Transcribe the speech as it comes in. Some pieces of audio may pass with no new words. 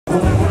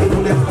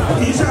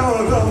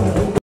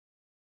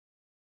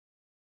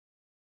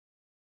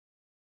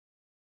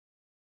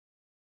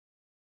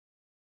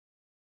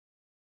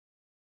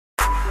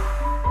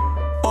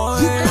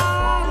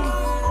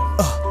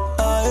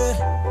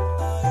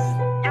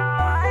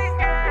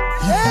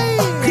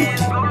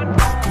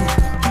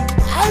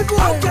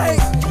Okay.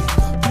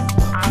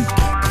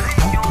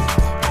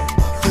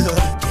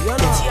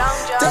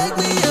 Take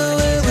me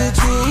away with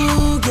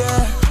you,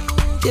 girl.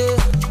 Yeah.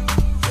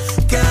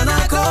 Can I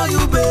call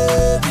you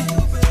baby?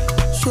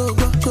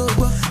 Sugar.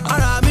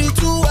 Allow me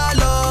to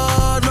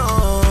alone, no.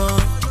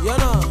 You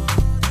know.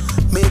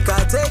 Make I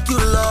take you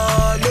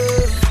lonely.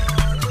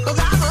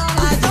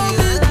 I don't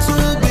need to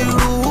be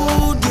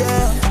rude,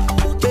 yeah,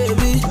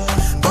 baby.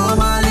 Oh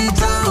my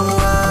little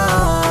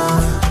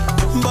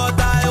one, but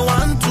I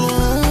want to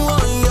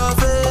on your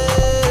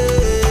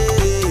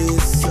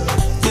face.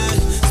 Yeah,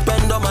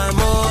 spend all my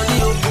money,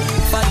 oh,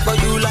 fight for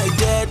you like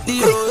daddy,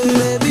 oh.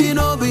 Baby,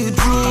 no be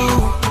true.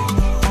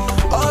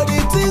 All the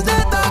things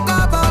they talk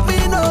about me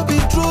no be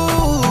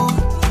true.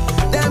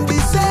 Them be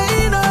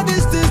saying all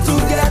these things to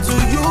get to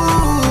you.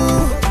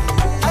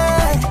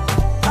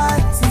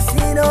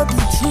 No be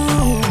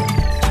true,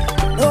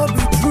 no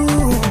be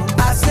true.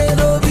 I say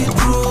no be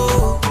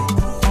true.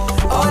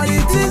 All the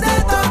things they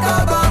talk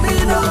about me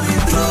no be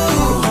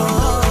true.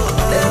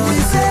 Let me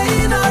say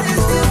all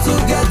these things to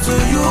get to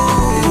you.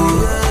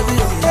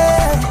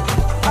 Hey,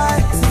 I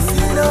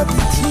say no be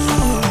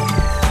true,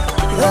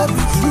 no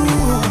be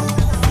true.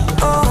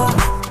 Oh,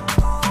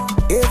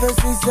 ever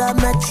since I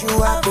met you,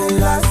 I've been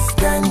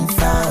lost and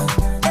found.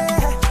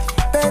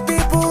 Baby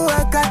boo, I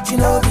got you,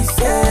 no be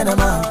saying I'm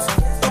out.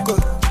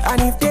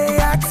 And if they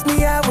ask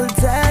me, I will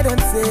tell them,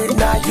 say,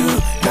 now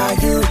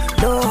you,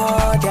 no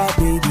other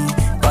baby,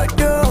 but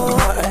no.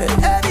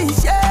 Baby,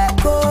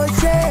 shake, oh,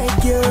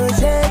 shake you,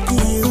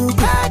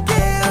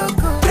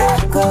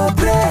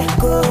 break,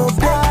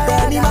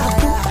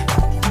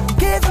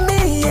 give me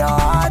your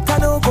heart, I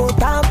don't go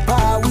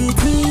tamper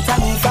with it,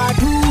 and if I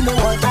do, no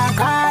what I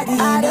carry,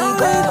 I don't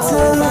go to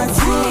my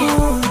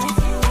food.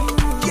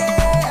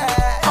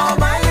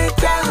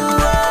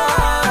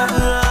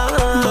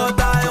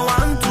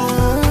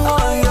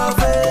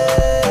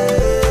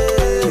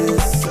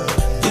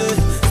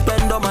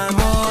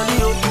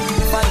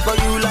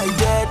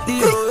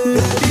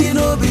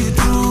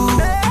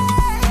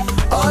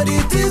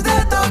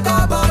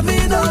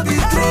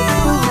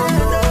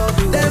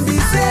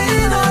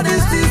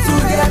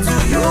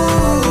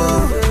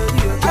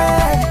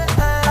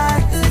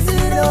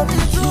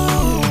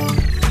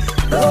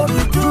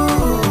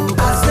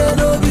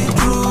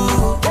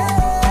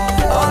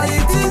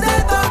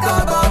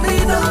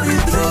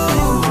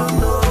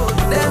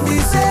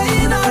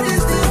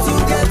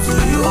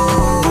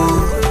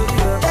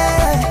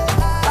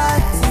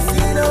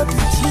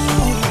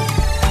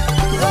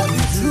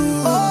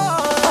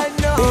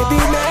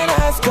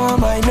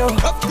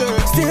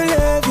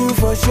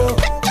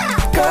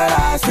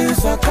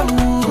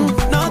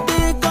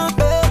 Nothing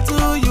compared to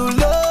you,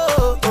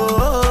 love.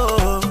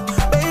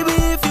 Baby,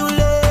 if you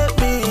let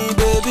me,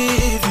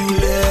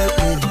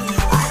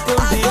 I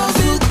don't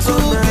need to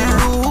be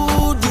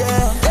rude,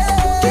 yeah,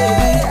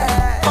 baby.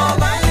 Oh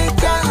my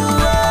little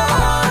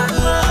one,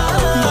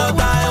 but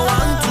I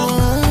want to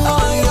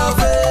on your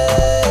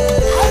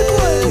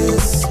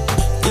face.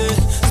 Yeah,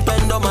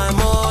 spend all my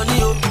money,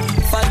 oh,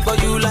 fight for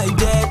you like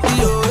daddy,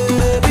 oh,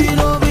 baby,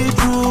 no be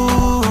true.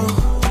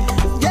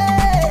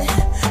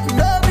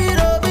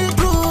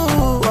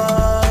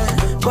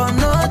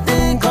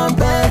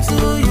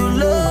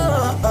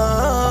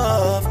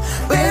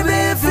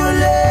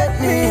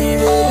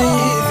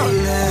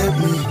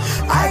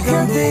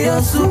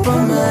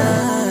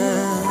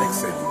 Superman.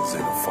 Excellent, the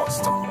first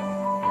time.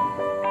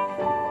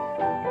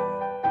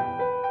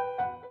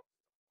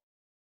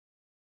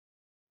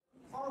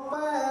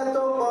 Ọpẹ́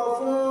tó pọ̀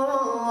fún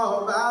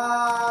ọba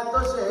tó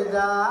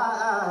ṣẹ̀dá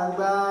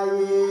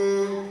àgbáyé.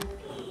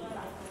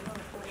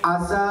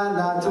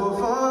 Àsàlátù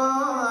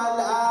fún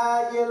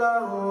aláyé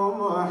lọ́run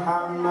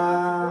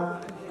Muhammad.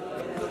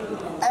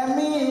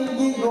 Ẹ̀mí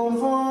gígùn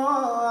fún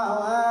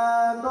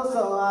àwọn tó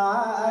sọ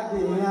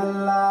àdéhùn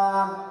ńlá.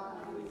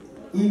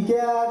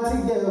 Ìkẹ́ àti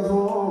gẹ̀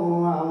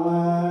fún àwọn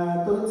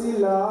tó ti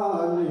lọ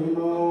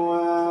nínú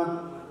wa.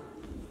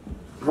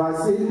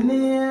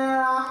 Vasilni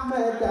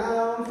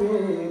rahmatan fi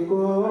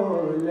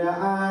kulli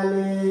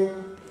hali.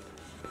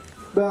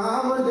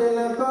 Ba'amdil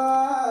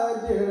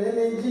qadir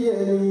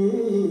al-jili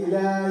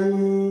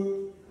ilahi.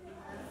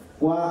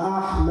 Wa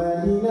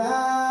ahmadina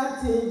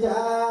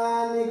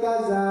tijani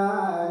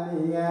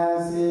kazani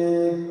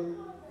yasir.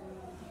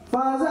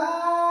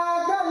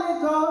 Fazaka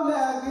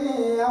liqawlaki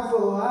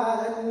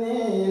afuani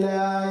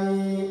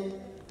ilahi.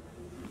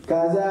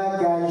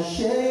 Kazaka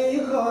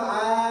shaykh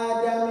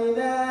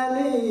adamina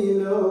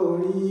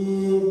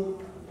lilori.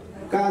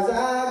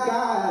 Kazaka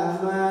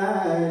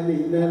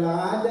malina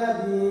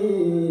al-adabi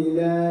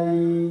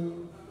ilahi.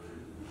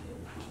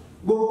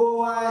 Gbogbo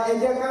wa ẹ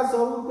jẹ́ ká sọ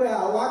wípé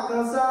àwa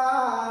kan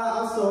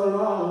sáà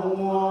sọ̀rọ̀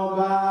wọn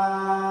ọba.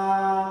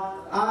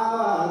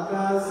 Àwa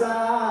kan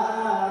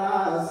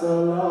sáà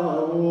sọ̀rọ̀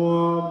wọn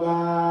ọba.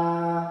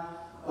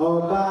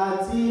 Ọba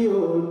tí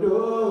ò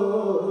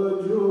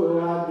dójú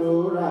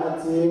àdúrà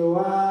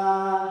tiwa.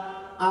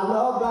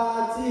 Àlọ́ba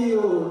tí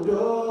ò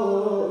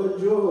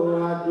dójú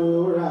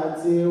àdúrà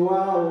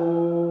tiwa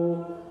o.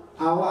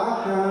 Àwa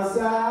kan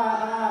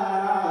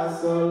sáà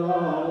sọ̀rọ̀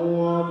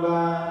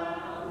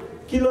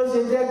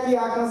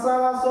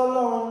akansára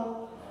sọ́lọ́run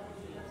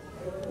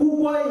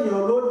púpọ̀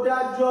èèyàn ló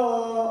dájọ́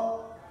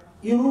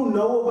irú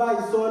ìnáwó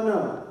báyìí sọ́nà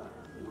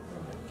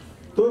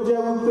tó jẹ́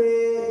wípé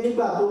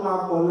nígbà tó máa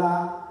kọ̀la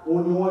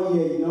òun ni wọ́n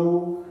yẹ ìnáwó.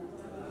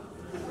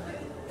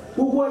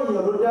 Púpọ̀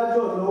èèyàn ló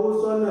dájọ́ ìnáwó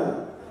sọ́nà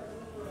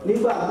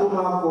nígbà tó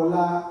máa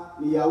kọ̀la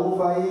ìyàwó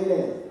fayé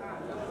lẹ̀.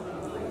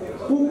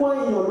 Púpọ̀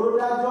èèyàn ló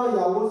dájọ́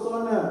ìyàwó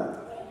sọ́nà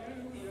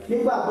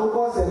nígbà tó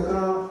kọ̀sẹ̀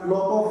kan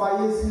lọ́kọ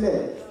fayé sílẹ̀.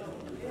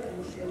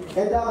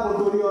 Ẹ dákun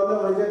torí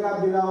Ọlọ́run jẹ́ ká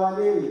bira wa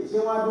léèrè, ṣé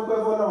wọ́n á dúpẹ́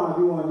fọ́lọ́run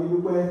àbí wọn ní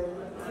dúpẹ́?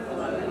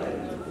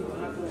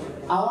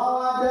 Àwa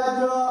wá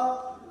dájọ́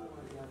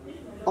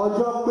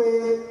ọjọ́ pé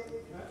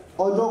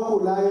ọjọ́ kò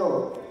láyọ̀.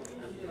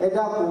 Ẹ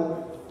dákun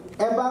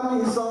ẹ bá mi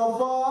sọ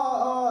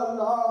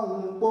fọ́lọ́run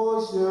kó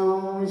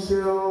ṣeun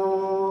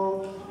ṣeun.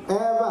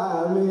 Ẹ bá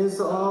mi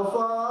sọ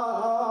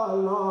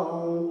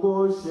fọ́lọ́run kó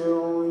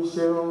ṣeun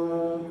ṣeun.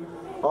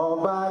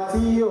 Ọba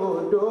tí ò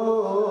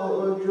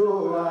dójú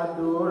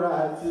àdúrà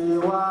ti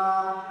wá.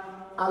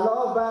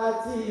 Àlọ́ba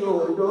tí ò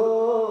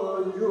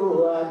dójú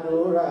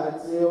àdúrà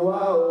ti wá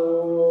o.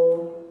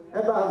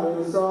 Ẹ bá mi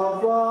sọ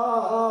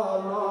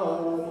fọ́lọ́run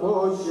kó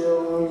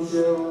ṣeun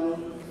ṣeun.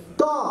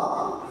 Tọ́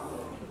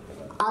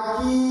a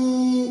kí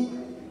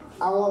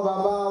àwọn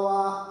bàbá wa,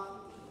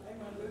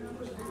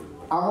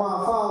 àwọn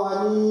àfáà wa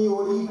ní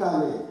orí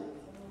ìkàlẹ̀,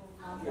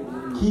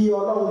 kí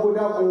Ọlọ́run kó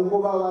dákun kó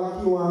bá wa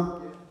kí wọn.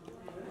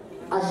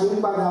 A ṣe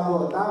ń padà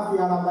bọ̀ tá a fi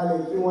ara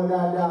balẹ̀ kí wọn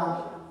dáadáa.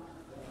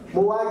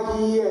 Mo wá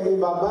kí ẹ̀yin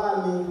bàbá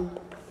mi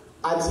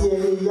àti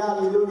ẹ̀yin ìyá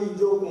mi lórí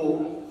ìjókòó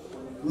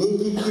ní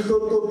kíkí tó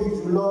tóbi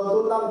jùlọ tó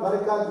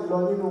lálùbáríkà jùlọ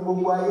nínú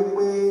gbogbo ayé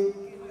pé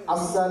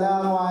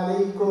assalamu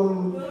alaikum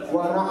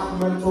wa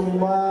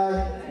rahmatullahi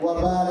wa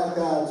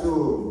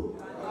barakatuh.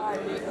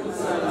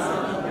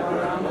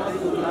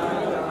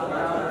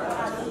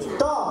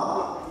 Tọ́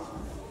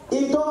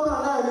ìtọ́kàn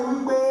náà ni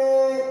wípé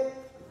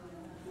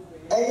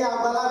ẹ̀yin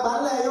àgbàlagbà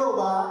ńlẹ̀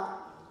Yorùbá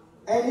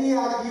ẹni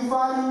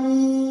àkífárí ní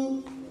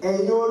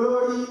ẹ̀yin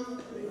olórí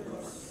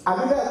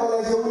àbí bẹ́ẹ̀ kọ́ lẹ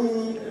ṣe wí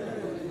ni.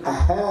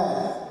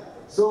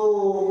 So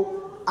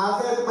a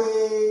fẹ́ pé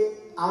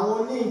àwọn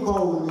oní nǹkan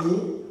òní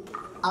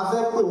a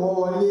fẹ́ pè wọ́n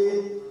wọlé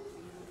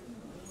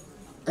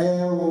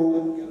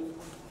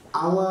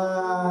àwọn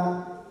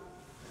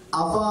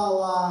àfáà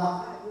wa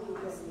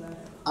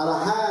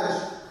Alhaji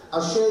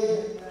Sheikh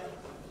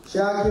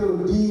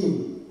Shakiruddin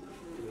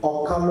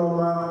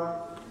Ọ̀kanlọ́mọ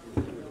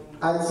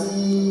àti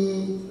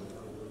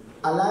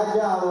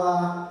Alhaja wa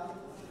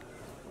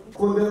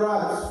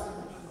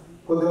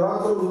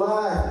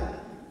Kudiratullah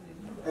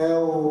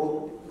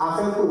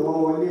afẹ́pẹ́ wọn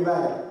wọlé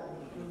báyìí.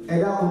 Ẹ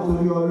dákun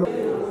torí Ọlọ́run.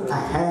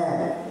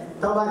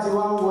 Tọ́ba ti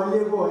wá ń wọlé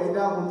bọ̀, ẹ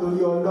dákun torí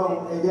Ọlọ́run.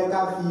 Ẹ jẹ́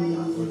ká fi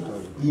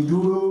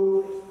ìdúró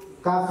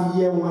ká fi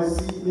yẹ wọn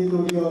sí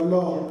nítorí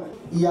Ọlọ́run.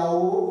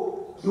 Ìyàwó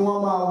kí wọ́n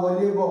máa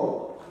wọlé bọ̀.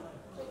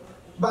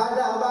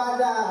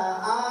 Bàdàbàdà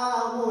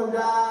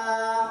àmúdà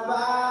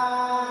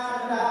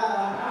bàdà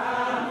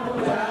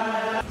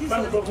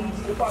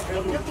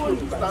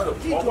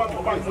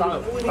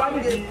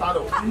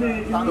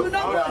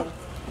àmúdà.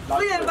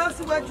 Orí ẹ̀ bá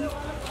síwájú.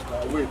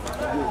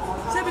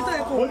 Ṣé bí tó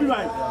yẹ kó?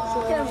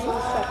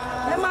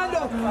 Ẹ máa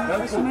lọ.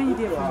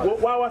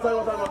 Wá sáré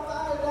wá sáré.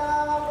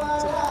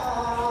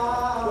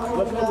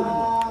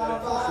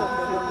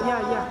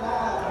 Yá.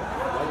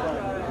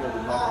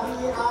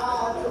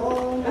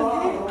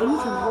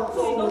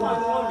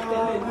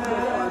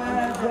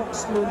 Walk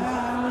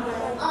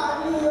slowly.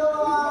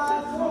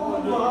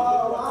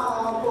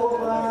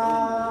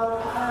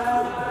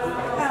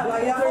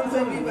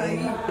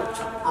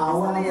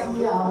 Àwọn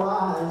tí àwa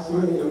ṣe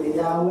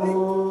ìyàwó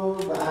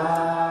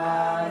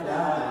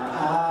bàdà.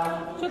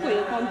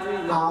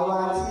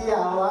 Àwọn tí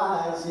àwa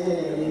ṣe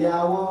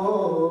ìyàwó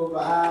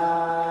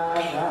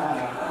bàdà.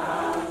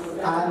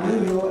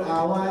 Àníyó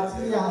àwọn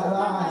tí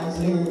àwa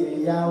ṣe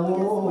ìyàwó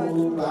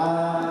bàdà.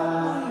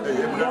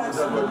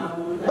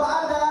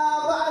 Bàdà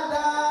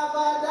bàdà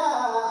bàdà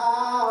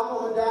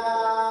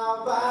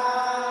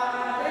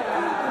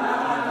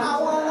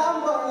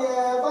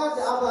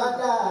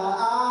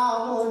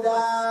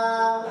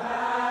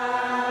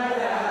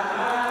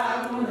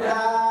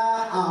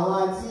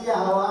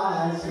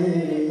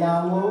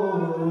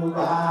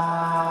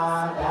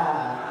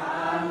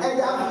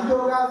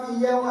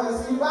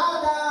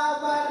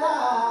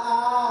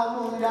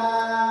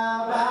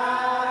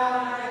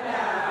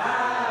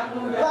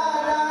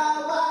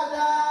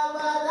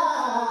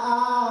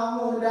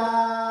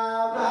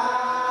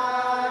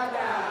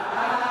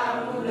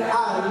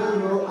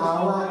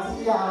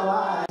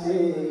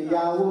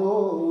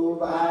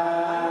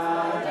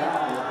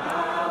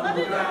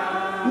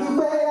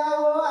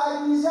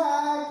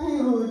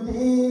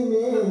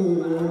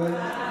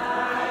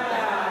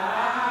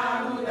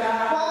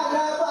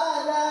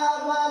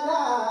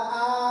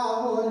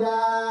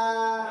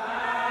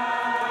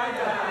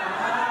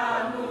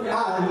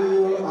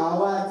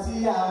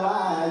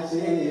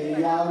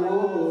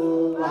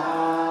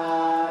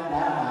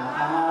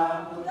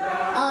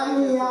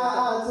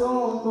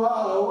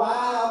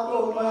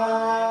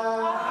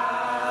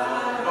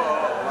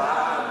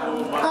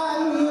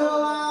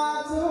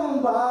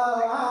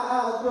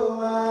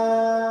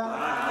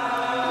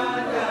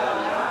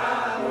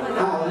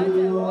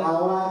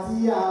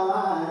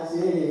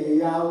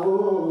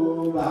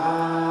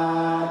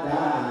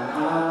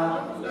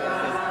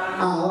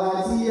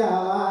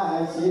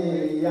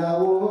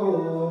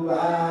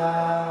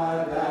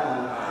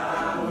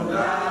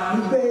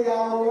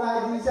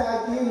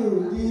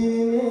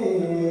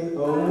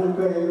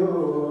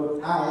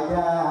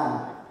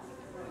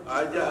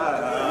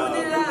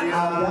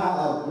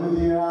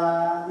kúdírà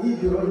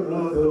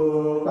ìdùnnú tó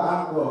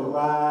papọ̀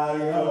máa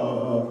yọ̀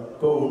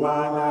kó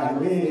máa wà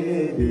ní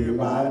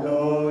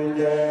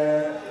ìbànújẹ́.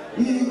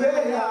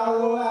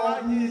 Ìgbéyàwó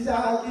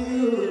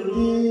Ajíṣàkírù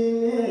ní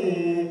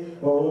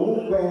òun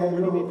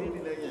pẹ̀lú.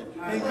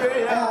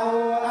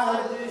 Ìgbéyàwó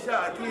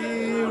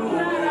Ajíṣàkírù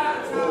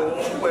òun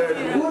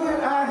pẹ̀lú.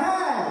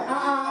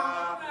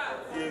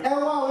 Ẹ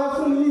wá wẹ́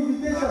fún mi ní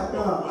invitation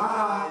kan.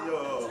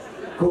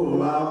 Kó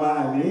máa wà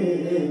ní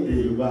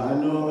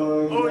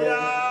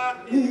ìbànújẹ́.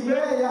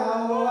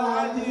 Ìgbéyàwó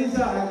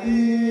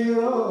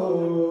Ajíṣàkírù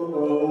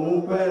òun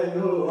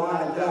pẹ̀lú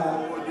Alhaja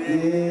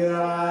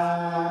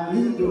Kudirat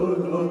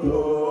ìdùnnú tó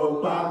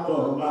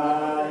papọ̀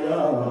máa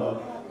yọ̀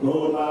kó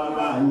máa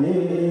wà ní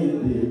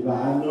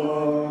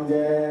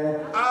ìbànújẹ́.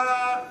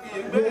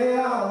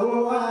 Ìgbéyàwó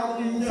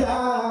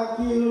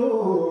Ajíṣàkírù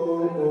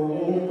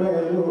òun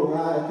pẹ̀lú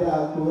Alhaja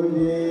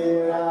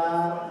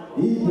Kudirat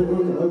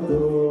ìdùnnú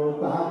tó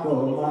papọ̀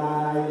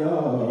máa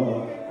yọ̀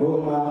kó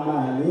máa wà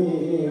ní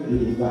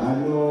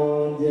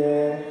ìbànújẹ́.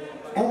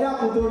 Ẹ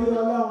dákun torí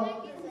Ọlọ́run,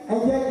 ẹ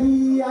jẹ́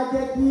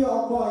kí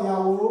ọkọ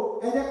ìyàwó,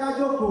 ẹ jẹ́ ká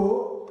jókòó.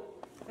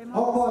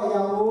 Ọkọ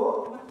ìyàwó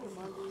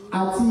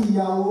àti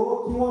ìyàwó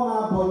kí wọ́n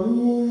máa bọ̀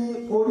ní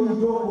orí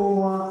ìjókòó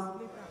wọn.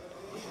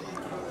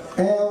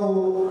 Ẹ o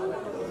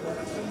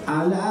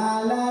la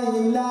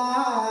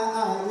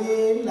ilaha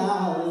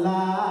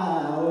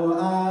illallah o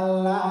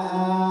Allah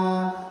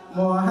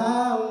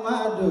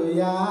Muhammadu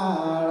ya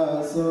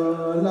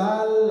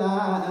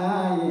Rasulallah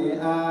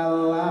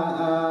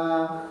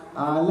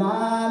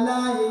Allah la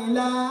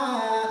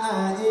ilaha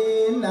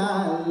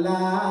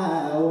illallah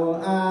o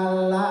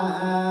Allah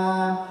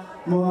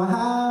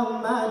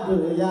Muhammadu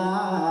ya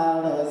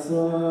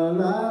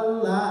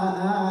Rasulallah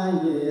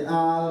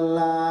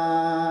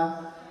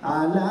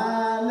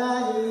Allah la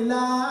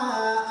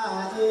ilaha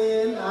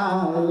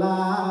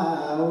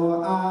illallah o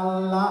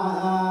Allah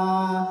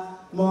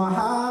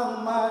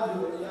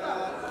Muhammadu ya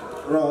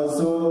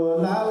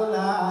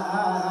Rasulallah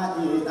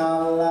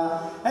Allah.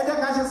 Ẹ jẹ́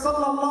ká ṣe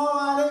sallallahu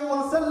alayhi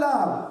wa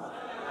sallam.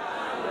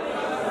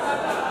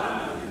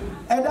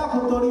 Ẹ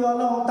dákun torí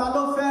Ọlọ́run, ta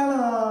ló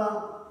fẹ́ràn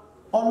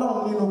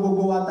Ọlọ́run nínú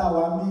gbogbo wa tá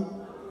wà mí?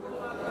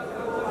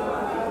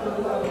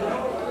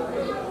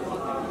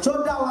 Tó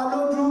dá wa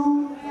lójú.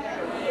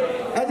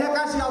 Ẹ jẹ́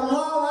ká ṣe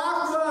Allahu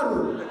Akbar.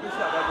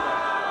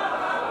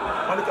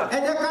 Ẹ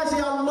jẹ́ ká ṣe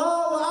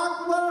Allahu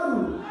Akbar.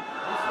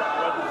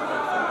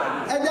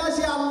 Ẹ jẹ́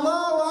ṣe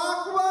Allahu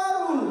Akbar.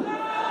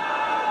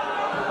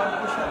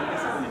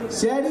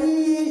 Ṣẹ́rí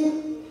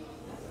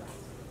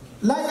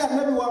láyé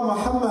Ànábì wa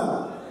Muhammad,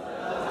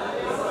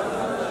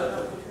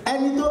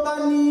 ẹni tó bá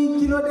ní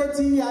kí ló dé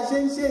tí a ṣe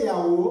ń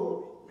ṣèyàwó,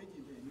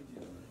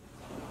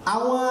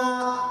 àwọn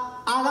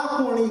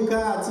arákùnrin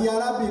kan àti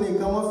arábìnrin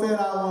kan wọ́n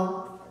fẹ́ra wọn.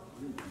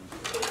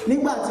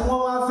 Nígbà tí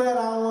wọ́n wá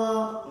fẹ́ra wọn,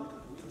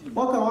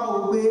 wọ́n kàn wá wò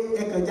pé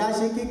ẹkànjá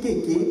ṣe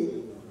kéékèèké.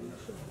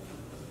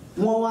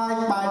 Wọ́n wá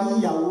parí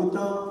ìyàwó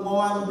tán, wọ́n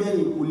wá ń bẹ̀rẹ̀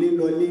ìkúlé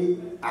lọlé.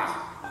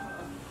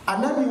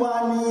 Ànábì wa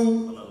ní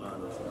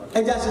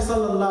ẹjá ṣe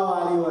sallallahu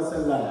alaihi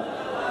wasallam.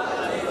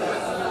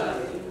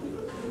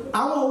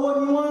 Àwọn owó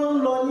ni wọ́n ń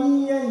lọ ní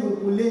ẹ̀yìn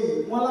ìkúlé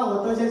yìí, wọ́n láwọn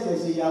tó ṣẹ̀ṣẹ̀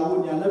ṣe ìyàwó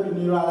ní Ànábì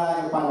ní rárá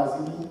ẹ padà sí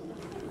bí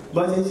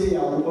bọ́n ṣe ṣe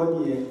ìyàwó kọ́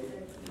nìyẹn.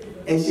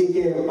 Ẹ ṣe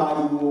kẹ́ ẹ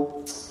pariwo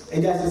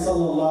ẹjá ṣe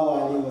sallallahu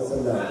alaihi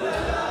wasallam.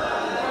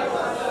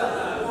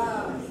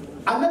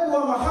 Ànábì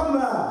wa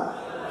Muhammad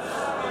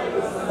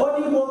ó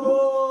ní gbogbo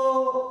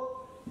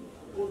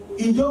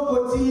ìjókòó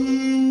tí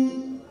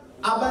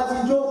a bá ti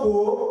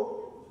jókòó,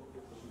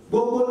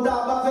 gbogbo tá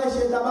a bá fẹ́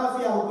ṣe, tá a bá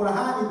fi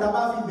Al-Qur'ani tá a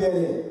bá fi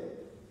bẹ̀rẹ̀,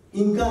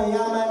 nǹkan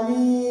ìyá máa ní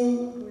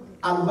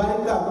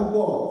àlùbáríkà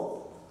púpọ̀.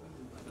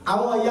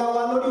 Àwọn ìyá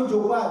wa lórí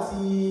ìjókòó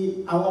àti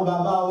àwọn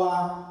bàbá wa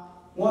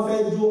wọ́n fẹ́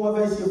jó, wọ́n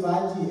fẹ́ ṣe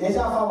fàájì. Ẹ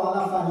ṣáfà wà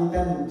láǹfààní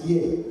tẹ́nu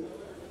díẹ̀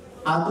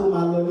a tó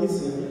máa lọ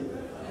nísìnyí.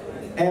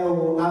 Ẹ o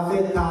a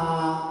fẹ́ ka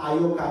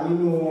àyọkà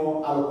nínú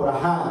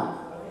Al-Qur'ani.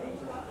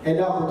 Ẹ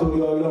dákun torí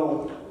Ọlọ́run,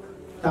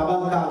 tá a bá ń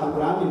ka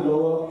Al-Qur'ani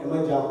lọ́wọ́ ẹ má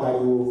jà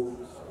pariwo.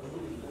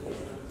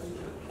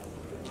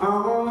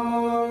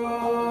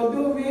 أعوذ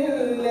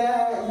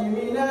بالله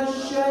من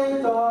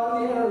الشيطان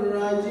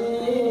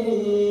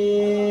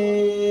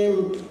الرجيم.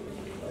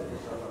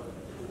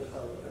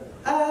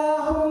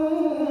 أهم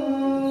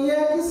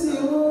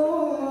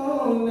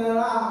يكسرون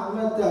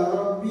رحمة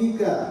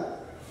ربك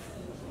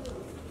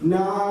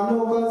نحن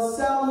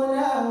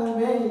قسمنا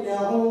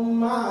بينهم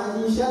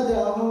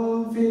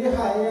معيشتهم في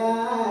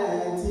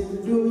الحياة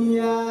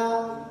الدنيا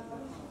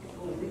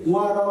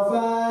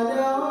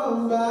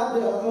ورفعناهم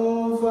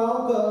بعضهم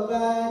فوق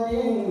بعض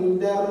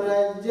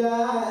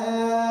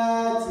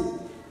درجات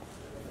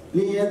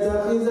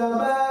ليتخذ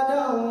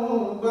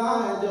بعضهم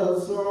بعض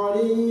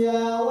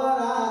سخريا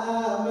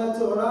ورحمة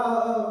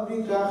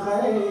ربك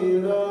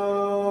خير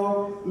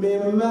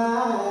مما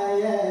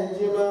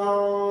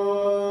يجمعون.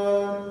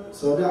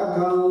 صدق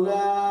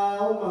الله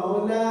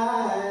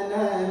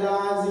مولانا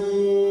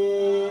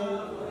العظيم.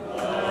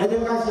 ẹ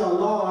jẹ́ ká ṣe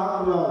Allahu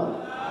Akbar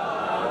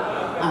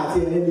àti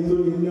ẹni tó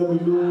lè ní ọmọ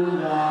ìlú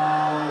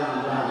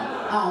náà.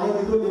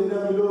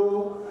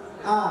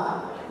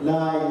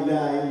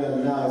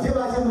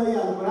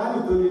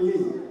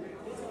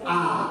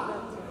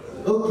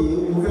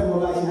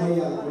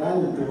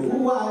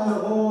 huwa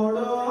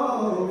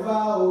nurun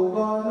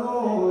fawqa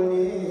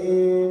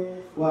nurin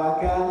wa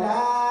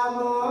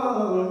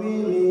kalamun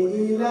min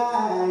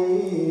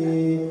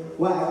ilahi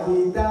wa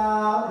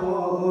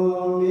kitabun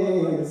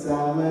min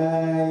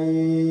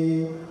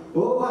samai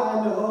huwa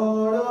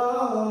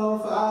nurun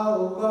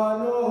fawqa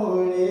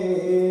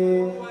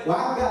nurin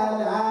wa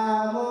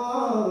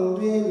kalamun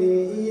min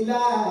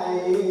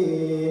ilahi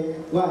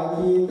wa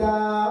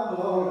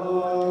kitabun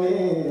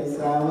min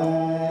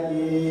samai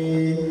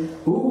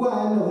huwa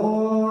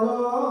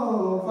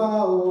nurun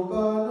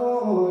fawqa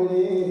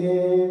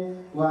nurin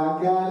wa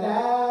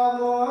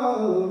kalamun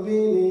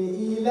min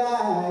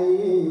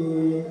ilahi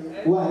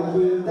wa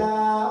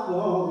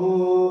kitabun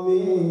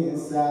min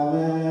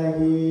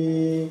samai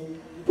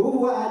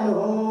huwa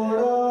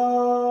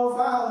nurun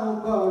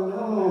fawqa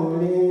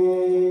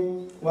nurin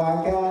wa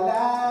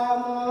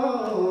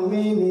kalamun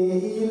min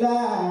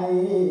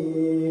ilahi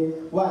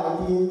wa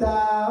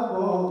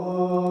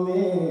kitabun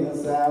min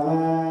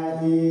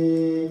samai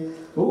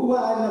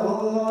huwa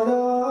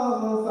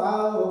nurun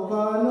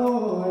fawqa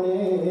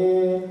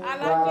nurin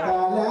wa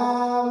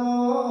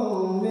kalamun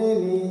min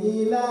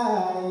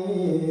ilahi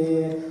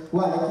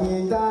wa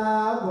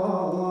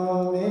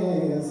kitabun min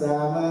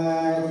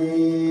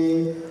samai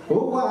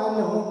huwa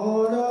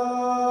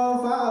nurun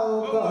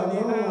fawqa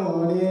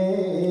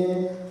nurin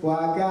wa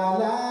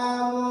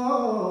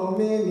kalamun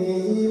min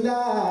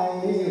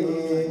ilahi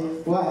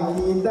wa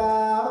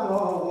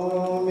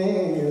kitabun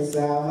min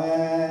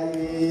samai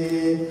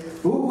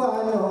huwa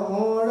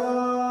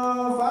nurun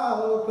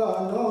fawqa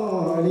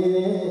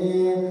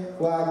nurin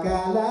wa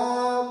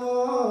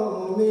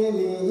kalamun min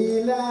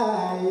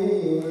ilahi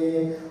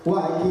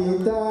wa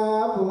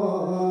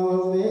kitabun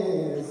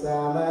min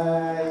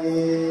samai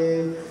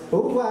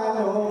huwa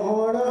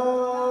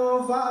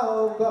nurun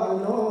fawqa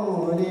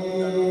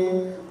nurin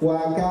wa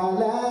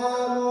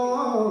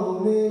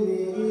kalamun min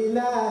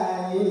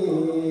ilahi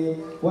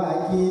wa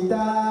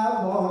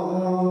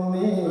kitabun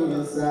min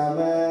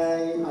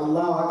samai.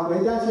 Allahu akbar.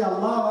 Jadi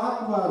Allahu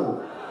akbar.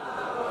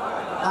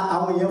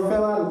 Àwọn èèyàn fẹ́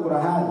wà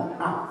Al-Qur'an.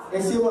 Ẹ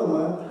ṣé wọ̀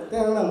mọ́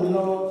tẹ́ràn náà mi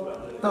lọ́wọ́.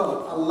 Tọ́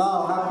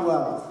Allahu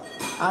akbar.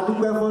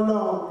 Adúpẹ́ fọ́nà.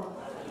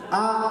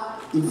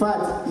 In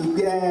fact,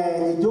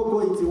 ìjókòó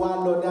ti wá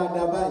lọ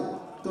dáadáa báyìí.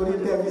 Torí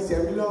tẹ́fi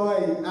sẹ̀mí lọ́wọ́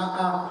yìí.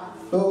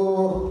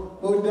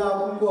 Ó dá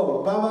púpọ̀.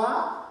 Bàbá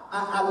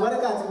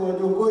àlùbáríkà ti wọ̀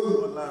jókòó yìí.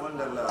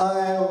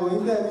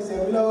 Òyìn tẹ́fi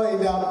sẹ̀mí lọ́wọ́ yìí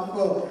dá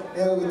púpọ̀.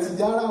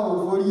 Tìjára ò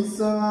forí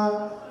sán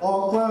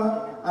ọpọ́n.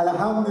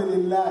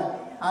 Alhamdulillah.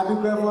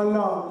 Adúpẹ́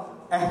fọ́nà.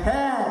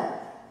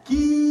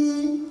 Kí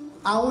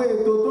àwọn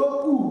ètò tó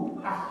kù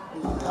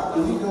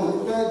èyí kan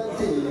fẹ́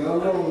tèèyàn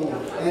ọlọ́run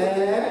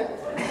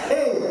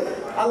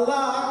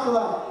Allahu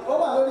Akbar ó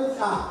wà lórí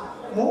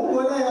mò ń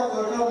wọlé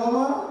ọ̀kọ̀ọ̀kan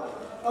ọmọ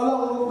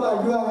ọlọ́run ó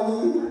gbàdúrà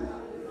yín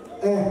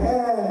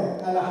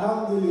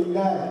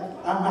alhamdulillah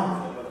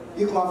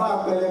ikọ̀ afá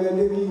pẹlẹbẹ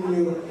débi ilé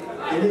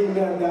ilé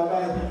ilé ọ̀dà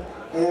báyìí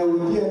ẹ̀wù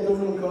díẹ̀ tó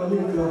nǹkan ní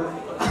nǹkan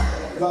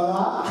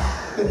bàbá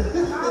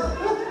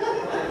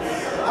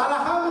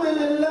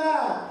alhamdulillah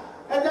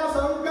ẹjá sọ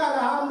wípé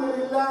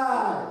alhamdulillah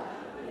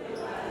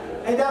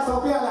ẹjá sọ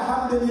pé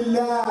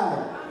alhamdulillah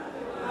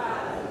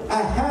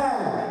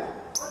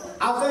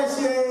a fẹ́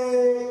ṣe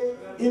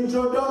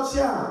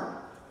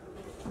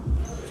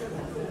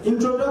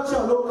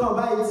introduction ló kàn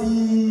báyìí tí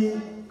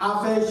a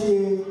fẹ́ ṣe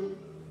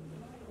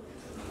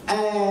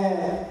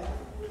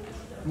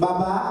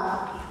bàbá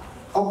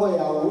ọkọ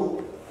ìyàwó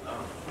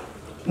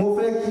mo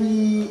fẹ́ kí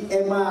ẹ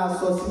máa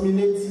sọ sí mi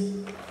létí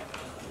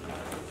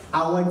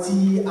àwọn tí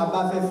a bá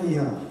fẹ́ fi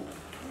hàn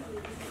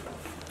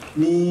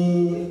ní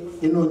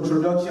inú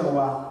introduction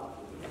wa.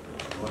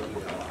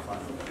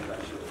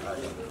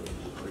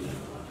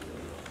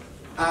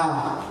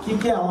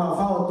 Kíkẹ́ àwọn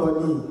àfá ọ̀tọ̀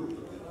ni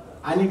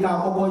a ní ká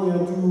kọ́kọ́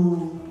yanjú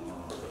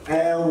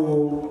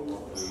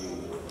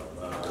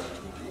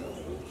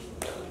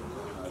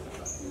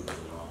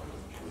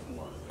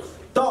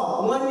tọ́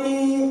wọ́n ní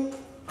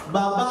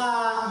bàbá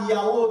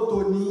ìyàwó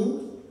tòní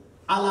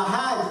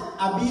Alhaji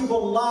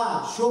Abibullah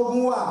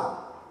Ṣógúnwà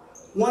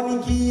wọ́n ní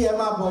kí ẹ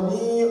máa bọ̀ ní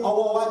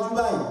ọwọ́ wájú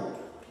báyìí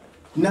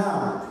náà.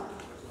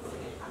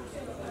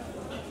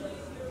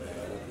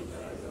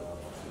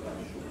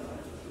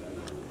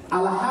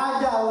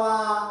 Alhaja wa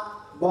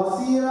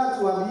Basirat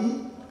Wabi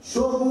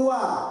Ṣógúnwà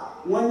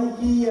wọ́n ní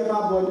kí ẹ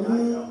máa bọ̀ ní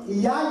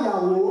ìyá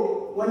ìyàwó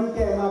wọ́n ní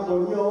kí ẹ máa bọ̀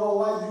ní ọwọ́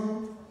wájú.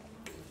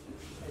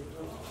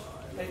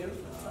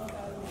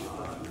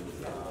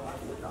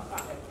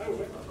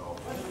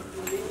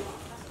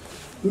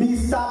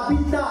 Mr.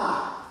 Peter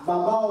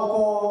bàbá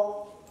ọkọ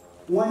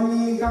wọ́n ní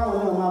káwọn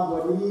náà máa bọ̀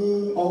ní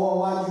ọwọ́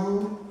wájú.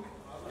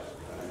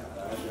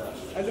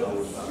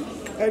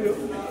 Hello.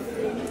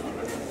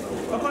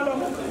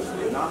 OKANLOMO.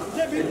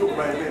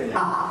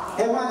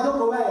 Ẹ máa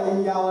jókòó báyìí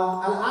ìyá wa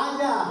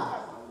Alhaja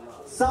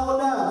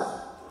Saudat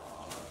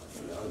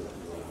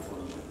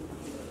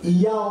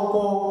ìyá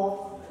ọkọ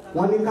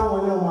wọ́n ní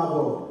káwọn náà máa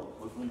bọ̀.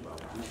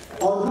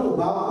 Ọdún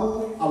bá kú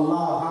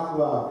Allahu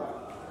Akbar.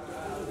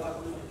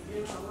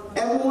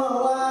 Ẹ̀mú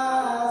wa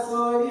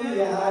sórí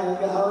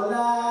àgbà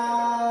ọ̀la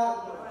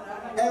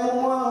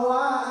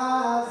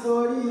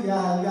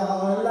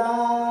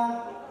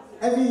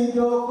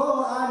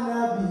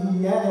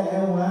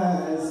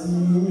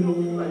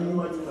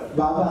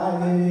bàbá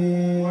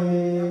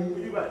rere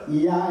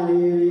ìyá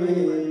rere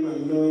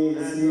nínú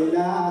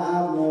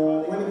ìsìlámù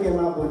wọ́n ní kẹ́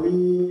máa bọ̀ ní.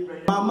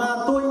 màmá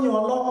tó yan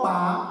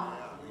ọlọ́pàá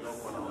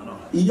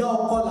ìyá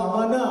ọkọ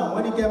làwọn náà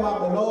wọ́n ní kẹ́ máa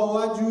bọ̀ lọ́wọ́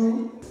wájú.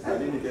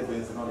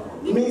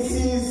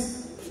 Mrs.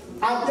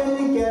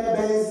 Adenike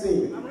Benson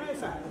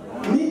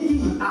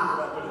Nikkah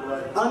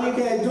wọ́n ní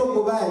kẹ́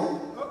jókòó báyìí.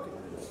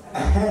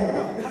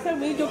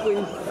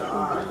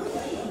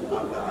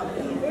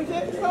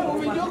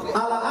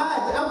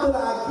 Alhaji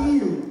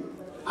Abdulhakeem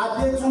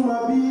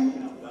Adetumabi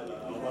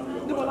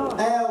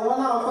wọ́n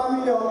náà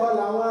fámílì ọkọ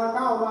làwọn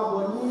káwọn máa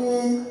bọ̀ ní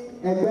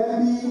ẹgbẹ́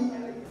bí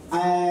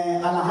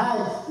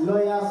Alhaji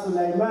lọ́yà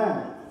Sulaiman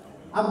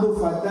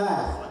Abdulfatah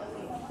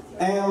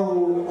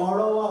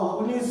ọ̀rọ̀ wa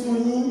òkú ní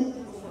sunyín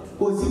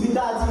kò síbi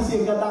tá a ti ṣe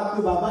nǹkan tá a pè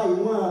bàbá yìí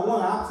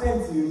wọ́n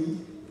absent rí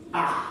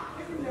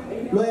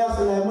lọ́yà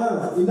Sulaiman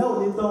iná ò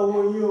ní tán owó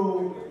yín o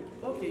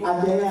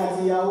àjẹyìn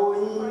àti ìyàwó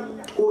yín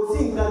kò sí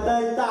nǹkan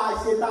tán tá a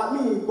ṣe tá a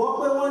mí gbọ́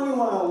pé wọ́n ní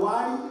wọn wá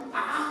rí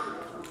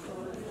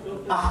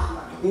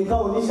nǹkan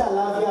ò ní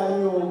ṣàlàáfíà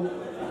yín o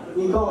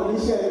nǹkan ò ní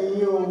ṣẹ̀rí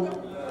yín o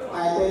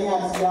àjẹyìn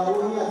àti ìyàwó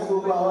yín àti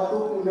gbogbo àwa tó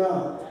kù náà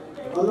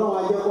ọlọ́run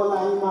ajẹ́kọ́lá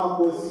yín máa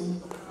pọ̀ sí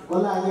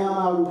ọlá yín á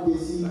máa rògbè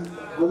sí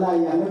ọlá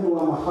yín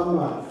àlẹ́nuwa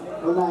Muhammad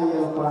ọlá yín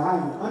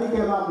Al-Qur'an wọ́n ní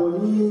kẹ́ máa bọ̀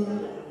ní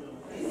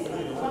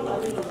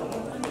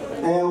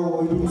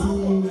ibi tí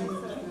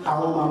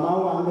àwọn màmá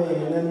wà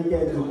mẹ́rin lẹ́ni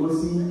kẹ́ jòkó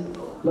sí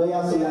lọ́yà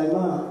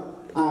Sulaiman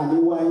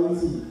àníwá yín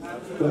tì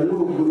pẹ̀lú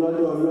ògùn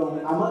lọ́dọ̀ ọlọ́run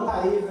àmọ́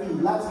kàyéfì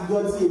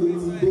látijọ́ tí èmi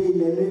ti dé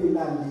ilẹ̀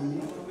Maryland yìí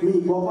mi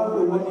ìgbọ́ fọ́tò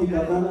wọn ní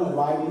ìdáná náà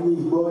wá ní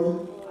ìgbọ́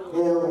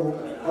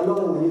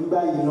ọlọ́run ní gbà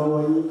yìí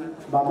lọ́wọ́ yín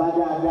bàbá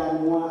dáadáa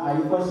ni wọ́n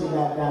àríkọ́ṣe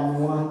dáadáa ni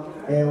wọ́n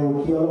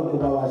kí ọlọ́run kó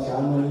bá wa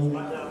ṣàánú yín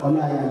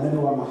ọlá ìyá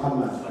mẹ́nuwa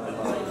Muhammad.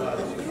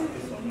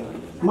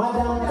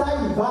 Madam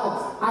Taibat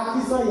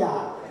Akínsọ́yà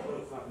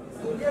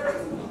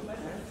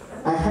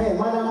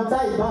Madam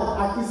Taibat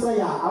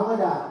Akínsọ́yà àwọn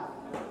dà.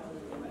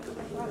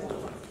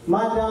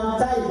 Madam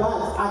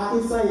Taibat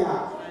Akínsọ́yà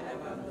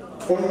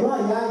ẹ̀gbọ́n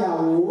ìyá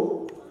ìyàwó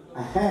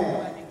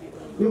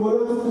níbo ló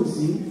tún kù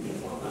sí.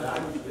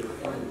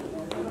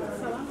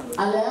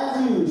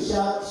 Alhaji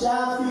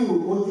Shafiu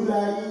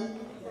Ojúlárí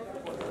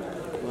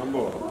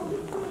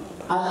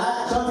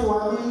ṣọ́ọ̀tì wa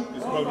bí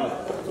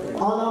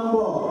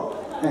ọ̀nàmbọ̀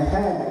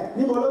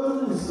níbo ló tún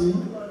kù sí.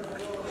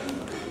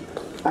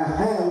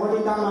 Wọ́n ní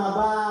ká máa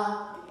bá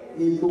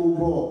ètò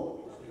bọ̀.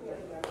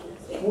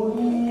 Mo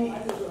ní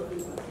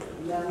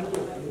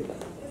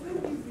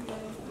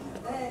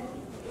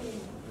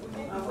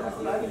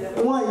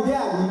wọ́n ìdí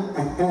àní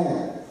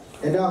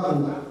ẹ̀dá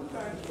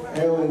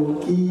ọkùnrin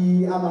kí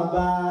a máa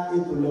bá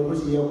ètò lọ bó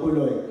ṣe yẹ kó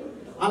lọ ẹ̀.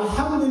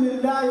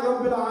 Alhamdulillahi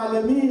Rabbil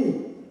Alamin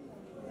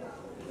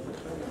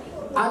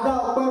adá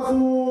ọpẹ́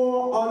fún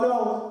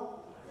Ọlọ́run.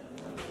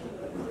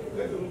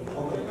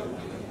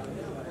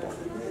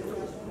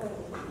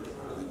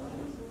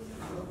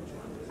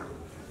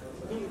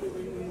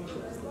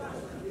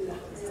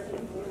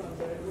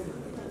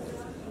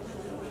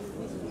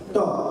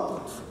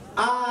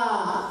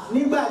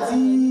 Nígbà tí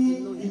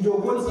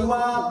ìjókòó ti wá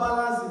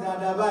balance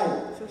dáadáa báyìí.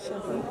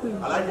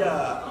 Alhaja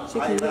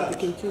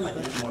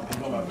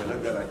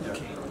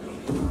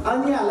a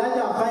ní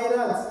Alhaja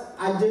Khairat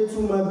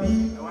Adetumabi.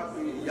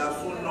 Ìyá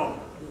Súnà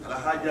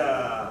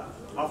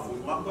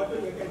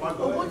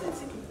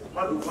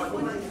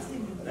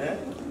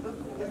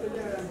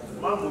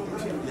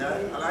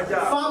Alhaja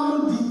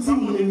Famuditi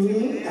mi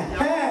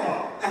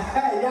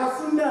ìyá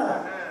Súnà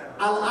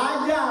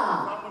Alhaja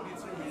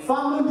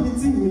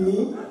Famuditi mi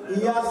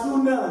ìyá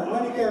Súnà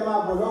wọ́n ní kẹ́ máa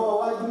bọ̀ lọ́wọ́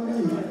wájú mi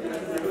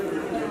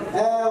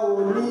ò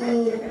ní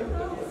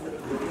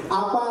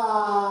apá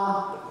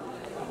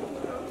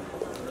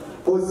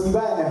òsì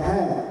báyìí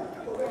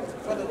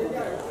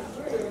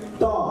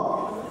tọ́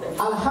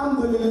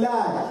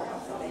alhamdulillah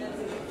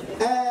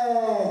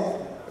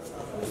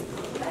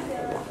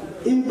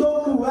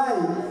ìtókù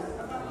báyìí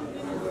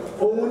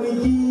òun ni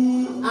kí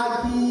a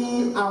kí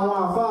àwọn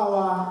àfáà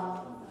wa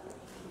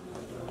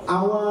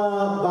àwọn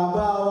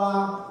bàbá wa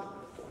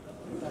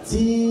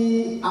tí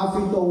a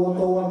fi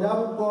tọ̀wọ̀tọ̀wọ̀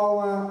dárúkọ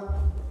wọn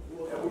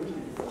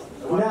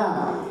náà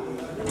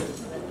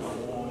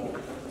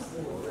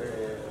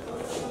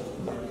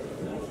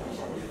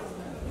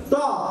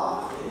tọ́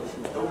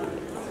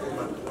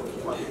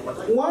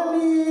wọ́n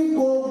ní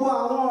gbogbo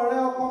àwọn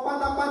ọ̀rẹ́ ọkọ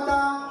pátápátá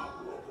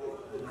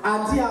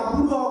àti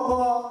àbúrò ọkọ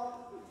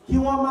kí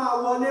wọ́n máa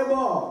wọlé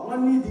bọ̀ wọ́n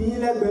nídìí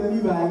lẹ́gbẹ̀ẹ́ mi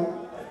báyìí.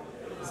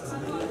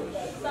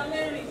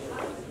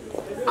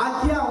 A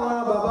kí àwọn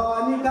bàbá wa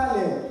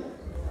níkàlẹ̀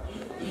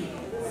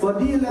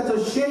Fadilatu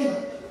Sheikh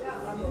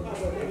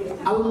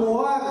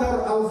Al-Muwakar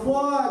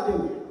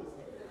Al-Fadil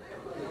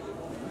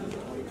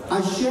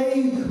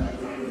Al-Sheikh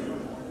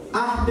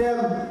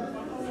Adam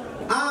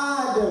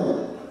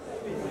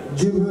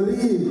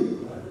Jibril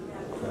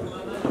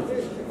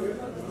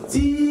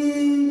tí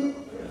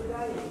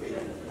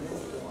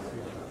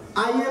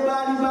ayé bá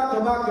rí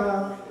bákanbákan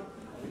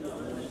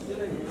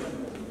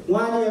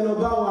wọ́n á ní ẹnu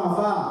bá wọn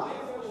àfáà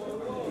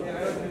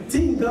tí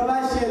nǹkan bá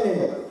ṣẹlẹ̀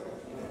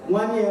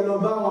wọ́n ní ẹ lọ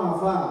bá wọn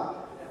àfà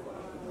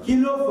kí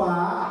ló fà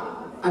á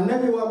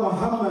Ànábì wa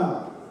Muhammad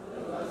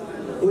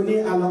ó ní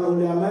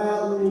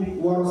al-ulama'u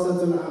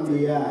warasatul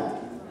anbiya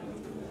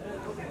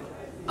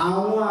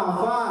àwọn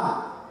àfà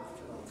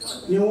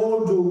ni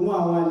wọ́n jogún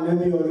àwọn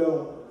ànábì Ọlọ́run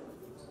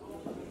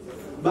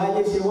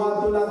báyé ṣe wá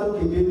tó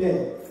látòkè délẹ̀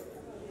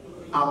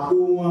àpò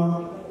wọn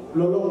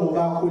lọ́lọ́run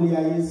bá kólé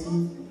ayé sí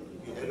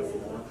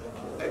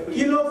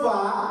kí ló fà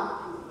á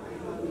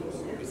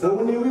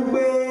òun ni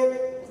wípé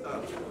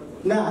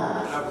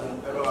náà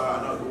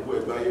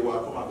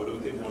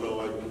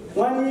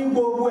wọ́n ní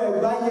gbogbo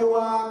ẹ̀gbáyé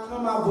wa kán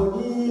máa bọ̀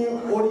ní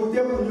orí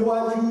tébù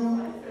níwájú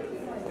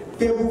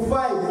tébù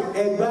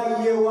 5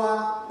 ẹ̀gbáyé wa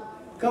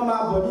kán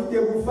máa bọ̀ ní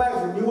tébù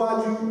 5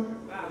 níwájú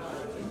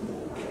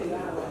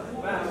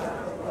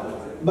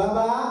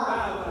bàbá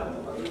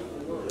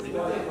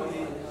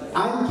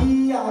à ń kí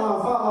àwọn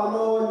àfáà wa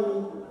lọ́wọ́ ni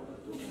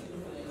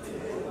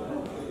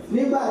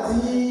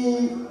nígbàtí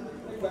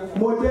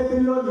mo débí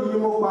lónìí ni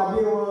mo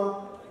pàdé wọn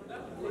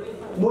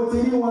mo ti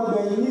rí wọn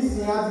gbẹ̀yìn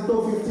nísìnyí àti tó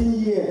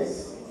 15 years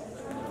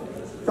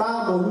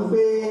táàmù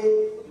wípé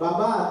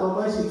bàbá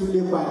àtọmọ sì tún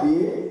lè pàdé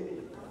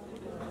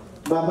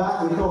bàbá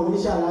nǹkan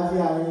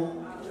oníṣàláfíà ni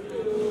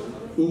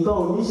nǹkan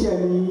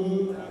oníṣẹ̀mí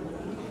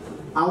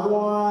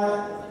àwọn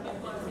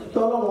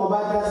tọ́lọ́wọ́n bá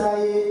dá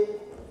sáyé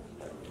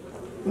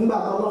nígbà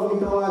tọ́lọ́wọ́n ní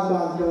kán wá gba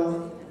nǹkan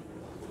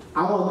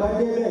àwọn kan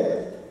débẹ̀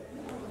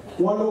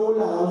wọ́n lówó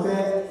làwọn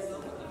fẹ́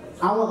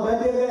àwọn kan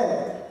débẹ̀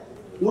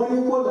wọ́n ní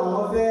kó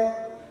làwọn fẹ́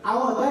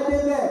àwọn kan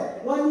débẹ̀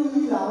wọ́n ní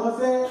yí làwọn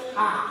fẹ́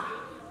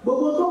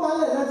gbogbo tó wà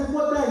lẹ̀ láti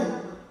pọ́ tẹ̀yìn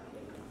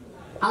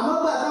àmọ́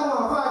gbà táwọn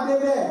àfáà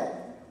débẹ̀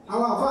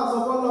àwọn àfáà sọ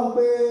fọ́lọ́n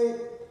pé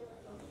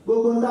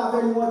gbogbo ń tá a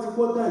fẹ́ ni wọ́n ti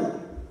pọ́ tẹ̀yìn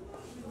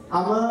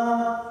àmọ́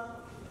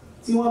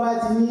tí wọ́n bá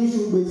ti ní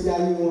iṣu gbèsè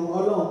ayé wọn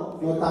Ọlọ́run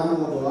wọn ta ní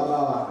wọn bọ̀ wá bá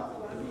wa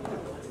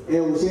ẹ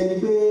ò ṣe ni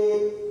pé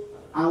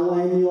àwọn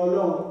ẹni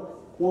Ọlọ́run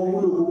wọ́n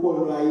wúlò púpọ̀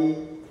lọ ayé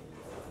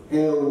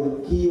ẹ ò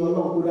kí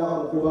Ọlọ́run kó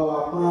dáhùn kó bá wa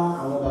pọ́n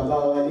àwọn bàbá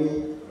wa lé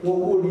wọ́n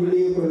kó nílé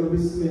pẹ̀lú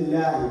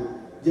bísímìláì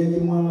jẹ́ kí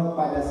wọ́n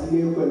padà sílé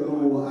pẹ̀lú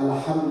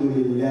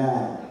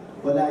alhamdulilayi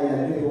wọ́lá ya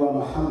Nabi wa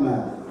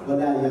Muhammad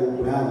wọ́lá ya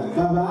Qur'an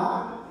bàbá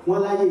wọn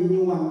láyé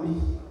yín wà bí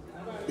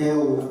ẹ ò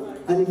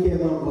anikẹ́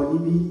máa bọ̀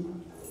níbí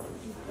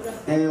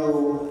ẹ ò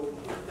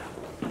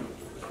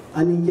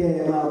anikẹ́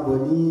máa bọ̀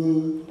ní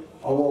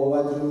ọwọ́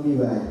iwájú bí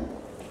báyìí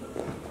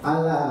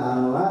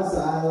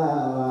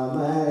aláwàsálàwà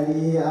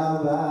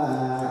Maryama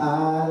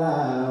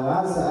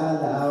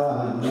aláwàsálàwà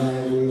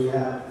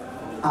Maryama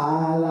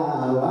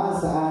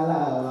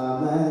aláwàsálàwà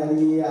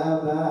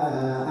Maryama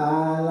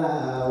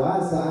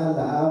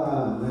aláwàsálàwà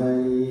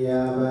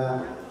Maryama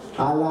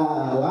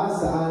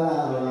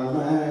aláwàsálàwà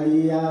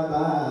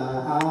Maryama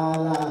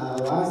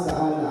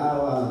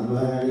aláwàsálàwà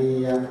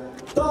Maryama.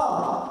 Tọ́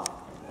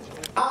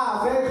a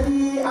fẹ́ kí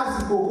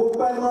àsìkò kó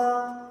pẹ́ mọ́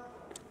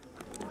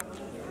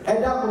ẹ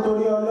dákun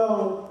torí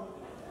Ọlọ́run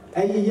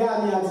ẹ̀yin ìyá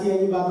mi àti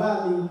ẹ̀yin bàbá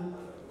mi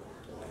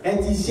ẹ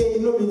ti ṣe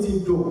inú mi ti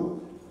dùn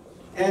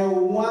ẹ ò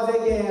mú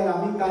afẹ́kẹ́ ra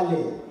mi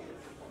kalẹ̀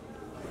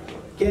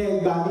kẹ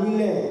gbà mí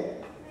lẹ̀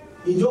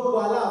ìjókòó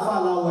aláàfáà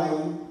láwà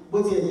yìí bó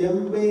ti ẹ̀ jẹ́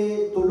wípé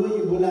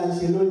tolóyìnbó la ń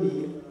ṣe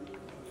lónìí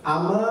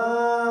àmọ́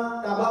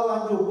tàbá wa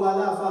ń jókòó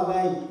aláàfáà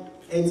báyìí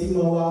ẹ ti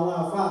mọ̀ wọ àwọn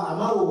àfáà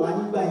àmọ́ wò wá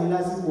nígbà yín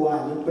lásìkò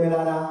ànípẹ́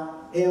rárá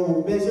ẹ ò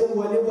bẹ́ ṣe ń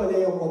wọlé bọ̀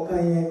lẹ́yọ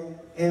kọ̀ọ̀kan yẹn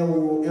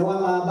ẹ wá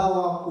máa bá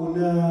wa kò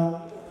ná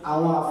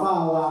àwọn àfáà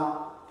wa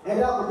ẹ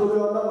dákun torí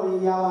Ọlọ́run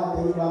yín yá wa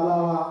tẹ̀yìn bàbá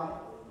wa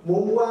mò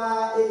ń wá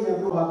èèyàn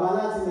tó bàbá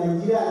láti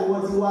Nàìjíríà ni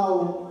wọ́n ti wá o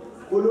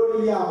olórí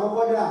ilé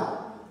àkọ́kọ́ dà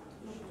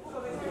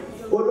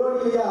olórí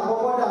ilé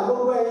àkọ́kọ́ dà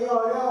gbogbo ẹ̀yin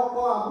ọ̀rẹ́ ọkọ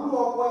àbúrò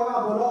ọkọ ẹ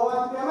máa bọ̀ lọ́wọ́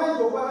ẹ má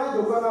ìjòkó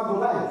ẹ máa bọ̀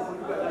láì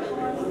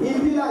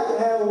ibi láyé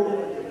ẹ o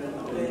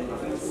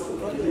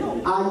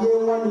ààyè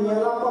wọn nìyẹn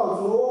lápá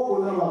ọ̀tún owó kò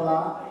ná bàbá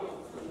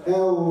ẹ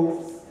o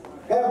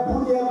ẹ bú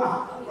ni ẹ mà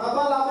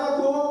bàbá la fẹ́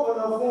gbowó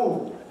ọ̀nà fún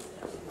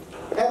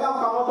ẹ bá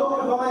pa àwọn tó kù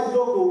ẹ má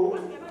ìjókòó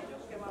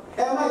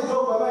ẹ má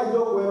ìjókòó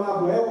ẹ má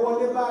bọ̀ ẹ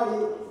wọlé báyìí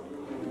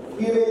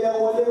ire ẹ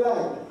wọlé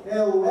báyìí ẹ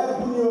o ẹ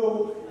bú ni o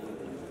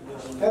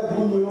ẹ bú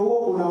ni owó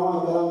kù ní àwọn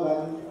àgbàlagbà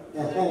ni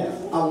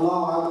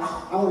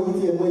àwọn yìí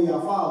ti ẹ̀ mọ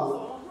ìyàfà o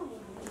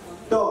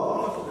tọ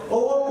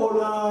owó kù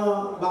ní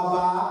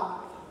bàbá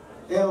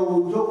ẹ o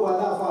jókòó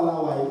aláfa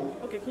làwà yìí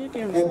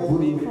ẹ bú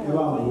ni ẹ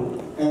bá bú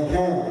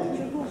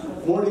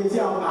mo retí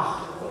àwọn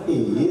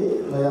èyí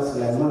lọ́yà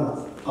Sulaiman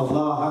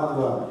Allahu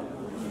Akbar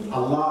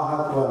Allahu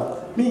Akbar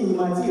mi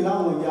ìmọ̀ tí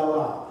ìlànà ìyá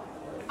wa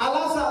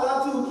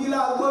alásàlátù kí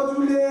la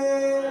gbójúlé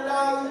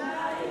láì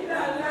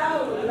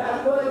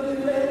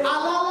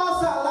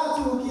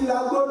alálásàlátù kí la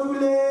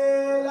gbójúlé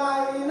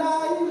láì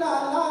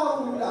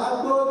láìláláhù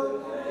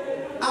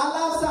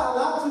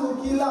alásàlátù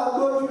kí la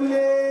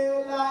gbójúlé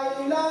láì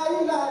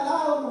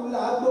láìláláhù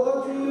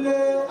lágbójúlé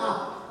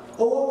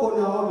owó kò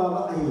ní àwọn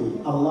bàbá yìí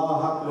Allahu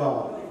Akbar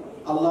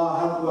Allahu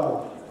Akbar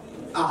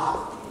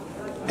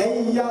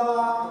ẹ̀yin ìyá wa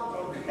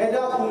ẹ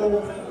dákun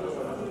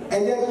ẹ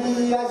jẹ́ kí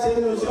a ṣe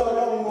inú iṣẹ́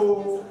Ọlọ́run o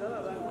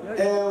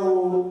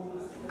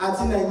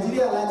àti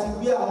Nàìjíríà láti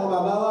gbé àwọn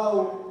bàbá wa o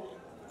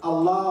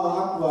Allahu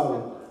Akbar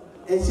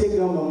ẹ ṣé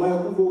gan màmá ẹ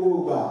kú gbogbo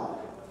gbà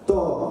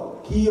tọ́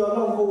kí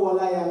Ọlọ́run kó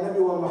wọlá ya Nabi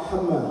wa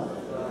Muhammad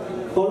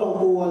Ọlọ́run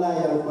kó wọlá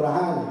ya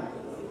Al-Qur'an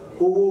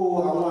owó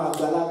àwọn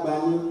àgbàlagbà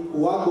ni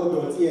wàá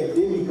gbọdọ̀ tiẹ̀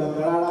débi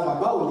kankan rárá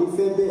bàbá ò ní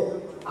fẹ́ bẹ́ẹ̀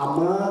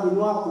àmọ́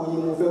inú àpò yìí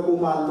mo fẹ́ kó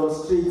máa lọ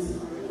straight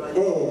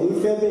ní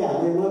fẹ́ bẹ́ẹ̀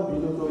àmọ́ ẹ má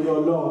bínú torí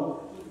Ọlọ́run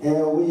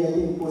òwe yẹn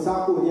ní kó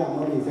sápò ní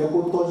àmọ́ mi fẹ́ kó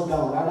touch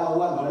down rárá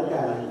wà lọ́dà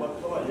rẹ̀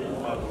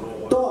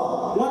tọ́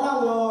wọ́n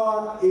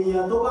láwọn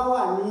èèyàn tó bá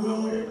wà ní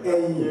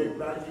ẹ̀yìn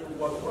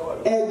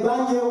ẹ̀gbá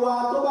yẹn wa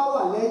tó bá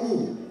wà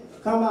lẹ́yìn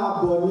ká máa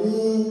bọ̀ ní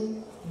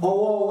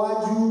ọwọ́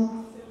iwájú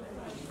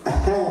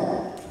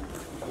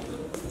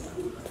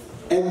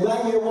ẹ̀gbá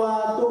yẹn wa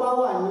tó bá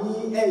wà ní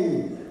ẹ̀yìn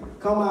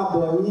ká máa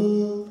bọ̀ ní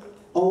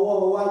ọwọ́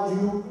iwájú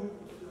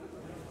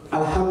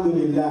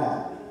alhamdulillah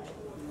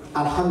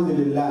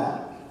alhamdulillah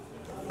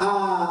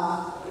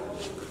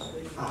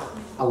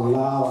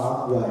Allahu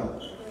Akbar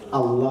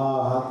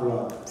Allahu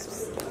Akbar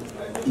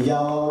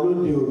ìyàwó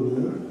olóde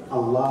òní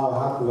Allahu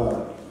Akbar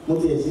mo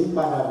ti ẹ̀sìn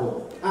padà bọ̀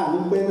ní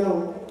pẹ́ náà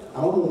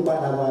àwọn mò ń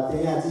padà bọ̀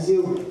àtẹ̀yìn àti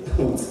ṣéwù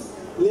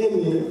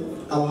lẹ́ni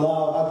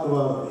Allahu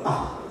Akbar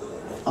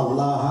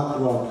Allahu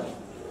Akbar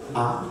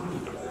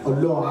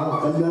ọlọ́run àwọn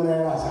kan lọ́nà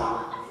ẹ̀rọ àṣà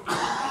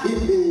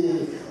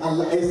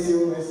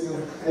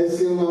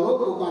ẹ̀sìn àwọn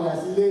kò padà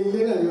sílé ilé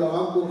náà ni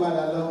àwọn kò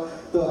padà lọ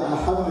tó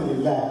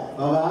alhamdulillah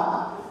bàbá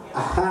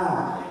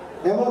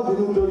ẹ má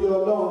bínú torí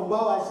Ọlọ́run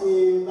báwa ṣe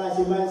bá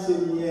ṣe máa ń ṣe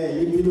nìyẹn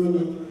èyí bínú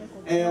ni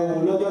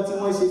ẹ̀wọ̀n lọ́jọ́ tí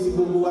wọ́n ṣe ti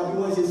gbogbo wa bí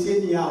wọ́n ṣe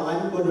ní àwa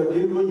ní gbọ́dọ̀ dé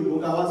lóyìnbó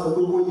ká wá sọ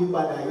pé kó yí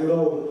padà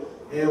irọ́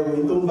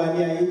ẹ̀wọ̀n tó ń ba ní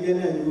ayé jẹ́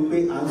náà ni wípé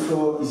à ń sọ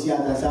iṣẹ́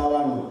àtàṣà wa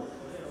nù.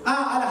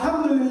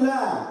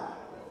 alhamdulillah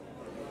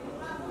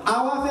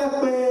àwa fẹ́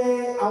pé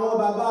àwọn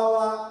bàbá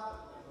wa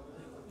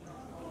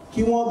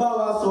kí wọ́n bá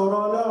wa sọ̀rọ̀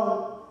Ọlọ́run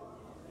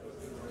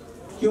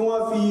kí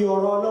wọ́n fi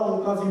ọ̀rọ̀ Ọlọ́run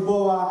kan fi bọ́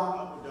wa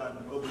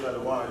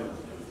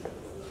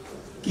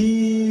kí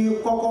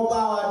kọ́kọ́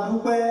bá wa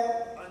dúpẹ́.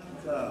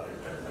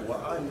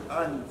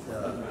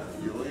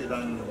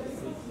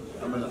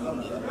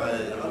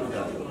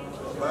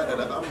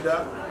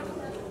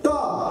 tọ́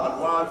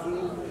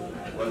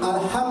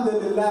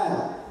alhamdulillah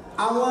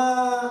àwọn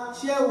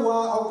ṣẹ́wà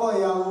ọkọ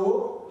ìyàwó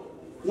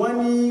wọ́n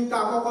ní ká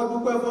kọ́kọ́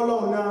dúpẹ́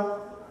fọ́lọ́run náà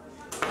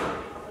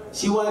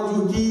síwájú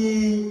kí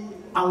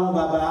àwọn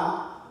bàbá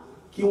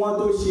kí wọ́n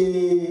tó ṣe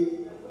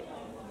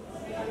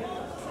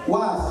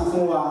wáàsí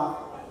fún wa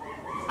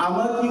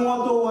àmọ́ kí wọ́n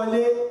tó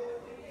wọlé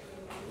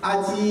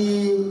àti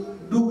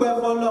dúpẹ́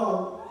fọ́lọ́run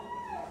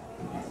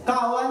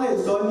káwa lè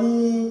sọ ní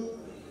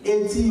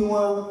etí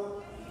wọn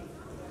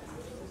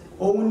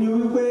òun ni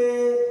wípé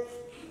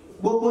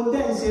gbogbo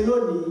tẹ́ ń ṣe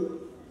lónìí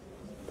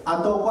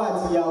àtọkọ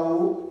àtìyàwó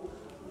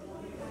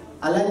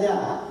alájà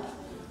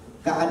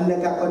ka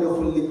annaka qad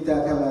khuliqta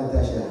kama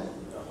tasha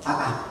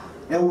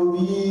ẹ wo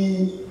bí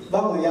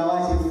báwọn ìyá wa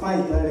ṣe fá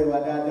ìtàn rẹ̀ wá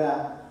dáadáa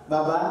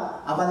bàbá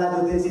abálájọ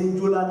tẹ́ ṣe ń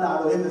jó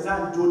látàárọ̀ ẹ̀ kẹsà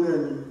ń jó náà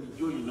ni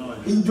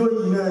ìjó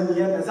yìí náà ni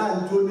ẹ̀ kẹsà ń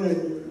jó náà ni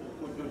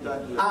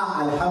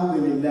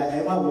alhamdulillah ẹ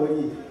má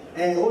wọ̀nyí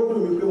ó dùn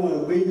mí pé wọ́n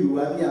gbé ìlú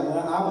wa bí àwọn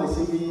àmọ̀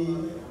sí bí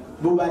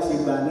bó bá ṣe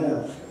gbà náà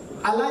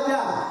alájà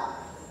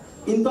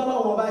ìtọ́nà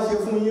wọn bá ṣe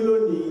fún yín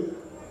lónìí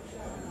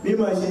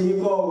mímọ̀ ṣe yín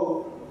kọ́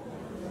o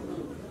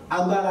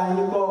agbára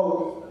yín kọ́ o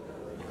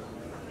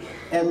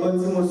ẹ̀gbọ́n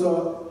tí mo sọ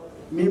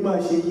mímọ̀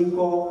ṣe yín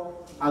kọ́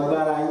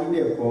agbára yín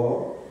dẹ̀ kọ́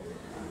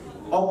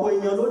ọ̀pọ̀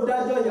èèyàn ló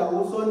dájọ́ ìyàwó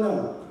sọ́nà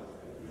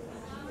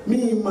mi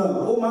mọ̀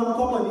ó máa ń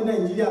kọ́mọ̀ ní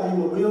Nàìjíríà mi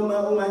mọ̀ bóyá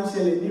ó máa ń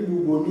ṣẹlẹ̀ nílùú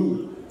bòmí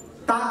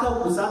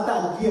tákàkù sátà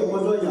díẹ̀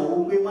gbọ́dọ̀ ìyàwó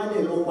pé má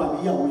dẹ̀ lọ pàdé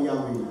ìyàwó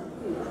ìyàwó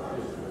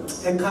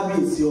ẹ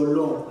kábíyèsí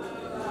Ọlọ́run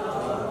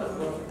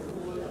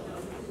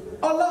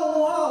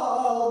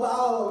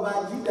ọba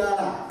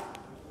jídára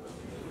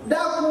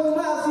dákun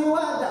má fi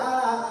wá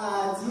dára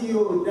àti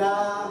òdá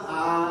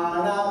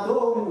àrà tó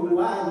wù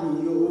wá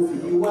ní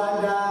òfin wá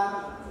dá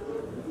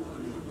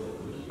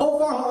ó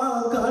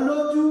fáwọn kan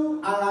lójú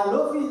àrà ló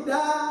fi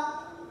dá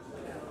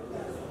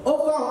ó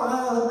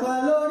fáwọn kan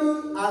lórí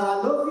àrà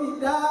ló fi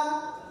dá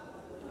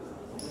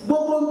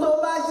gbogbo tó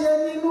bá ṣe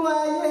nínú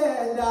ayé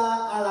ẹ̀dá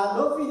àrà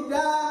ló fi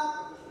dá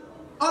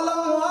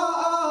Ọlọ́run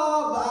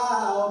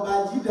ọba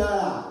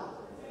jídára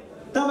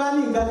tán bá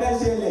ní nǹkan kan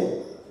ṣẹlẹ̀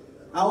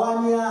àwa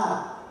ni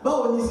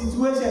báwo ni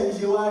situation yìí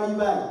ṣe wá rí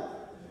báyìí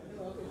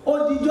ó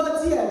dijọ́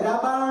tí ẹ̀dá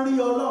bá ń rí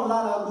Ọlọ́run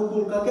lára gbogbo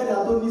nǹkan kẹ́dà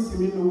tó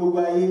nísìmí nínú gbogbo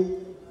ayé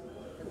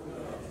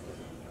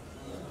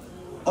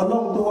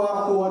Ọlọ́run tó wá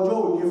kó ọjọ́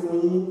òní fún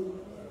yín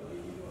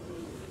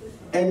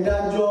ẹ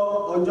dájọ́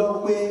ọjọ́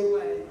pé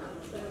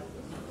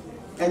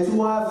ẹ tún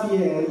wá fi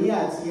ẹ̀rín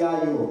àti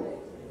ayọ̀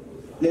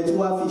lẹ tún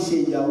wá fi ṣe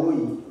ìyàwó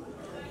yìí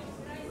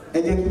ẹ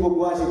jẹ́ kí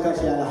gbogbo wa ṣe ká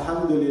ṣe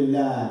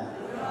alhamdulillah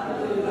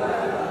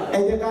ẹ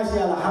jẹ́ ká ṣe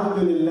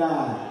alhamdulillah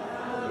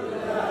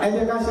ẹ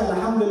jẹ́ ká ṣe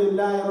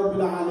alhamdulillah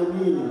rabbil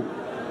alamin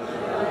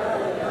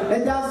ẹ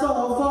já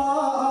sọ̀rọ̀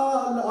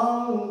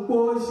fọ́ọ̀lọ́run kó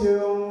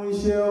ṣeun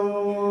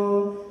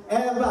ṣeun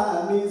ẹ bá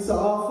mi sọ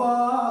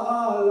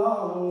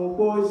fọ́ọ̀lọ́run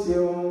kó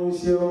ṣeun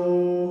ṣeun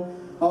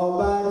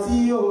ọba tí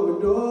ò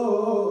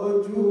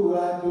dójú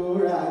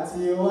àdúrà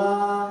tiwa.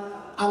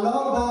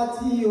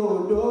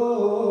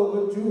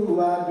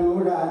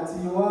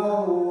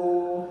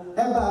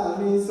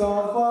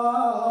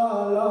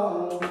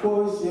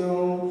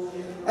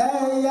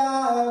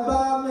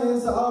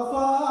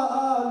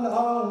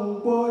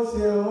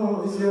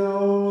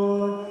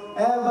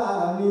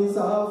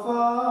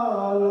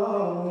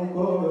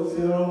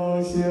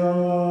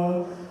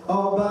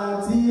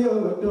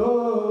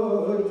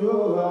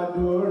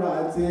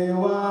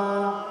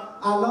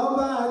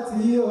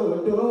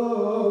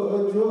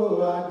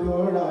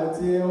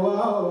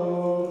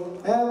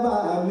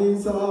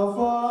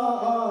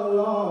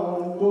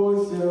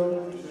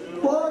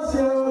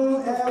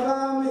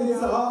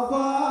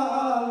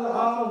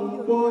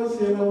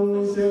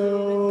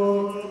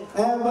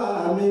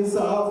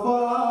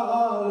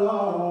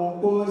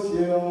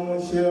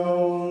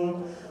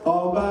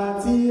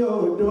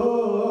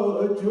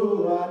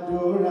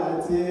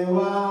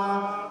 wá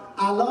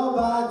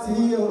alọ́ba tí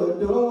ò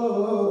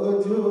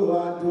dójú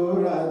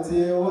àdúrà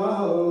tí wá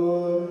o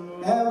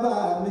ẹ bá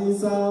mi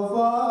sọ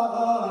fọ́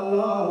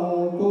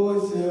Ọlọ́run kó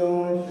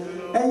ṣeun.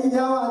 ẹ̀yin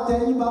ìyá wa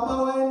tẹ̀yìn bàbá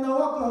wa ẹ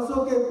náwó kan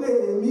sókè pé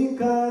èmi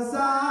kan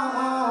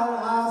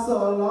sáárà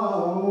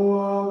sọ̀lọ́run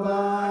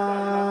ọba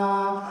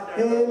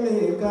èmi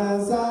kan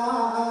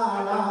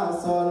sáárà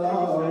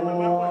sọ̀lọ́run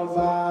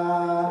ọba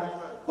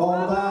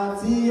ọba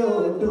tí ò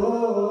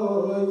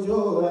dójú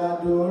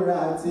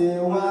àdúrà tí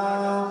wá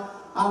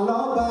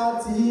alọ́ba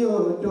tí ò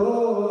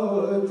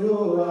dójú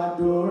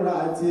àdúrà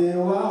tí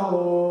wá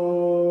o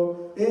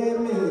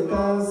èmi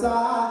kan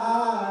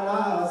sáárà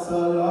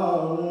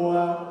sọ̀lọ́run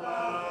wa.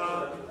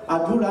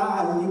 àdúrà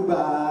yìí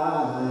gbà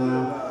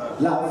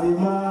la fi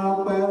máa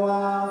pẹ́ wá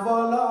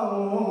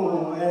fọlọ́run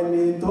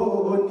ẹni tó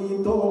ní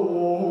tóun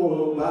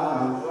ò gbà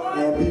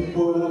ẹbí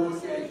bo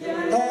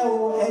ẹ o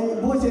ẹni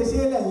bó ṣe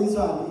ṣe lẹ́yìn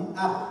sọ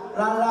àbí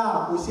rárá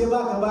kò ṣe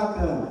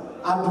bákan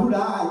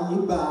àdúrà yìí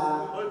gbà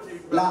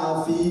la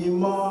fi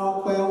mọ́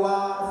pẹ́ wá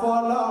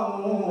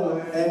fọlọ́run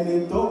ẹni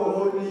tó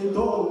ní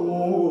tóun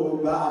ò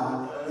gbà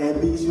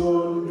ẹbí ṣó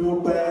ń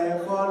dúpẹ́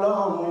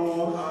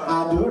fọlọ́run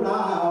àdúrà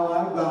wa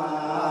gbà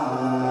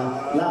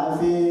la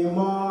fi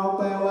mọ́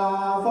pẹ́ wá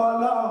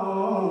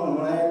fọlọ́run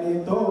ẹni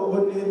tó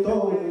ní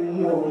tóun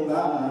ò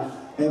gbà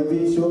ẹbí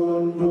ṣó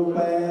ń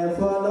dúpẹ́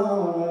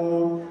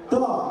fọlọ́run.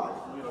 tó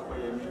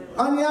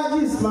Alhaji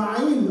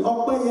Ismail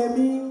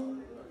Ọpẹ́yẹmí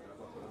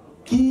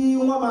kí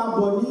wọ́n máa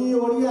bọ̀ ní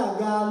orí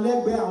àga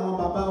lẹ́gbẹ̀ẹ́ àwọn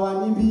bàbá wa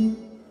níbí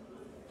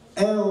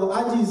ẹ o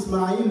Alhaji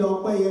Ismail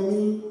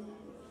Ọpẹ́yẹmí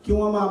kí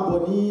wọ́n máa bọ̀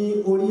ní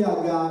orí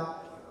àga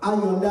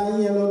ayọ̀ǹda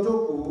yín ẹ lọ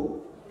jókòó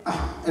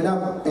ẹ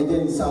dábàá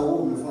ẹ̀jẹ̀ ìsàwọ̀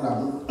mi fúnra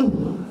mi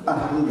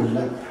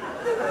alhamdulillah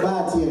bá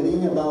a ti rí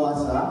yẹn bá wa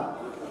sá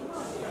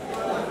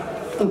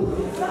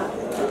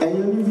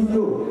ẹ̀yin oní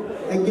fídíò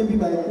ẹgẹ́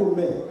bíbá ikú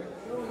mẹ́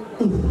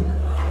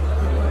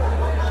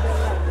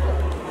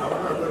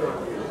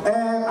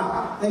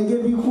ẹgẹ́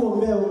bí kú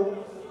mẹ́ o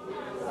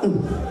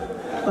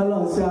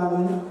ọlọ́run sí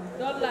àánú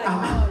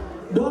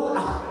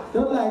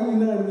dọ́là yìí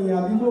náà ni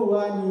àbíbò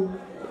wa ni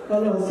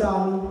ọlọ́run sí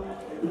àánú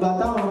ìgbà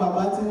táwọn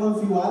bàbá tí wọ́n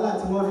fi wàhálà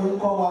tí wọ́n fi ń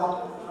kọ́ wa.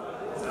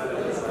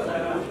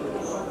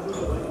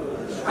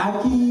 a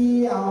kí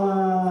àwọn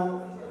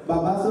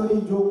bàbá sórí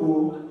ìjókòó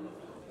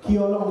kí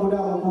ọlọ́run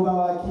dáhùn kó bá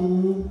wa kí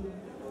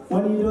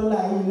wọ́n ní dọ́là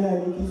yìí náà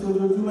ni kí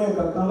sojoojúmọ́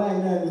ìkankan báyìí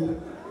náà ni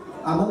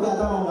àmọ́ gbà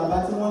táwọn bàbá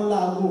tí wọ́n ń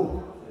láàgùn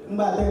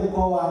ńgbà tẹ́ ń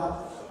kọ́ wa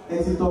ẹ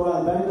ti tọrọ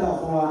àgbáríkà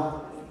fún wa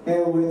ẹ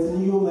wò ẹ ti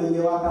ní yóò máa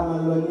yẹ wá ká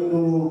máa lọ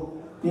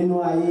nínú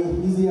ayé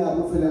ìzí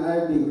àbúfẹ́lẹ̀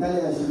àrẹ́dẹ̀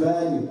kálẹ̀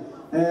àṣìbáyé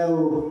ẹ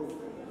o.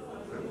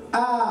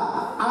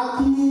 a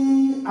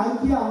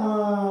kí àwọn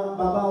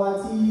bàbá wa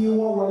tí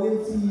wọ́n wọlé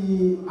tí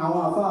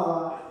àwọn àfa wa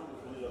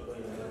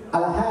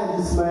Alhaji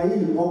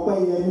Ismail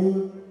Ọpẹ́yẹmí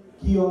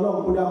kí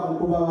ọlọ́run kó dákun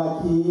kó bá wa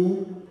kí yín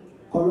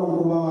kọlọ́run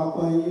kó bá wa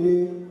pọ́n yín lé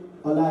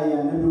ọlá ìyá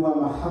Ànábì wa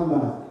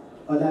Muhammad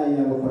ọlá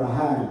ìyá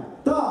Al-Qur'an.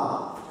 tọ́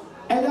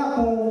ẹ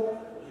dákun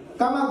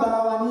ká má gbára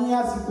wa ní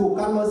àsìkò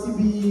ká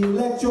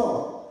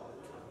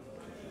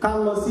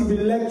lọ síbi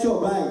lecture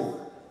báyìí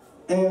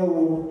ẹ o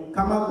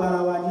ká má gbára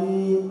wa ní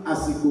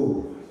àsìkò.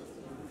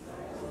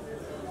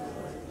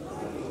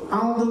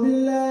 A'udhu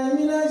billahi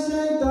minash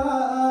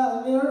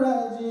shaitanir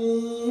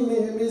rajim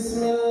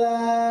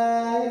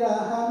bismillahir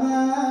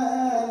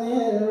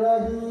rahmanir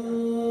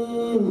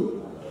rahim.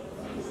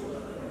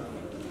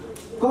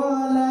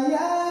 Qala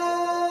ya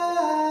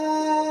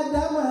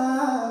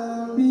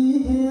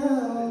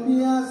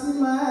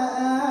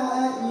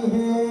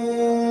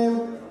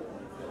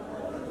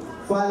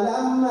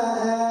فلما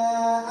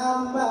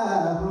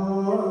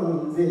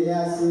أنبأهم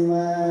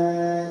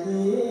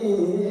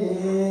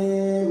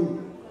بأسمائهم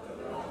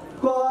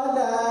قال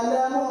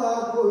ألم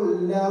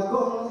أقل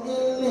لكم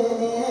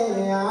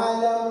إني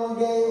أعلم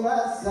غيب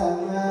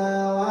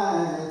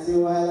السماوات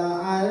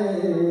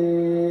والأرض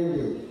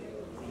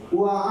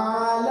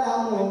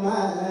وأعلم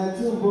ما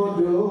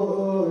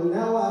تبدون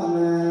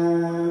وما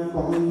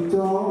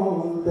كنتم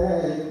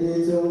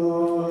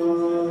تكتمون.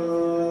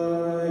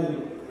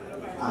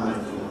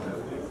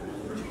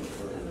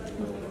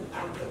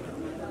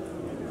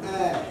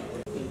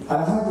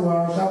 Alhaji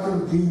wa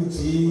Shakiruddin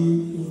tí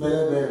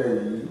bẹ̀rẹ̀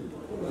yìí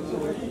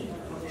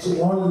tí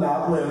wọ́n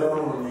làápọ̀ ẹ̀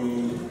lọ́rùn ni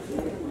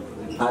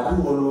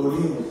àdúgbò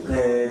lórí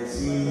nǹkan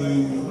tí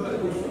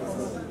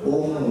ó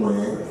ń mú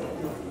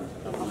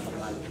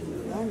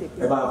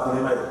ẹ bá fún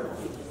ẹ báyìí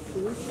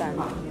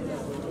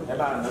ẹ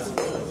bá nà sí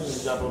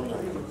ìjábọ̀ mi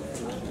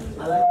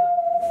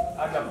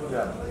ALHAJA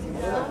KUDIRAT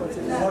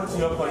wọ́n ti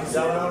ọkọ̀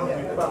ìjáwọ́ lọ́rùn mi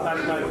nípa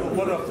káríkà ìlú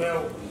gbọ́dọ̀ fẹ́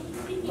o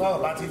tọ́ọ̀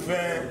bá ti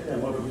fẹ́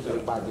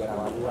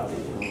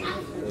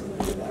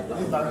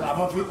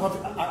àwọn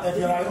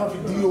ẹ̀fẹ̀ra wọ́n fi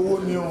dí owó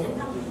ní o.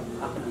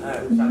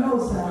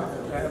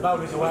 Báwo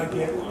ló ṣe wá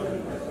gẹ́?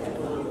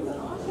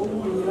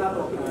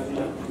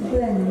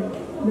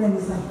 Bẹ́ẹ̀ni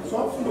sá. Sọ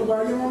fún gbogbo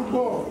ayé wọ́n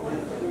gbọ́.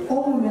 Ó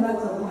wù mí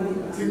láti ọkùnrin.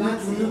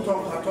 Tinútinú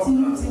tọkàntọkàn.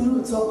 Tinútinú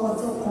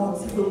tọkàntọkàn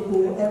ti gbogbo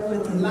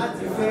everything.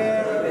 Láti fẹ́.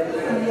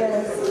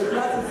 Yes,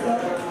 láti fẹ́.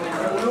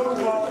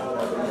 Olórúkọ.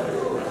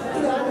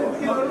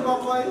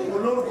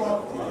 olórúkọ.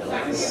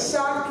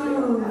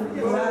 Ṣákìrù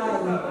Ráì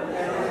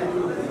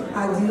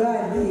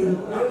Àdìrádì.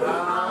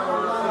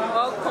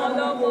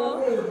 Ọ̀kànlọ́mọ.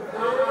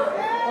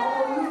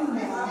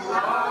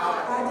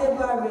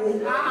 Adébáre.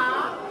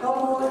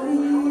 Ọmọ orí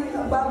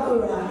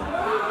Gbàgbọ́ra.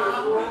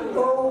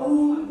 Owú.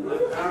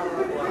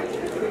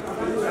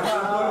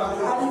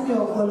 Alimi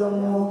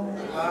Ọ̀kànlọ́mọ.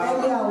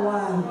 Ẹgbẹ́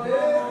àwọn.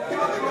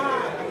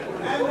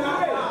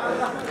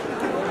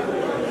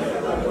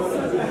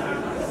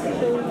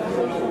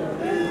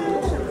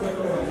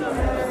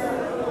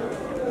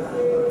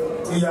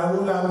 Ìyàwó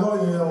la gbọ́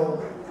yẹn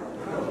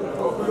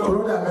o tó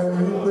dàbẹ̀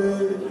ní wípé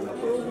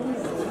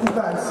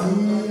nígbà tí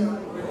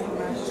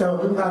ṣẹ̀wọ̀n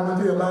nígbà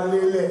tí ẹ bá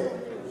lélẹ̀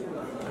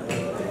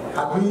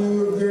àbí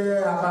ó jẹ́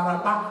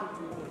abarapá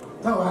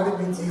táwọn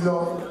aríbi ti lọ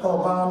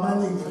ọba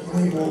mánéjì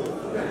ní ìwò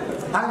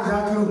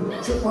ájákìrù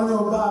tí wọ́n ní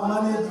ọba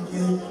mánéjì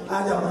kí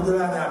ájá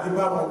kúdírà ní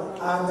àbíbáwọ̀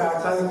ájá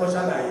káríkọ́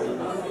ṣàlàyé.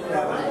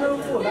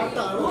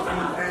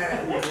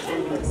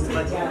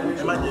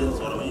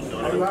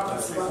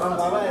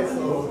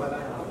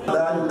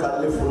 La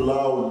yukallifu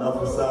Allahu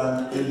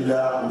nafsan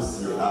illa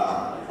wus'aha.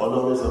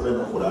 Ọlọ́run sọ fẹ́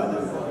nu Kùránì.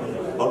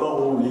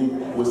 Ọlọ́run ní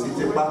kò sí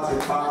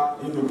tipátipá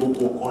nínú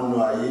gbogbo kan nu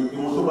ayé.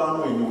 Ìwọ̀n tó bá ń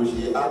rìn ní o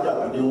ṣe ájà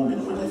tó dé wù mí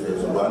kò ní fẹ́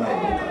ṣùgbọ́n náà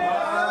ló kà.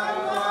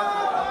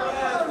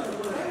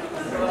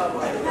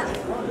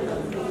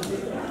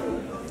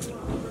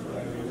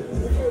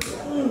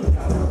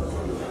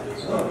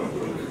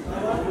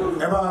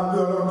 Ẹ bá gbé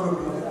Ọlọ́run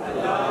tóbi.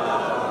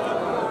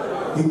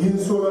 Igi ń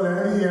sọ lọ́lẹ̀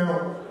rí yẹn o.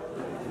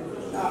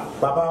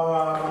 Bàbá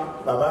wa,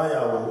 bàbá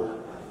ìyàwó,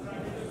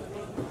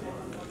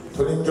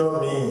 torí jọ́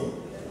mi,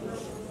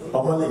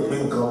 ọmọ lè gbé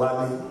nǹkan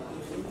wálé,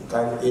 ká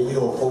èmi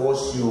ò fọwọ́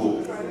sí o.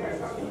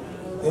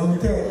 Ẹni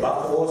tẹ́ ẹ̀ bá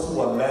fọwọ́ sí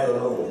wà láyé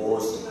Ọlọ́run fọwọ́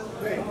sí.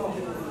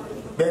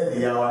 Bẹ́ẹ̀ ni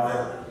ìyá wa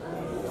náà,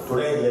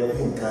 torí ẹ̀ lẹ́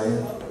bí nǹkan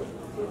yín.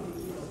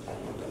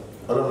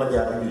 Ọlọ́mọdé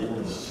àbíbí ìlú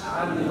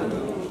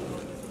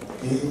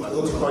yìí. Ó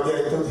ti kọjá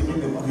ẹ tó ti bí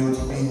lèkú bí ó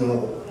ti bí inú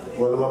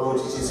wọn ló máa bó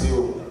ti ṣe sí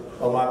o.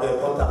 Ọmọ abẹ́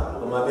kọ́tà,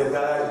 ọmọ abẹ́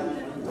gáràjì.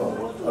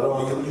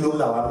 Ọlọ́run yóò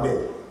là wá bẹ̀.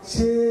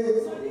 Ṣé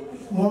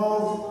wọ́n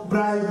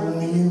bíráìbù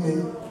mi ní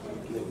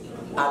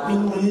àbí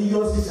mo yí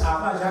yọ sí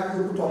àbájá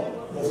kíkútọ̀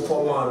mo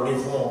fọmọ mi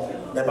fún ọ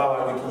ẹ bá wà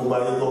ní kí gbogbo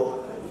ayé lọ.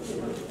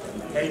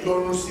 Ẹ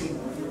yọnu sí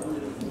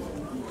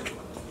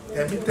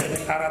ẹbí tẹ̀lé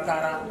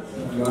taratara.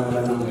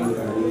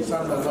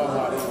 Sallallahu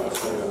alaihi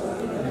wasallam.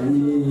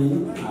 Ní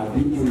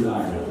àbíkúlà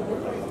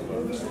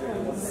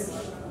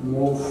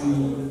mo fi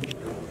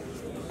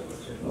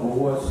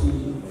ọwọ́ sí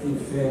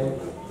fífẹ́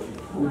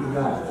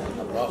Kudirat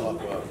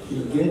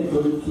ìjẹ́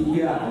torí tí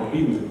yé àkọ́bí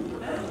mi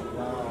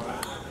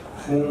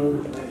fún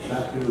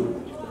Ṣakiru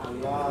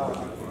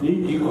ní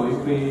ìdíkọ̀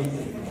wípé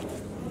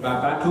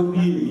bàbá tó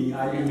bí èmi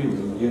Alimi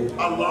ló jẹ́.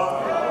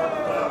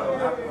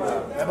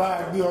 Ẹ bá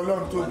gbé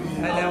Ọlọ́run tóbi.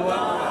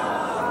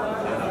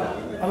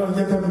 Ọlọ́run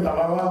jẹ́ tẹ́bi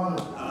bàbá wa mú.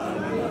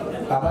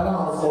 Bàbá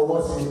náà fọwọ́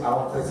sí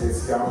àwọn fẹsẹ̀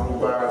sí àwọn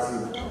gbogbo ara sí.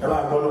 Ẹ bá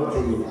gbọ́ Ọlọ́run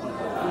tóbi.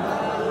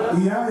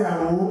 Ìyá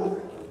ìyàwó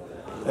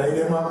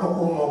ẹ̀yẹ máa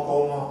kọ́kọ́ mọ ọkọ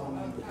wọn.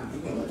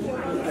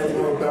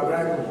 Ẹ̀yìn ọ̀gbà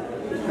bíráìbù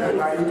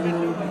ẹ̀ka ìlú.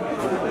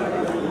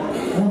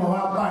 Wọ́n mọ̀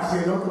wá pàṣẹ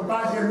lọ́kùn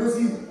pàṣẹ ló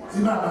sí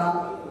bàbá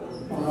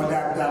ọmọ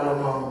dáadáa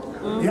lọ́mọ.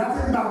 Ìyá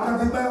ti gbà kan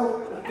ti pẹ́ o.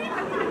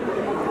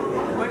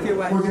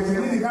 Kò ṣẹ̀ṣẹ̀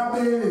ní ìdíkà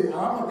béèrè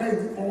àwọn ọ̀gá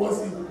ìdí fọwọ́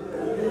sí.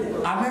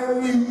 Àmẹ́rí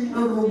lórí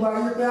gbogbo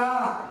ayé pé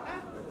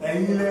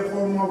ẹ̀yin lẹ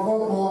fọmọ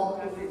kọ́kọ́.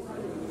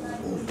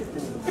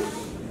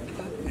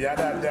 Ìyá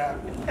dáadáa.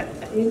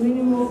 Èmi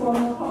ni mo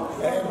fọmọ kọ́.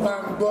 Ẹ bá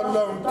ń gbọ́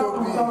Ọlọ́run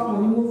tóbi.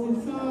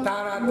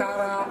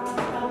 Taratara.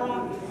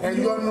 Ẹ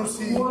yọ́nú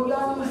sí. Mo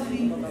yọ́nú sí.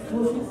 Mo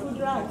fi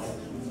Kudirat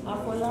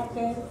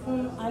Afọlákẹ́ fún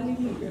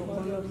Alimi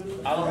Ọ̀kànlọ́mọ.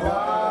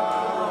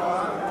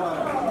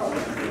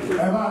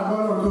 Ẹ bá ń gbọ́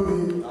Ọlọ́run tóbi.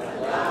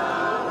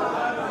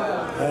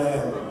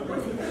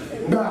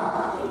 Gbà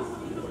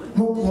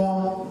mo mọ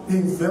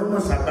ìfẹ́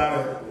wọn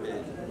ṣàgbára.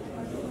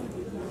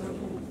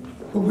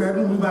 Gbogbo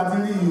ẹbí mi bá ti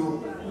rí yìí o.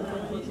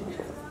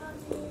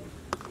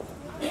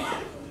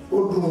 Ó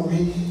dùn mí.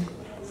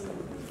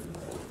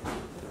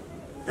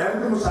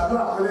 Ẹni mo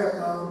ṣàdúrà pẹ́lẹ́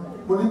kan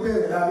mo ní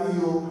bẹ́ẹ̀ lárí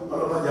yìí o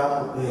ọlọ́mọdé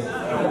àpò pé ẹ̀.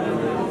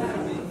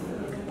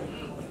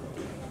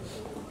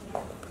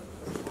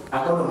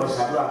 Agbọ́dọ̀ mo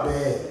ṣàdúrà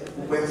bẹ́ẹ̀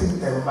pé tí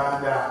ẹ̀ ń bá ń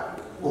dá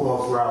kó mọ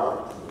fúra o.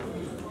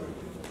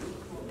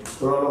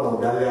 Ọlọ́run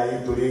dálé ayé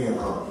torí èèyàn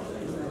kan.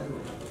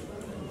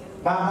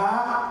 Bàbá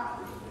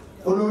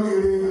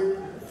olóríire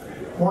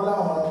wọ́n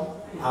láwọn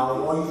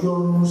àwọn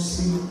yọ́nú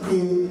sí pé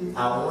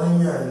àwọn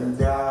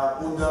yànda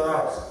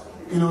Kudirat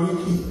kí lórí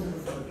kì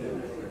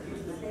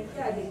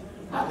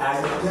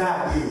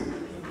àìjáde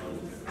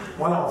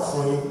wọ́n làwọn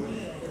fún yín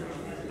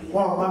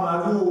wọ́n pa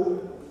màálù o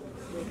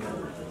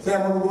ṣé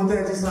ẹmọ gbogbo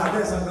tẹ́ ti sin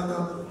àbẹ́sàn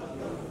kankan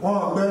wọ́n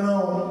ọ̀gbẹ́ náà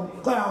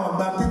kọ́ àwọn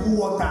ọ̀gbà pípú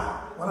wọ́tà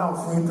wọ́n làwọn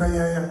fún yín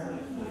tẹ́yẹ́yẹ́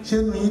ṣé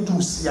inú yín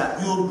dùn sí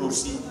àbí ó dùn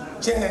sí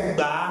ṣé ẹ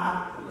gbà á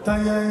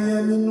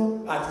tẹ́yẹ́yẹ́ nínú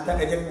àti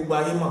ẹ̀jẹ̀ gbogbo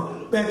ayé mọ̀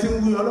bẹ́ẹ̀ tí ń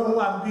wí Ọlọ́run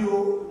wà bí o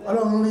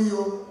Ọlọ́run rí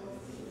o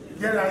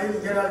jẹ́ra yé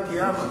jẹ́ra kì í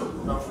àmọ̀.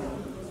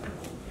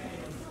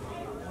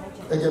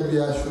 Gẹ́gẹ́ bí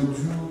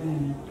aṣojú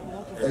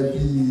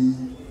ẹbí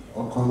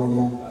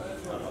Ọ̀kànlọ́mọ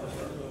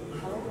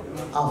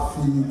a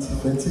fi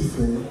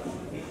tìfẹ́tìfẹ́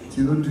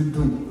tìró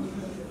dídùn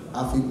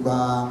a fi gba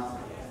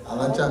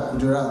Alhaja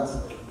Kudirat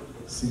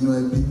sínú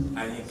ẹbí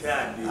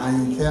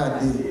Àyìnkẹ́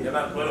Adé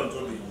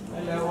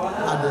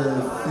a dẹ̀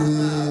fi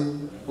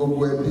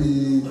gbogbo ẹbí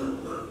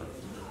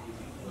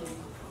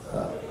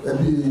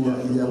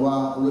ìyàwó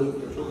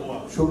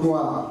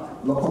Ṣómúà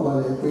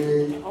lọ́kànbalẹ̀ pé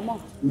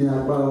ní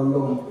agbára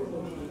Ọlọ́run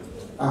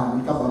àní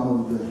kábàámọ̀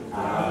ọ̀gbẹ́.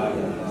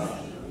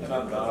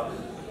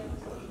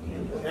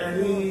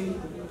 ẹni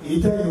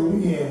ìtẹ́yìn orí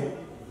yẹn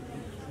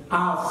á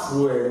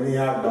fún ẹ̀ ní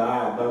àgbà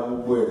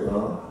gbogbo ẹ̀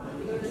tán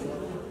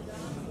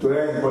torí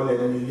ẹ̀ ń kọ́lẹ̀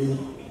nílé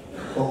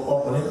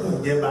ọkùnrin kan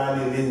jẹ́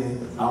baálé ilé ni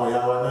àwọn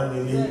ìyá wa náà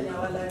nílé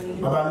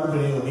bàbá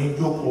lóbìnrin ò ní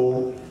jókòó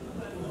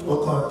ó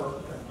kàn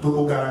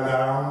gbogbo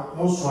garagara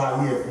wọ́n sún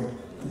ayé ẹ̀ fún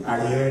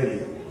ayé rẹ̀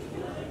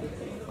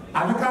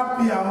àbí ká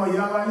bí àwọn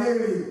ìyá wa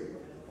léèrè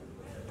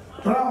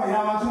torí àwọn ìyá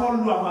wa tí wọ́n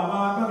lu àwọn bàbá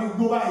wa tó fi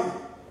gbó báyìí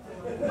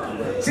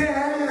ṣé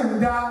ẹ̀yẹ̀ ń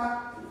dá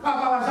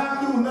bàbá wa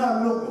Ṣákírù náà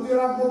ló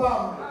Kúdírà gbó bá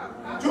wọn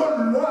tí ó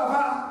lò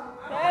àbá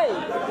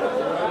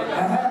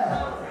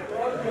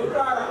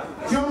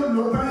tí ó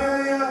lò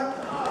pẹ́yẹ́yẹ́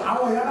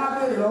àwọn ìyá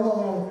lábẹ́rẹ̀ lọ́wọ́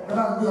wọn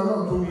ẹ̀dá gbé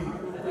Ọlọ́run tó rí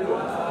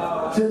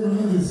ṣé ní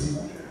ìlú sí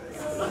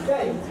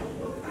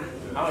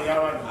àwọn ìyá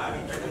wa ní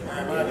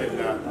ẹ̀mọ́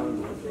ẹ̀dẹ̀gbà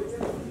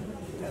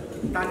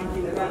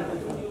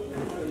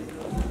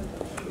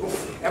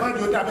ẹ̀mọ́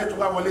ìjọ dábẹ́ tó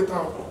bá wọlé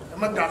tán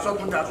ẹ̀mọ́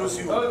dàsọ́tún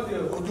dàsósí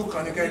ojú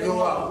kan ní kẹjọ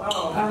wà.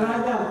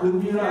 Alhaja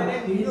Kudirat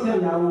kì í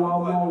ṣèyàwó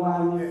ọmọ wa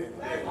ni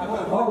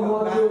ọmọ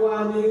tí wá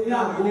ní ní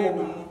àgbo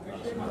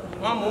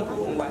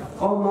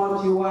ọmọ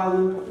tí wá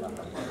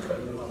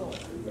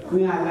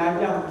ní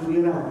Alhaja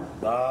Kudirat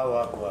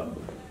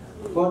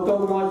bọ́tọ́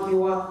ọmọ tí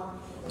wá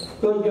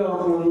tó jẹ́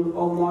ọkùnrin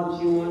ọmọ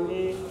tí wọ́n ní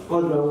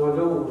ọ̀dọ̀ wọn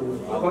lọ́wọ́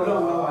ọ̀dọ̀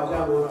wọn wà dá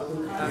wọn sí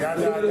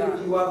nílé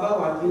tí wá bá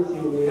wà tí ti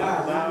rè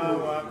láàárín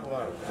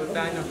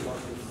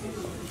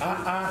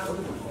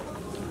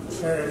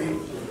ẹ̀rí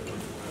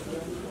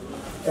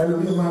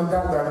ẹlòmí máa ń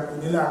dàgbà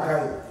nílé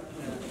àkáyè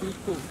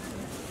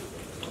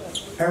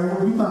ẹ̀wọ̀n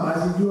bí màmá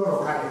ti bí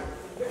ọ̀rọ̀ kalẹ̀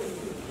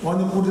wọ́n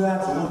ní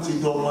Kudirat ló ti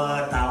dọ̀mọ́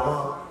àtàwọn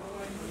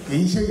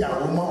kìí ṣe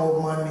ìyàwó mọ́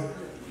ọmọ ni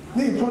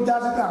ní ìtọ́já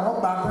síta àwọn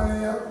gbà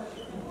pẹ́ẹ́yẹ́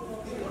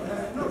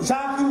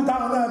Ṣákírù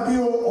táwọn náà bí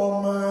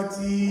ọmọ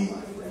tí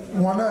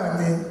wọn náà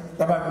ní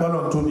tàbí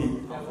gbọ́dọ̀ tóbi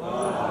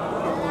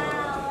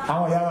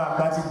àwọn ìyá wa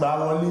àgbà ti gbà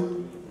wọlé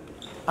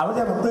àwọn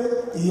jẹ́ pé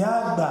ìyá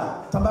àgbà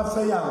tó bá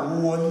fẹ́ yàwó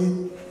wọlé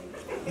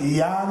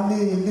ìyá ní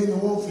ilé ni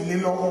wọ́n fi lé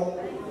lọ́wọ́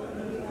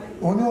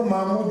òun ni ó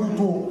máa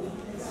mójútó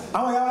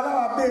àwọn ìyá wa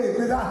láwa béèrè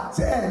pé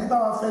ṣé ẹ̀ nígbà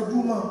wa fẹ́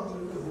júmọ̀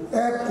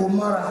ẹ kò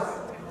mọ́ra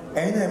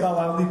ẹ̀yin náà bá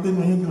wa wí pé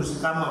mo yín dùn sí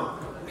ká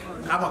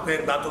mọ̀ pé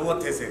ẹgbà tó wọ́n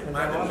tẹ̀sẹ̀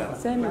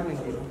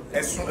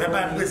ẹ̀sùn ẹ bá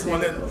ń gbé sí wọn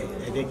lẹ́nu.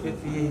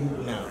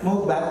 mo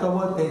gbà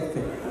tọwọ́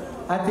tẹsẹ̀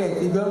àti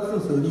ẹ̀tìjọ́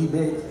sùn sórí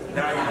bẹ́ẹ̀.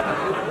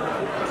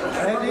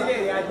 ẹni lè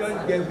rí àjọ ń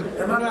jẹ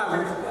nínú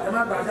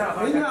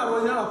àwọn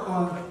náà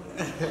kan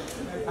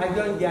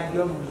àjọ ń jẹ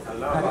àjọ mu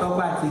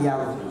àtọ́gbà àti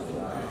ìyàwó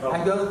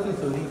àjọ ń sùn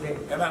sórí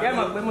bẹ́ẹ̀. ẹ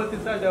mọ̀ pé mo ti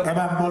sọ́dọ̀. ẹ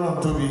bá ń bọ́lọ̀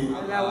tóbi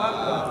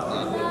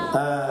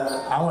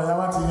àwọn ìyá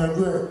wa ti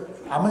yanjú ẹ̀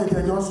àmọ́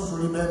ìtẹ́jọ́ sùn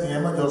sórí bẹ́ẹ̀ ni ẹ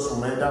mọ́jọ sùn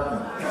mọ́ ẹ dákun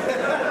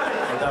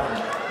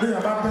bí ẹ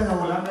bá bẹ́ẹ̀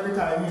wò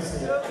lamẹ́ríkà yìí sí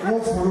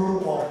wọ́n fún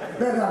lórúkọ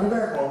bẹ́ẹ̀ ni àbí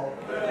bẹ́ẹ̀ kọ́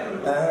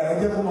ẹ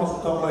jẹ́ kó mọ̀ sùn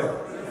tọ́kọ ẹ̀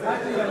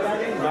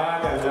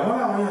wọ́n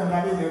làwọn yàn dá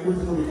ní ẹgbẹ́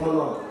tó fi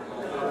fọ́lọ̀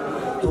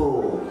tó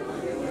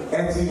ẹ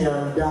ti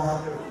yàn dá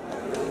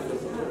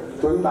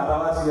torí bàbá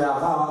wa ti yà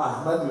fáwọn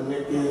Ahmed ní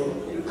pé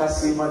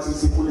kásí má ti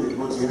ti kúlẹ̀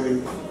bó ti rí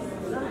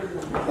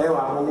ẹ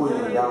wà gbogbo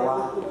yàn dá wa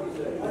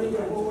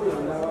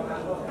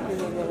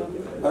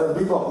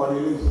bí kọ̀ọ̀kan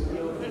nílé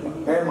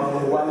ẹ mọ̀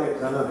ọ́n wálẹ̀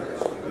kan náà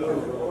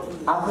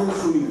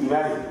afẹ́sù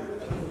ìdíláyè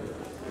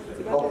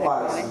ọkọ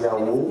àti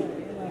ìyàwó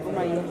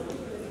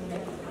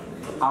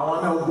àwọn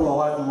náà gbọ́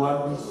ọwájú wá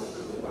bí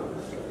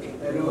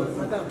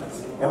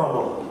ẹ mọ̀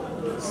bọ̀.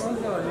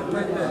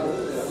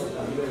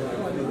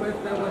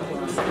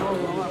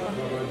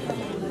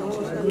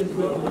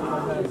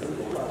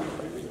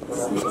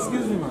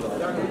 Excuse me, ma.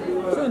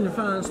 Ṣé ní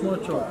fẹ́ràn small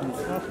chop?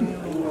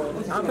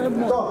 Afẹ́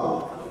mọ̀.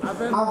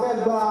 Afẹ́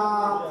gba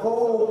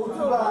owó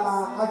kútúbà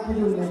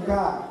Akilu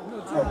Nikkah.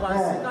 Wá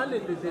sí ká lè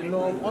tètè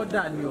lọ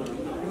ọ́dà ni o.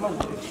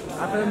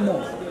 Afẹ́ mọ̀.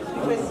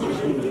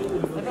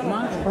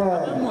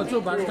 Afẹ́ mọ̀ tí o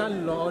bá ká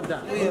lọ ọ́dà.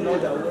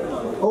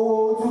 Owó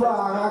kútúbà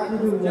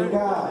Akilu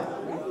Nikkah.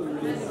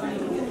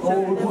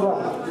 Owó kútúbà.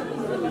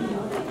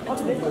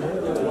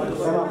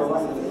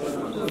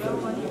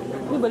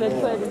 Níbo lè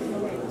tó ẹ dé?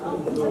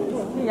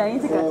 Ní ìyá yín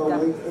ti kàtìkà.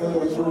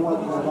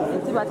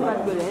 Tí bá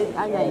gbé rẹ̀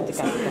á yà yín ti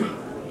kàtìkà.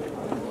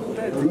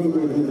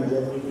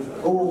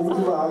 Owó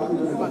kútúbà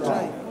Akilu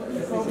Nikkah.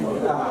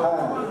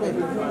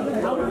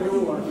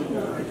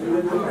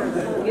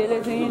 Gèlè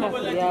tí yín náà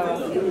fi yá wa.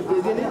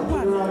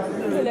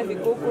 Gèlè fi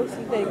kókó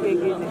sílẹ̀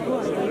gègé ni.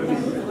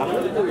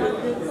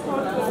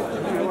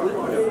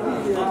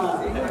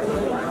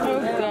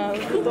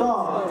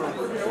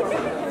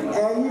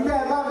 Ẹ̀yin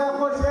bẹ́ẹ̀ bá fẹ́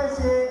kó ṣeé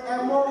ṣe ẹ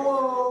mọ́wọ́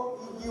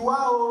igi wá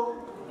o.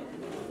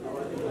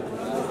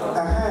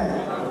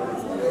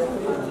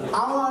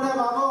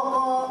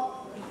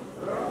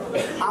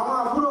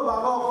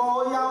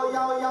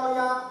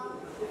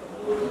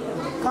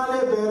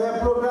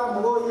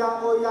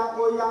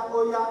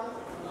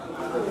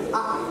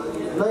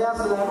 lọ́yà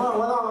Sùlẹ̀mán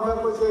wọn láwọn fẹ́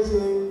kó ṣeé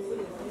ṣe.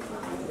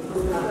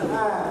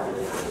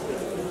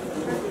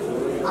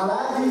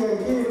 Alhaji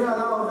Yẹ̀kí náà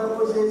láwọn fẹ́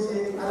kó ṣeé ṣe.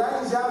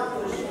 Alhaji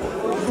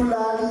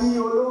Fúlàní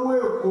olówó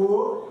Èkó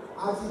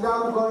àti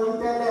dárúkọ yín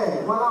tẹ́lẹ̀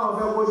wọn láwọn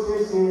fẹ́ kó ṣeé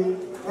ṣe.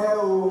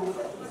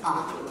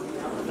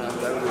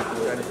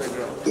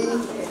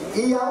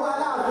 Ìyàwó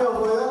Aláàfin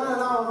Ọ̀pọ̀lọpọ̀ náà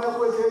láwọn fẹ́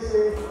kó ṣeé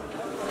ṣe.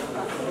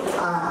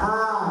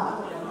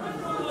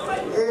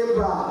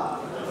 Eba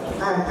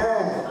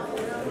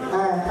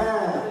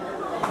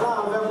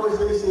láwọn fẹ́ kó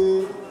ṣeé ṣe.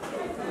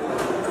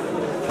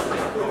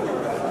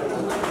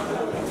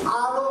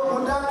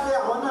 Arógun dákẹ́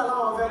àwọn náà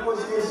láwọn fẹ́ kó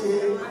ṣeé ṣe.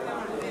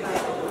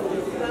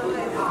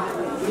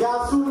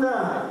 Yasuna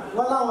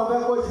wọ́n láwọn fẹ́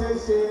kó ṣeé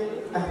ṣe.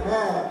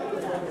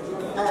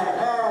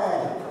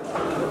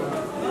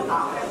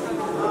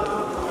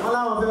 Wọ́n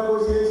láwọn fẹ́ kó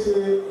ṣeé ṣe.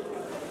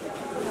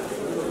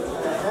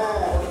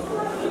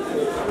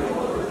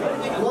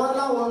 Wọ́n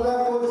láwọn fẹ́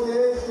kó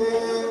ṣeé ṣe.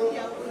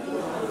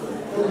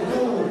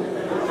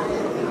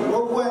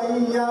 Gbogbo ẹ̀yin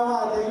ìyá wa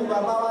àtẹ̀yin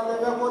bàbá wa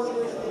lẹ́fẹ́ kó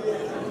ṣeé ṣe.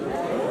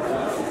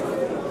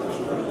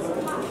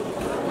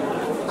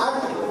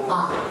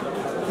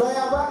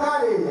 Lọ́yà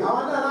Bákàrè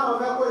àwọn náà láwọn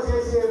fẹ́ kó ṣeé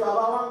ṣe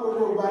bàbá wa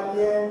gbogbo ìgbà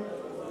nìyẹn.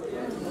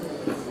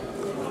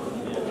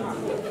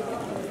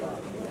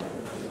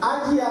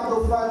 Ájì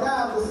Abdulfadá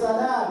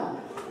Abdulsalam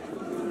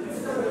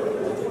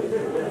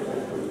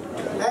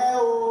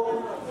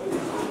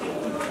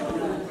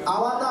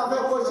àwọn tá a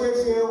fẹ́ kó ṣeé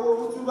ṣe owó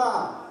túbà.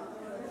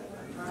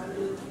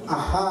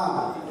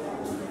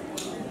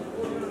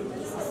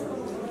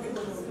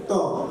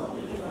 Tọ́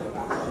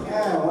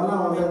wọ́n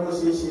láwọn fẹ́ kó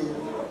ṣeé ṣe.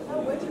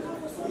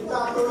 Ìta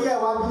torí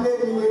ẹ̀wà bílé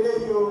ní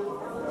eléyìí o.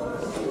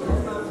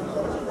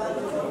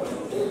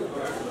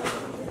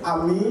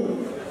 Àmì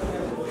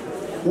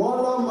wọ́n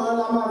lọ́mọ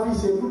la máa fi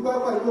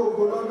ṣèdúpẹ́ pẹ̀lú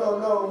ògo lọ́dọ̀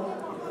Ọlọ́run.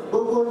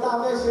 Gbogbo tá a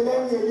fẹ́ ṣe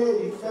lẹ́yìn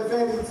eléyìí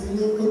fẹ́fẹ́ rí ti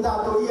ní ìta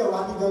torí ẹ̀wà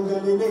bí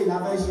gangan eléyìí la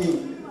fẹ́ ṣe.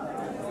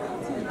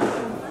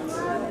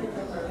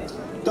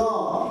 Tọ́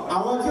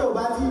àwọn tí ò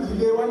bá ti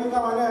dìde wọ́n ní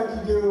káwọn náà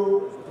dìde o.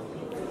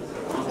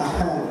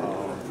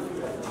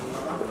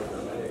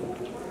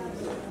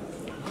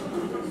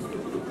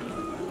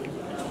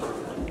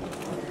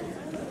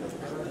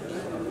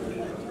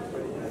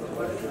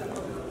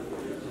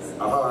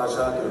 Àbáwá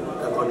aṣáájú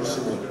ẹ̀kọ́ ní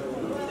ṣíbi.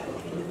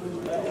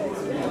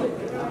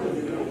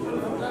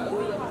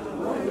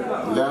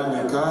 La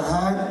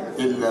nikaha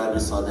illa bi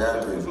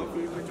sadaqin.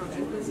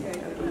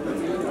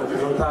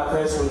 Ìjọba tá a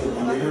fẹ́ sọ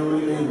ìdílé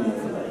lórílẹ̀ yìí,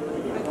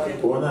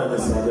 òun náà ní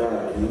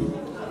sàdáàkì.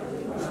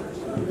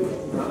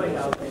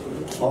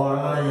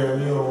 Ọ̀ràn yẹn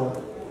ní o.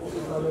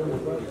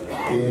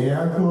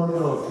 Èèyàn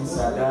gbọ́dọ̀ fi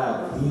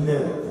sàdáàkì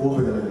lẹ̀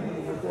obìnrin.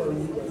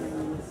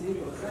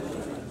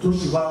 Tó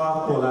ṣì bá wá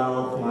pọ̀ lára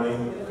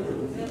ọkùnrin.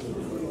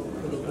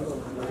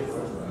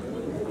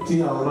 Tí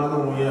àwọn máa ń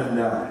mú yẹn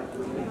dá.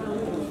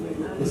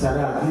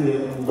 Sàdáàkì lẹ̀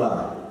ń gbà.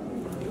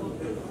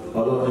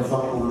 Ọlọ́run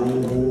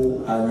fákòlówó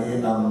àní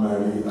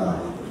àmàlìkà.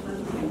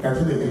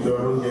 Ẹtú lè fi jọ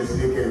oúnjẹ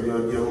sí kẹjọ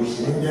jẹ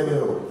oṣù ní jẹ́bẹ̀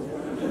o.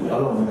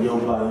 Ọlọ́run jẹ́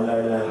ọba ní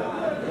láíláí.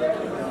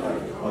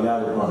 Ọlá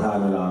àlùkò ha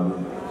ní làwọn.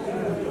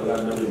 Ọlá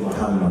nàbì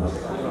Muhammad.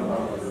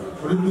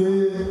 Orí pé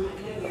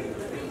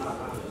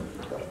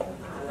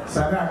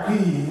sàdáàkì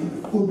yìí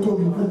ó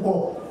tóbi púpọ̀.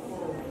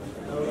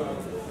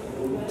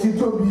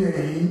 Títóbi ẹ̀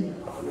yìí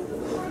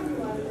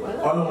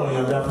Ọlọ́run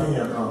yọ̀ǹda fún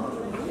yẹn kan.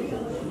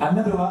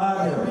 Ànábì wa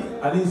Adam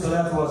alayhi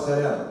salatu wa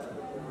salam.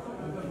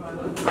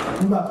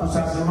 Nígbà tó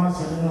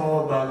ṣàṣemáṣe nínú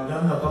ọgbà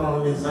ìdáná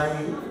tọ́lọ́ lè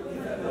sáyé,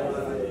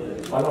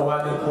 ọlọ́wà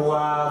ní kó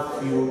wá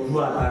fi ojú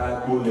àtàrà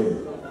gbolẹ̀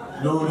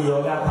lórí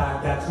ọlá tá a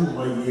dá tí ò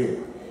mọ iye ẹ̀.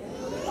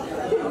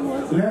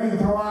 Lẹ́yìn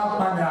tó wá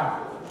padà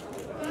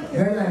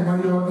lẹ́yìn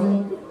àìmọye ọdún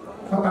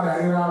tó padà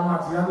ríra wọn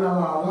àti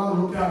aláwọ̀ àwọn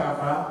olókè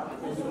àràfá.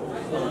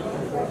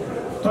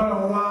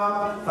 Tọ́lọ̀ wá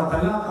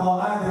fatalaqa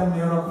Adam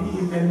min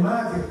rabbihi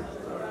kalimatin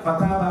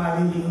fataba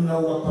alayhi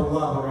innahu huwa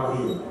tawwabur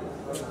rahim.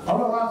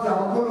 Ọlọ́wà fi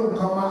àwọn gbólóhùn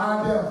kan máa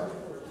Adam.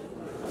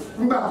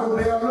 Nígbà tó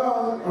bẹ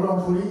Ọlọ́run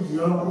foríjì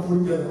Ọlọ́run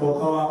foríjì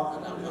ẹ̀kọ̀ọ̀kan wa.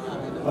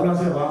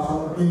 Ọlọ́sẹ̀ wá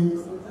fún pé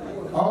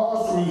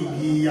ọ́sùn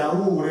ìgì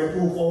ìyàwó rẹ̀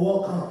tó fọwọ́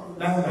kàn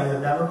láì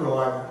àyàdá lọ́dọ̀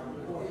wa ni.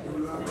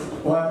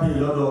 Wọ́n á bèèrè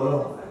lọ́dọ̀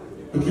Ọlọ́run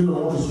pé kí ló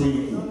wọ́n fi so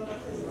ìgì.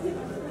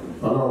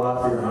 Ọlọ́run wá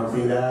fi hàn pé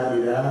la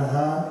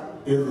ilaha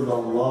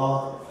illallah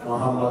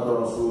Muhammadu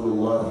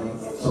Rasulullah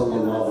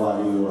sallallahu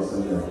alayhi wa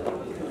sallam.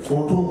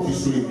 Ohun tó fi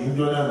so ìgì ń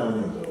jọ́ náà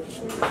nù.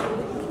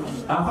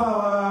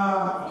 Àfáwà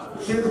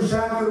Sheikh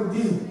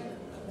Shakiruddin.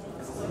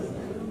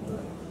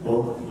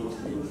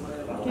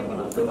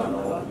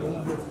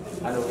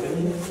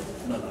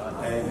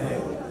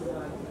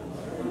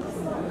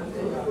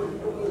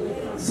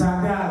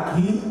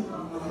 Sàdáàkì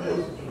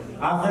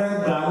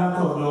afẹ́gbà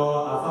látọ̀dọ̀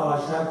àfáwà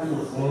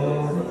Shakiru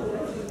fún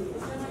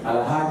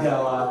alhaja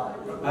wa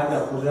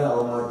ádàkúdà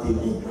ọmọ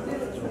tèmi.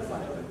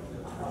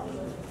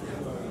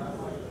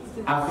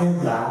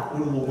 Afẹ́gbà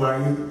ní gbogbo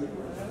ayé.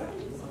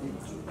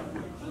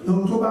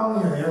 Ohun tó bá ń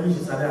yàn yàn bí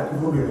ṣe sàdáàkì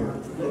fóbìnrin.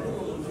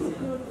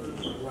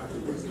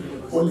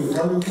 O lè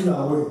kọ́lé fún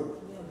ìyàwó ẹ̀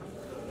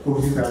kó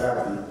fi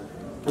sàdáàkì.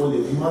 O lè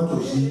fi mọ́tò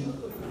sí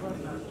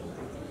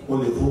o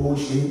lè fowó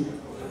ṣe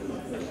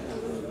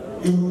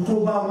irun tó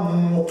bá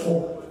mú ọkọ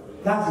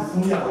láti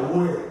fún ìyàwó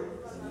ẹ̀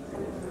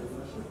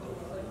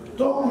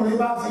tọkùnrin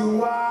bá ti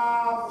wá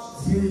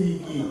sí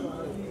igi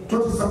tó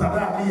ti sọ tàbí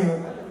àkíyàn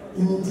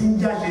ní tí ń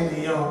jáṣẹ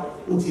nìyẹn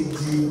ó ti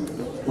di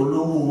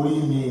olówó orí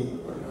ni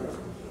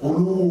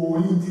olówó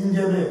orí tí ń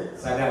jẹ́ bẹ́ẹ̀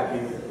sáré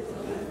àkíyàn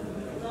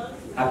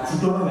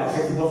àtijọ́ náà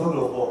làṣẹ ti bọ́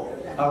sọ́dọ̀ ọkọ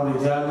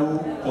àrùjálù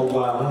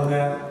ọ̀wọ̀ àmúná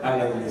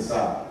alẹ́nìsà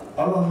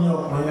ọlọ́run ní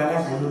ọkùnrin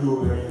aláṣẹ lórí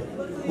obìnrin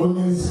ó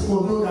ní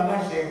odó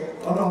aláṣẹ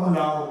ọlọ́run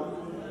la ó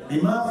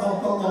ìmọ̀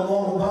ọ̀tọ̀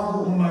ọwọ́ bá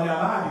gbogbo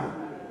màlábàárì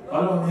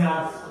ọlọ́run ní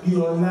àbí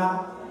ọlá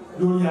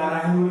lórí ara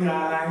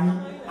yín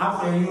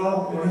afẹ́yìn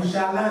ọkùnrin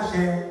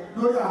ṣaláṣẹ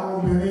lórí àwọn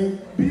obìnrin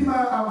bí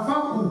máa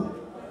àǹfààkù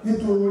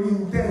nítorí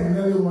tẹ́ẹ̀mí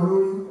lẹ́lẹ́ wọn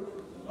lórí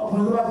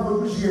ọkùnrin tó bá ti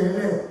fojú ṣe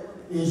ẹlẹ́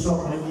èso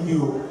ọkùnrin gidi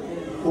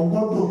o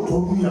gbọ́dọ̀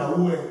tóbi ìyàwó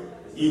ẹ̀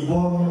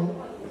ìbọnú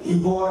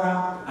ìbọra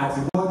àti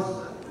bọ́ọ̀dì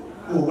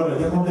o gbọ́dọ̀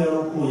jẹ́ kọ́ńtà ẹ̀rọ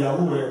kó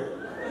ìyàwó rẹ̀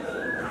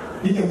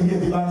nígbàgbé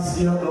tí bá ń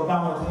ṣe ọ̀dọ̀ bá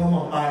wọn tí wọ́n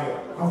mọ̀ pa ẹ̀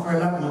wọ́n fẹ́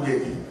láti oúnjẹ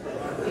yìí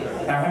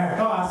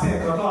tọ́wọ́ àṣẹ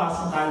ẹ̀kọ́ tọ́wọ́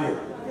àṣùn kalẹ̀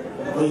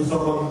oyin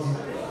sọ́kọ́ gidi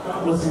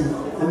o sì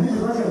òní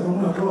ìrọ́ṣẹ̀ tó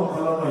múnà tó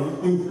ọ̀kan lọ́nà yìí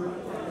pé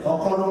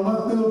ọ̀kan lọ́nà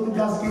pé ó tún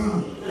gáskìlì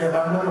ẹ̀bà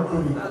lọ́nà tó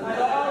mi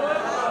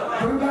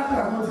torí láti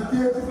àwọn ti dé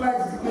tí flight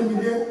ti pé mi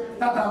dé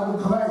láti àwọn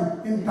kan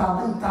báyìí ń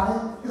ta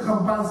ìkan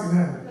báǹsì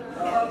náà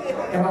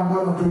ẹ̀bà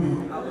lọ́nà tó mi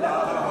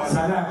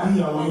sáré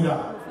àkíyàwó ìdá.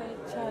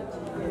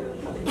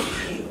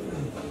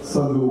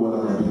 صلوا على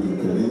النبي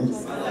الكريم.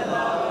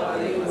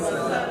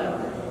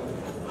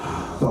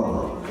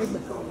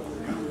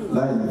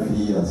 láì ní fi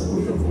àsìkò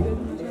ṣòfò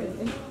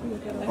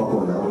ọkọ̀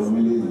ìyàwó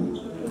mílíọ̀nù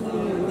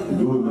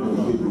ìlú ìlú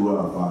ìdúró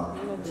àfa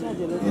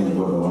ní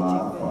gbọ́dọ̀ wá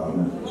fà á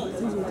mú.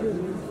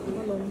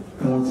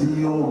 ohun tí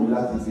ó wù mí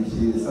láti fi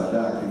ṣe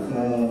sàdáàkì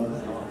fún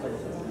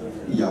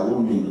ìyàwó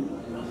mi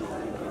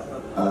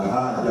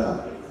Alhaja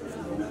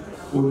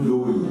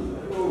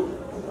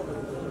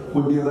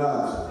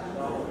Kudirat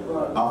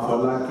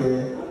Afọlákẹ́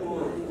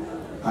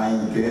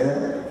Àyìnkẹ́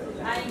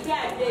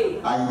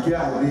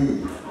Adé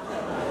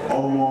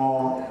ọmọ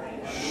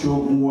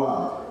Ṣógúnwà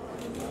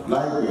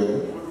láìpẹ́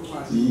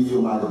tí ó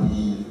máa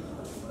di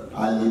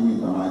Alimi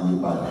kan máa yí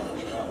padà.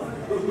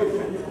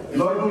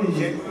 Lọ́dún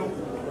yìí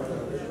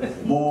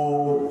mo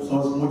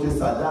ṣe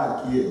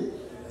sàdáàkì ẹ̀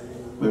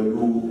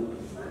pẹ̀lú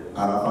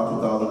Àràfá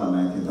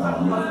 2019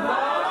 tàwọn mẹ́rin.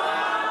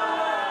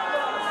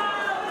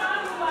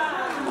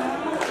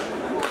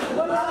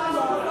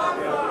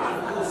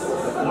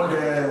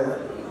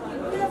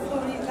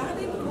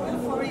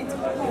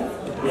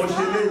 Mo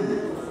ṣe léyìn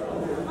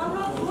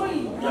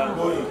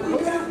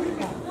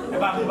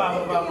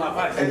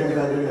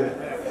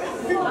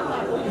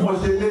mo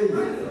ṣe léyìn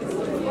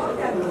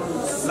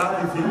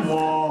láti fi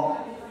mọ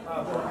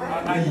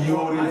iye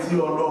oore tí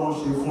Ọlọ́run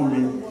ṣe fún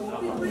mi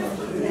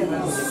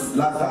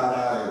látara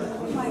rẹ̀.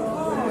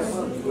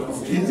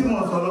 Èyí tí mo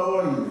sọ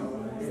lọ́wọ́ yìí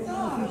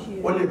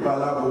ó lè bá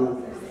lábo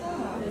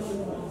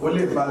ó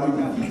lè bá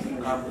lójijì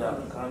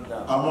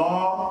àmọ́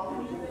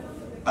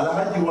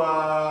Alhaji wa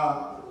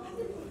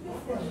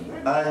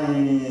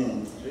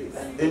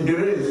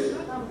Idris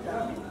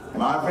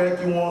máa fẹ́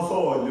kí wọ́n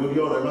sọ̀rọ̀ lórí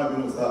ọ̀rọ̀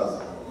ìmábìnú stars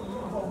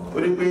ó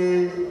rí pé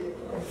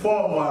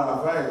fọ́ọ̀mù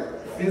àràfáì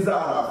fíìsà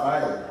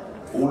àràfáì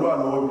òun ló wà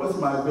lọ́wọ́ ó sì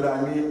máa gbéra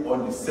ní on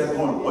the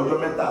 2nd ọjọ́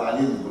mẹ́tàlá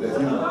ní ìlú rẹ̀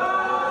sínú.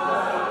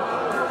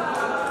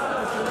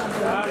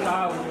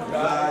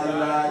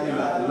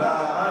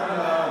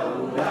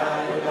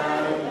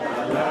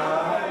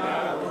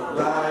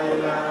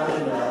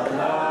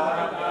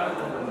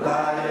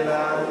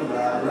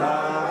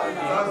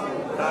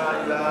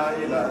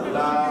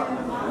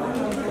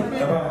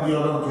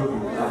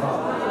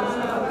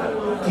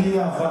 Kí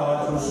àfa wa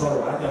tún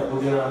sọ̀rọ̀ Alhaja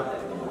Kudirat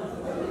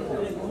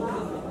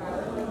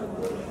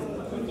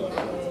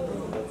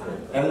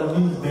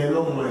ẹlòmí ìbẹ̀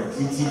lọ́mọ ẹ̀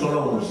títí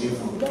tọ́lọ́mọ ṣe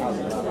fún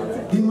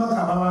bí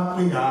Mákà bá wá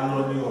pè ní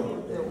àlọ́ ní ọ̀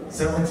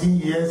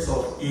 17 years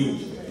of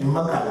age ní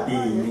Mákà dé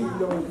èmi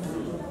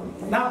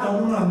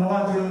látọ̀dún náà mo wá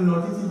ti ń lọ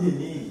títí dè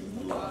ní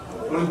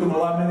lórí pé mo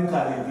wá Amẹ́ríkà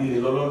lè bí lè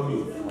lọ́lọ́dún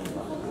yìí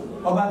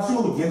ọba tí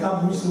ò jẹ́ ká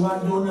bú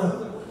síwájú náà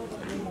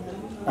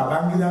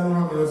Babangida ló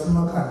rán mi lọ sí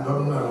Mákà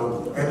lọ́dún náà lọ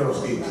head of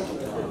state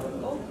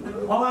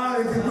wọ́n wá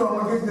retí pé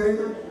ọmọ kékeré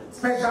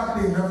special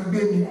plane náà fi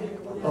gbé mi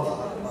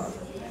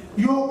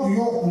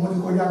yóò kú mo ti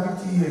kọjá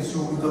 50 years o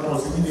ìjọba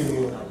sí nílé mi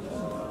o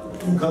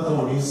nǹkan kan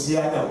ò ní sí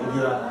Alhaja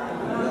Kudirat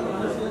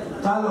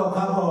kálọ̀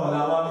kábọ̀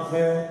làwa ń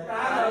fẹ́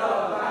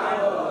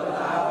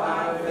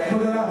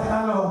Kudirat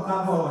kálọ̀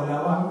kábọ̀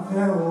làwa ń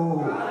fẹ́ o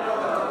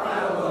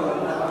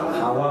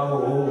àwa ò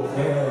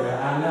fẹ́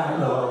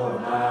alálọ̀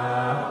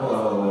máa pọ̀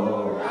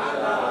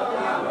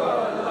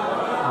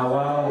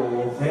àwa ò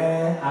fẹ́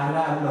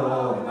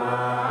alálọ̀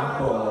máa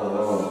pọ̀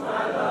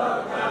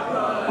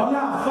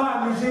ọlá àfáà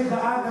mi ṣe ká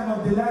ádámà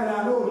dèláìlà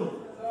lórí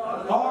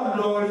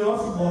ọlọ́ọ̀rẹ́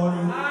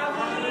ọ̀sùnmọ́rin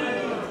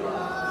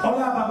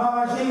ọlá bàbá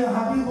wa ṣe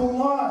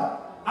Habibullah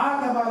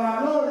ádámà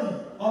lórí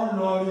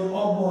ọlọ́ọ̀rẹ́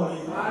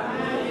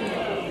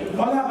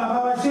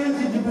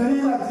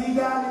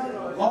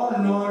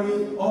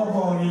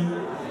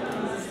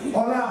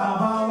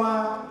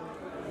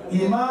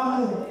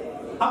ìmáàmù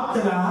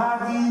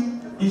Abdulhadi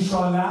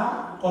Ìṣọ̀lá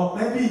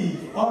ọ̀pẹ́bí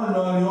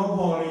ọlọ́rin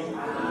ọbọ̀rin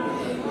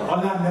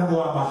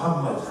ọlánẹ́bọ̀wá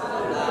Muhammad.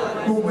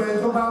 Gbogbo ẹ̀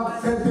tó bá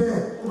fẹ́ bẹ́ẹ̀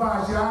tó bá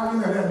ṣe ámì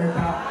rẹ̀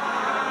mẹ́ta.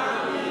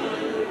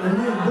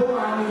 Èmi ìgbó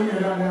ámì yẹn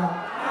dáadáa.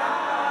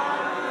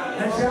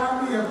 Ẹ̀ṣẹ̀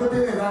ámì yẹn tó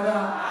délé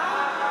dáadáa.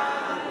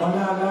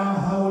 Wala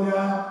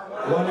hawla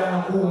wala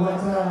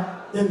quwwata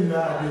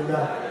illa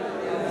billah.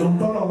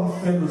 Tòǹtọ́lọ̀ ń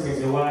fẹ́ ló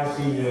ṣẹ̀ṣẹ̀ wá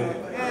ṣe yẹn.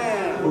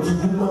 O ti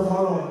dúpẹ́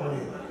fọ́lọ̀ mi.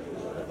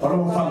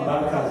 Ọlọ́run fa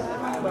ìbáríkà.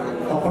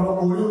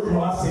 Ọ̀pọ̀lọpọ̀ orí òkú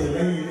wa ṣe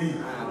lẹ́yìn rí.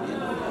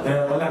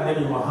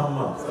 Ọlánẹ́bí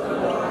Muhammad.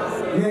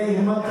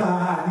 Lẹ́yìn Mọ́kà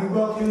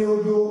ànígbọ́ kílé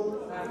ojó.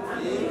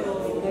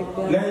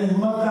 Lẹ́yìn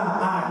Mọ́kà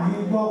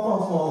ànígbọ́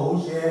kọ̀fọ̀ ó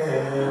ṣe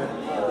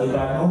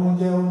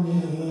ìbànújẹ́ òní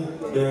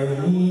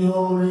gbẹ̀yìn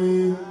oore.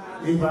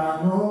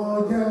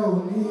 Ìbànújẹ́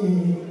òní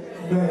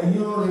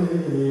gbẹ̀yìn oore.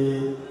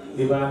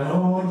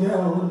 Ìbànújẹ́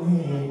òní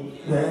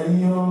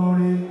gbẹ̀yìn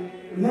oore.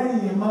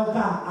 Lẹ́yìn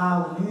Mọ́kà a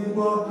ò ní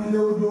gbọ́ kílé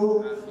ojó.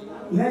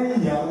 Lẹ́yìn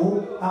ìyàwó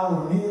a ò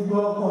ní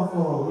gbọ́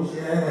kọ̀fọ̀ ó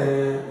ṣe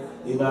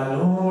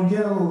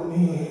ìbànújẹ́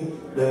òní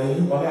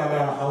gbẹ̀yìn wala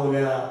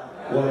hawla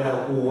wala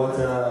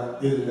quwwata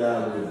illa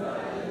billah.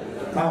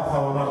 Káàfà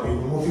wọn máa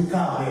bẹ̀rù mo fi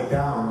káàmù ẹ̀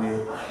dáhùn mi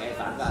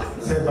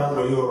ṣé bá ń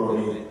lọ yọ̀rọ̀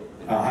mi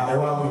ẹ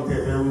wá mú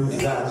ìtẹ̀fẹ́ wí sí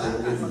láti ṣe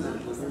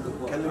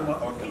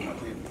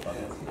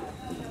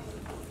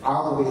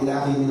أعوذ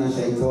بالله من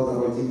الشيطان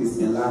الرجيم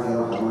بسم الله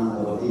الرحمن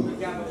الرحيم.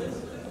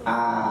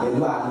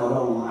 Pẹ̀lú àánú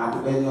Ọlọ́run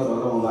adúpẹ́ ní ọ̀dọ̀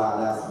Ọlọ́run wa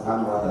Allah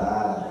subhanahu wa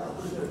ta'ala.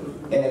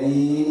 Ẹ̀rí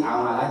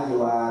àwọn alájẹ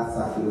wa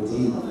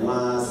ṣàfihàn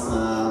wọ́n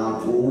san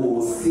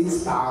owó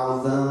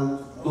 6,000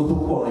 tó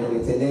pọ̀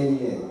rẹpẹtẹ lẹ́yìn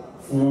ẹ̀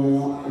fún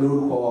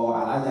lórúkọ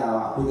alájà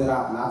wa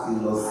Kudirat láti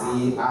lọ sí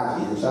Hajj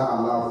insha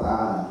Allah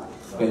ta'ala.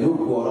 Pẹ̀lú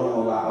òkú Ọlọ́run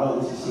ọba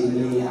Ọlọ́run ṣiṣẹ́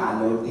ní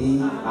àlọ́dé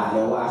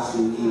àlọ́wọ́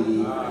aṣoríire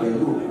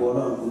pẹ̀lú òkú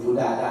Ọlọ́run gbogbo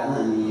dáadáa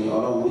náà ni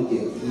Ọlọ́run ó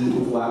jẹ́ kí ó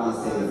fún wa máa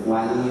ṣẹlẹ̀ fún wa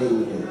ní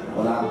ẹ̀yìn rẹ̀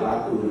ọlọ́run bá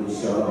tó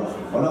lóṣù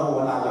Ọlọ́run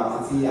wọlé àgbà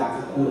fún tí a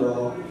ti kú lọ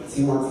tí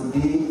wọ́n ti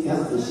dé tí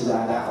wọ́n ti ṣe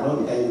dáadáa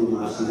Ọlọ́run ká yóò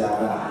máa ṣe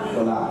dáadáa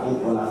ọlá fún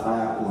ọlá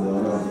fáyà kò lọ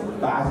Ọlọ́run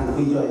bá a ti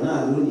péjọ náà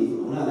lónìí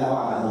òun náà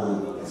dáwọ́ àná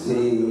ṣe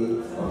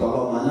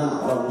ọ̀tọ̀lọ́mọ náà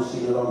Ọlọ́run ṣe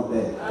lọ́rùn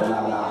bẹ́ẹ̀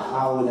ọlá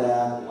hawla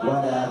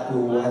wala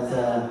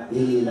quwwata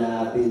illa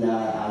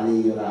billahi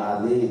aliyyil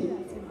azim.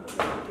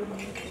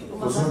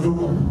 Òṣèlú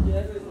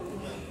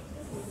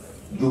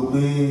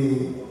dùgbé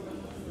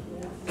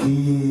kí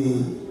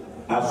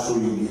aṣọ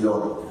ìbí lọ.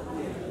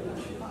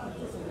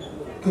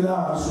 Kí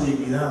láwọn aṣọ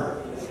ìbí náà?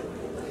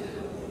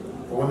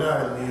 Òun náà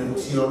ni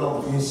tí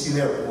Ọlọ́run fi ń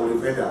sílẹ̀ fún orí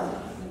fẹ́dà.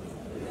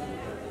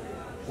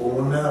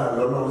 Òun náà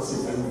lọ́lọ́run sì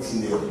fi ń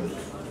tilẹ̀.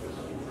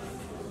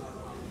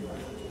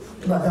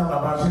 Nígbà tí àwọn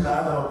bàbá ṣe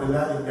láàrín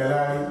ọ̀pẹ̀lá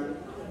ìgbẹ̀lárí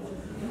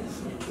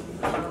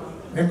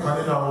nìkan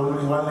nínú àwọn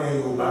olórí wálẹ̀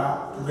Yorùbá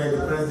tó bẹ́ẹ̀ di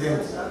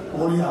president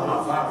orí àwọn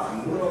afáàfin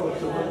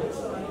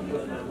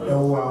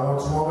ẹ̀wọ̀ àwọn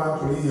tí wọ́n bá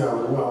torí ìyàwó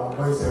àwọn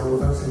ọmọ ìṣẹ̀wò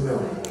tó ń sí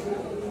mẹ́wọ̀n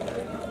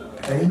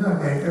ẹ̀yìn náà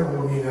ní ẹ̀kẹ́ wo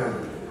ní náà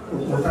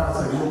òkú tá a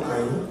sàrí òkà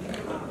yìí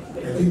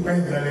ẹ̀kí pẹ́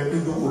ìgbàlẹ̀ pé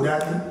jókòó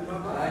dání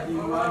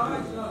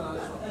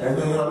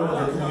ẹ̀dùn yìí ọlọ́run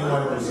jẹ́ kí ní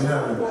wọn kò sí náà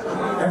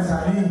ẹ̀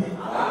sàrí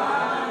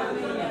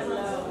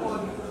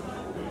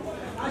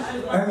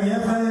ẹni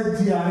yẹn fẹ́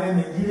di ààrẹ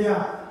Nàìjíríà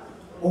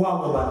ó wà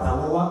wọ bàtà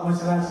wọ́n wá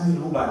mọ́ṣáláṣí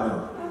nílùú Ìbàdàn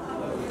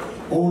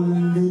ó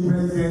lé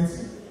pírẹsidẹ́ǹtì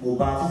kò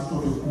bá títí tó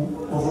fi kú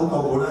ó fọ́kọ̀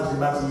bọ́ láti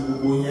bá ti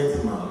gbogbo yẹn ti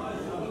mọ̀.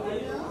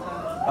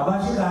 Bàbá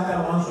ṣíkà ága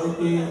wọn sọ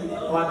pé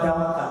wọ́n á dá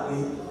wákà pé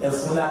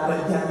ẹ̀fún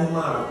lápẹ́jà ní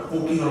márùn ó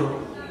kírun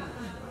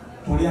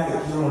torí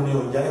àìkírun ni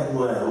ọjà ìbò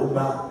rẹ̀ ó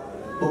bá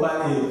tó bá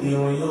lè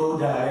kírun yóò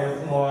dà ẹ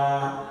fún wa.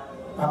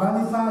 Bàbá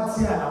ní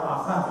fátíà àwọn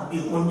àfáàfin gbé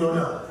kóńjọ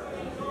náà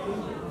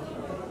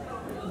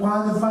wọ́n á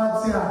ní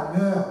fátíà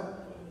náà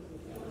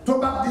tó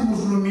bá di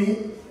mùsùlùmí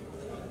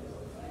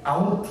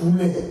àwọn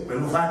túlẹ̀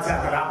pẹ̀lú fátíà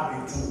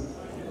aláàbùn tú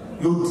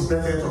yóò di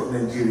president of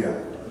Nigeria.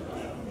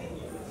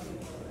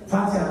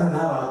 Fátíà náà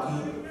náà wà kí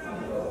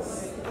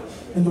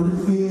nítorí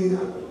pé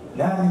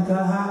la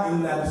nikaha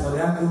illa bi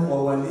sadaqin wa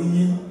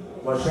waliyyin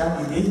wa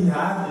shahidayni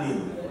 'adlin.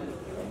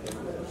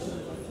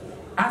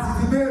 A sì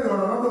ti béèrè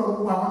ọ̀rọ̀ lọ́dọ̀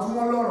gbogbo àwọn tí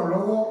wọ́n lọ́rọ̀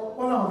lọ́wọ́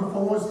wọ́n làwọn fi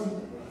fọwọ́ sí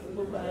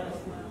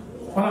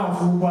wọ́n làwọn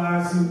fi gbogbo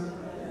ara sí.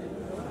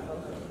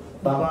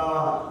 Bàbá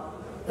wa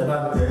ẹ bá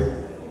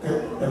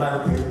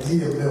tẹ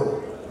díẹ̀ bẹ́ẹ̀ o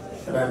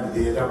ẹ bá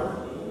dìde ẹ dáhùn.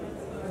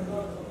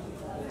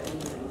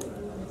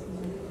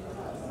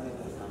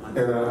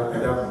 Ẹ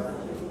dáhùn.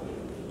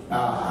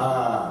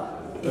 Aha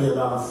ó yẹ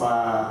bá ń fa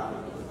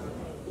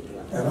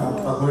ẹ bá ń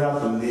fa bóyá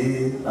kò lé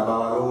bàbá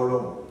wa lọ́wọ́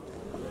lọ́wọ́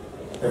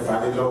ẹ fà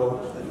á lé lọ́wọ́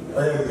ó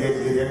yẹ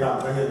ìdíyẹ ká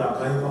kẹ́yẹ ká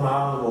kẹ́yẹ kó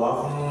máa ń bọ̀ wá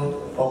fún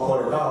ọkọ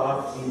rẹ̀ káwọn wá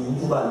fi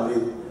ìjúbà lé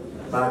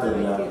máa tẹ̀lé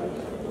la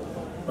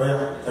ó yẹ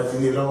ẹ fi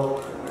lé lọ́wọ́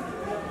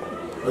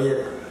ó yẹ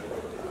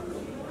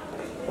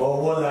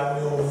ọwọ́ la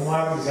ní ohun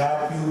àdìsá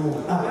bírò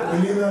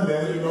ilé náà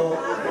lẹ́yìn lọ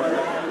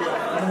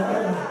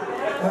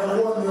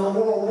ẹ̀wọ́ ni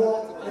ọwọ́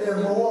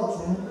ẹ̀mọ́wọ́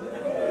tún.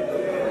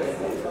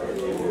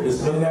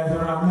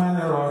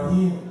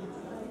 Bismillahirrahmanirrahim.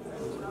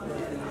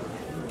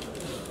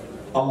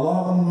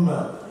 Allahumma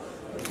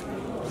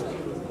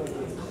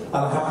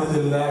الحمد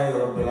لله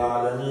رب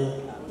العالمين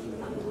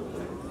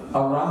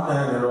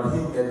الرحمن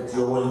الرحيم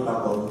الجوي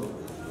بقول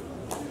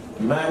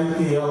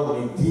مالك يوم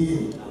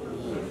الدين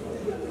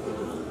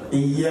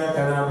إياك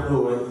نعبد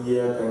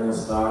وإياك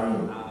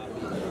نستعين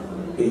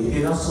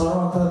اهدنا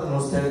الصراط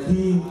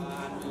المستقيم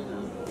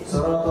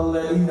صراط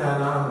الذين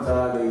أنعمت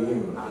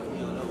عليهم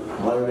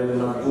غير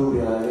المغضوب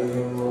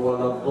عليهم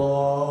ولا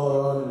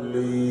الضالين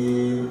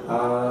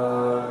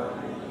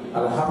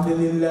الحمد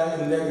لله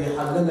الذي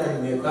حلل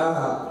النكاح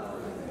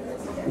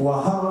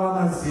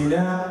وحرم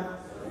الزنا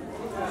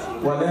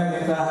ولا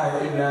نكاح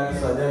إلا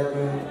بصداق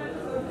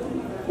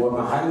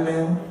ومحل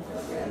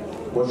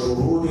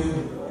وشهود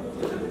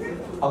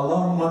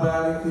اللهم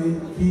بارك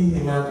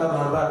فيهما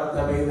كما باركت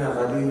بين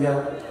خديجة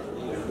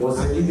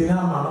وسيدنا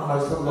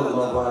محمد صلى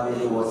الله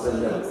عليه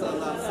وسلم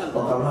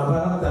وكما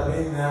باركت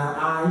بين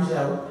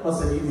عائشة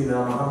وسيدنا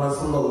محمد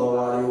صلى الله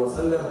عليه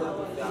وسلم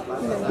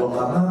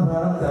وكما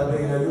باركت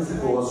بين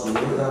يوسف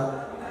وسليمان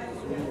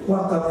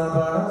وكما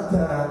باركت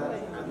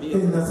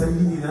بين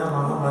سيدنا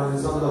محمد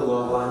صلى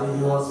الله عليه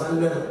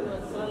وسلم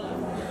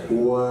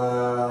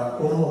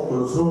وأم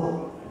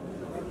كلثوم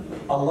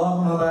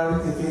اللهم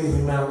بارك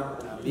فيهما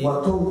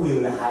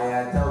وطول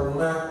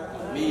حياتهما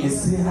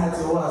بالصحة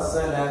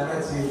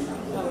والسلامة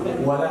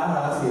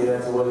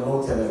والعافية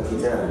والموت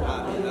والكتاب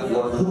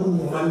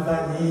وارزقهما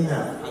البنين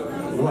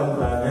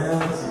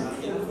والبنات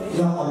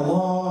يا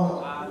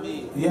الله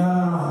يا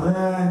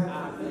رحمن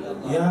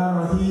يا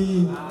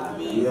رحيم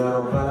يا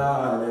رب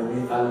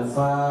العالمين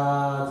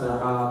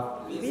الفاتحة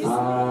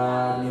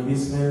آمين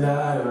بسم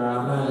الله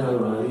الرحمن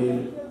الرحيم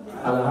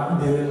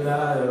الحمد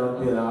لله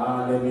رب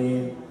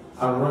العالمين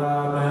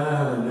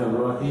الرحمن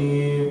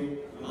الرحيم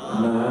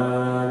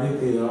مالك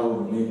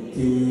يوم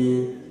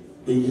الدين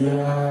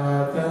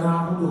إياك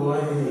نعبد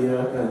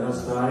وإياك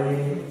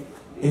نستعين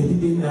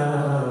اهدنا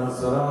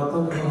صراط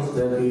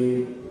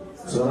المستقيم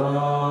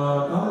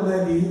صراط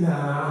الذين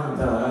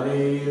أنعمت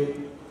عليهم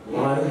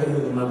غير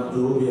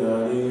المغضوب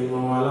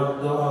عليهم ولا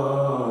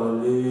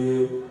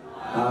الضالين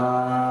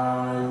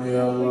آمين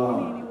يا الله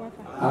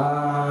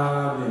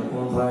آمين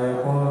كن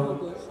فيكون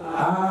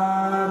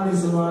آمين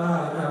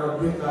سبحان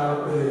ربك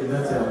رب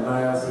العزة عما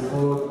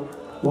يصفون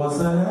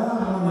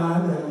وسلام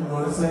على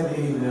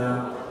المرسلين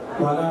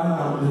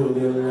والحمد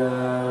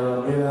لله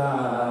رب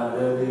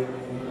العالمين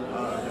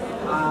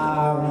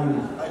Àmín.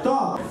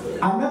 Tọ́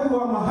Ànábì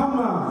wa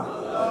Muhammad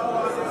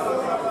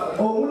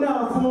òun náà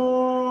fún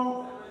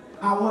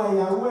àwọn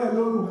ìyàwó ẹ̀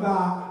lórúkà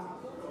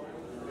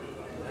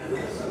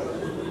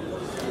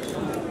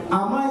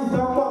àmọ́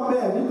ìfẹ́pọ̀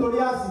bẹ́ẹ̀ nítorí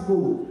àsìkò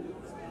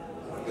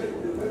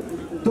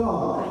tọ́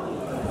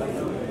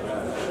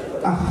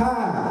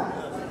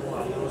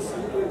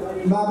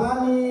bàbá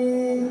ní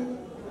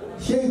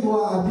Sheikh wa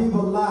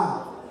Habibullah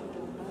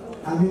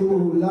Habibu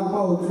lápá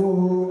ọ̀tún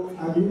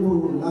Habibu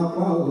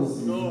lápá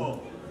òsì.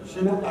 ṣé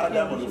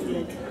Ádámù ló fi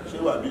ṣé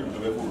wà Habibu tó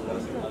fẹ́ fòrò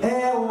lásì.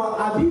 Wọ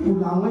Habibu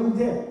làwọn ń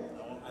jẹ́.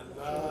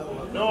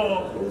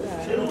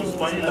 ṣé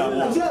Usmani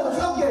làwọn.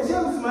 ṣé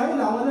Usmani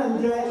làwọn náà ń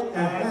jẹ́.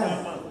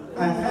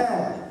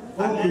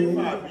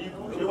 Habibu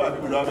ṣé wà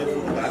Habibu lọ́wọ́ fẹ́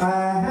fòrò lásì.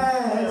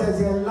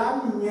 Ẹ̀ṣẹ̀ṣẹ̀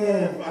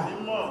lámìyẹn.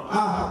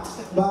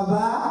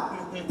 Bàbá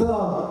tọ̀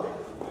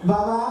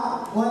bàbá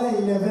wọn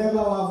lẹ́yìn lẹ́fẹ́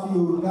bá wa fi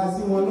òrùka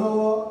sí wọn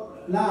lọ́wọ́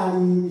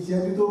láàrin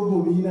ìṣẹ́jú tó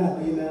gùn mí náà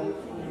dínà.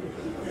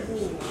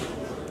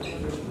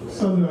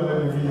 صلوا على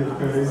النبي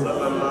الكريم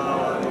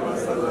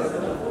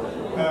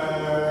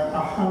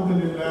الحمد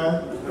لله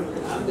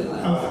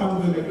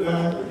الحمد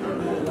لله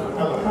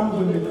الحمد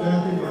لله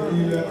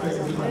الذي لا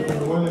تجد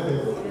من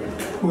ولده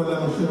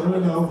ولم شر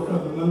له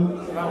فضلا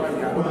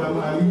ولم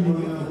عليه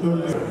من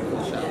ذل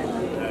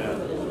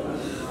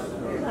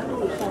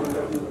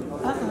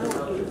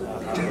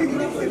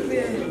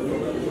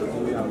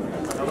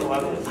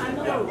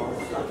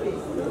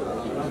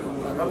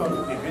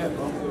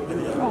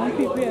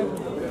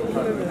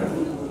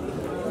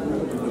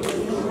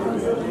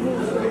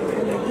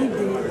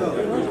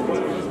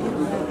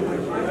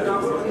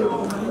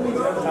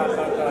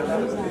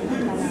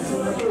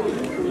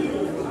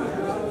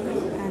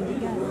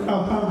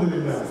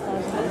Alhamdulillah.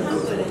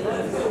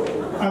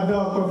 Adá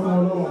ọpẹ́ fún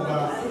Ọlọ́run bá.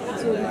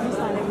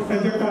 Ẹ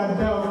jẹ́ ká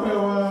dá ọpẹ́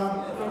wa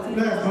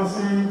lẹ́ẹ̀kan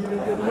sí.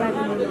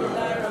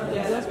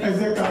 Ẹ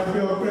jẹ́ ká gbé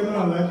ọpẹ́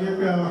náà láyé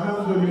pé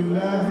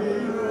alhamdulillahi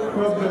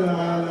rabbil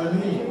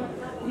alamin.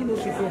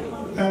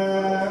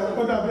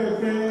 Ó dàbí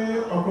pé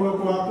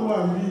ọ̀pọ̀lọpọ̀ wa tó wà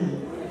níbí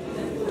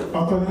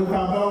ọ̀tọ̀ ní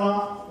ta bá wá.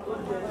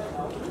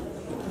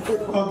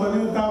 Ọ̀tọ̀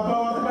ní ta bá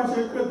wá tó bá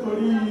ṣe pé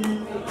torí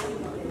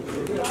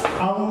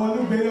àwọn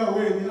onígbéyàwó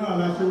èyí náà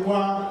la ṣe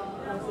wá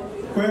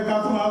pé ká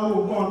tún máa wò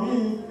pọ̀ mí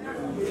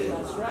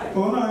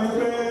òun náà ní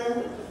pé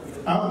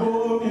abó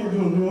ní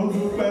dùnú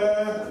dúpẹ́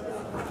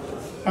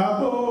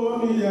abó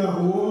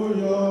níyàwó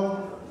yọ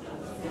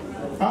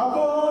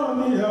abó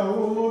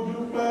níyàwó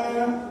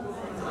dúpẹ́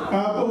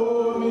abó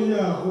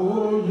níyàwó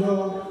yọ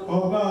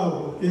ọba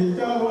òkè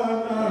jáwá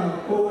náà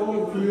kó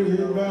kiri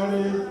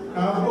gbáre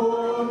abó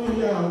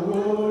níyàwó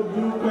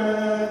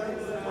dúpẹ́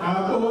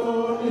abó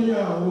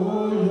níyàwó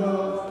yọ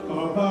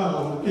ọba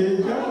òkè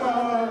jáwá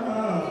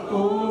náà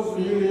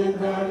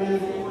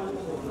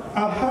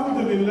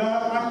alhamdulillah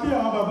àti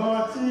àwọn bàbá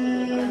wa tí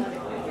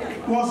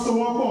wọ́n so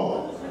wọ́n pọ̀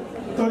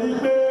torí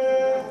pé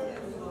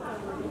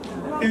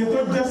ètò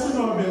jẹ́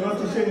sínú ọbẹ̀ náà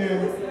ti ṣe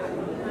yẹn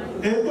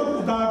ètò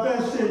kùtà fẹ́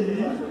ṣe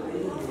yìí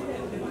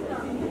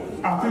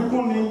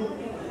àfikún ni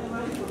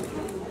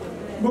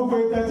gbogbo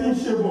ìtẹ́ tí ń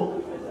ṣe bọ̀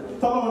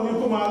tọ́lọ́ ní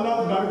kó máa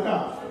lálùbáríkà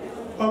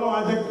ọlọ́run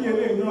á jẹ́ kí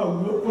eléyìí náà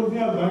kó ní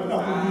àlùbáríkà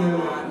tó bí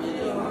ẹ̀rọ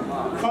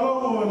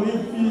ọlọ́run ò ní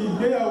fi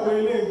ìgbéyàwó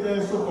ilé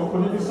ìtẹ́ sopọ̀ kò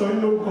ní fi sọ yín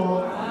lórúkọ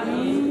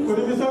kò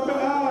ní fi sọ pé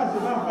ṣe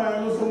máa fa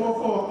ẹnu so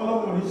mọ́kọ̀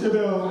ọlọ́run ò ní ṣe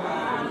bẹ́ẹ̀ o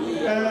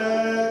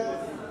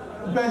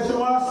bẹ́ẹ̀ ṣe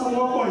wá so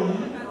mọ́kọ̀ yìí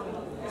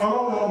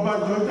ọlọ́run ọba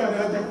jọ jáde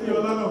á jẹ́ kí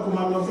ọlá náà kó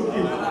máa lọ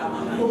sókè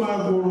kó máa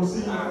gbòòrò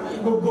sí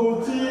gbogbo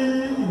tí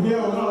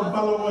ìgbéyàwó náà bá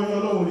lọ́wọ́ yín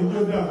ọlọ́run ní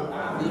jódà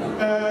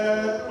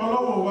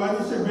ọlọ́run wa ní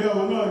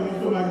ṣègbéyàwó náà ní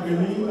tó máa gbè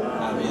ní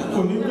kò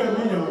ní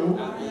gbẹ̀mí ìyàwó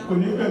kò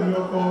ní gbẹ̀mí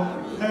ọkọ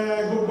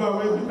gbogbo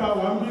àwọn ẹbí tá a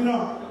wà ń bí náà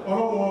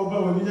ọlọ́run ọba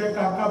ò ní jẹ́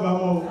ká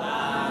kábàámọ̀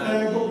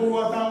gbogbo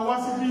wa tá a wá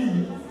síbí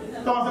yìí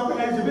táwọn sọ pé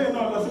ẹ̀jẹ̀ bẹ́ẹ̀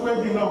náà lọ sí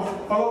wẹ́ẹ̀dì náà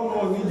ọlọ́run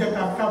ò ní jẹ́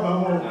ká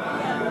kábàámọ̀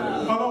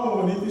ọlọ́run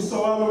ò ní fi sọ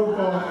wá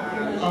lórúkọ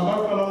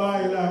àbákọ́lọ́lá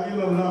ilà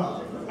ìlọ́lá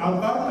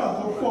àbákà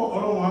tó pọ̀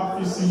ọlọ́run á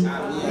fi sí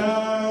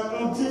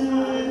tí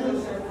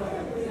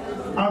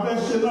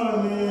abẹ́ṣe náà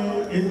ni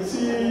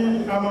etí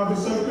a máa fi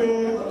sọ pé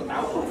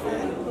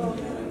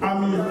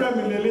àmì ìfẹ́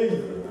mi lélẹ́yìí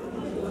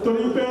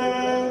torí pé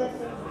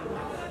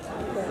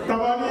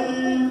tabari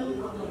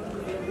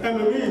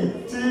ẹlòmíì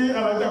tí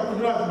Alhaja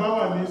Kudirat bá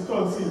wà ní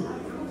stọọsì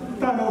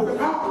táwọn ọgbẹ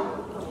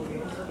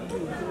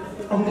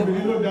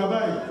ọmọbìnrin ló dá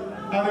báyìí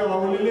arẹwà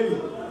wọlé lẹ́yìn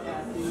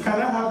can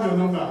I have your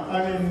number?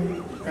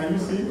 Can you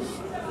see?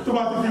 Tó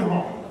bá ti fi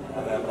hàn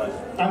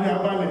àní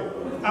àbálẹ̀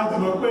a ti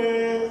mọ̀ pé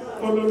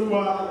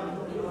olólùwà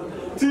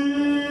tí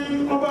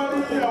wọ́n bá rí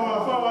àwọn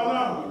àfáwa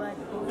náà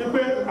ní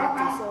pé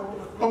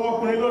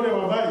ọmọkùnrin ló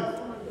rẹwà báyìí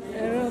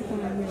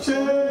ṣé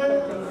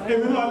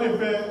èmi náà lè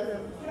fẹ́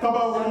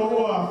tọ́ba owó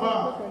àfá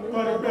tó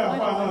rí pé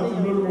àfá náà ti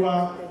lólùwà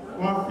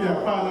wọ́n fi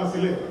àfá náà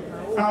sílẹ̀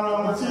ara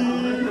wọn tí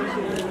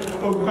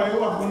olùkọ́ yìí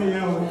wà fún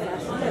nìyẹn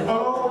o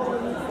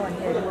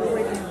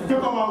kí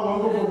kọ́ máa wọ́n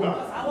gbogbo gbà.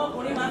 Àwọn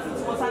ọkùnrin máa ń fi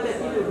tiwọn sálẹ̀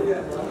sí ìlú.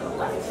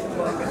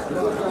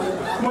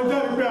 Mo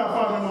jẹ́rìí pé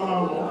àfá mi máa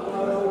wọ̀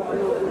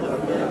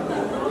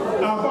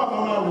àfá mi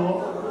máa wọ̀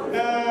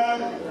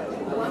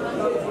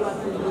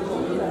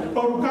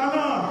òrùka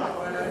náà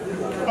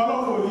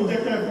ọlọ́run ò ní jẹ́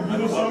kẹ́ fi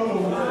bínú sọ́nù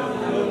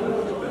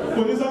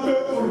kò ní sọ pé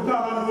òrùka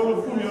àwọn ni wọ́n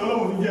fún mi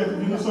ọlọ́run ò ní jẹ́ fi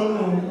bínú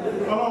sọ́nù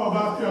ọlọ́run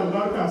bá fi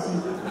àlùbáríkà sí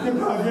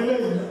nípa àgbélé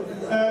yìí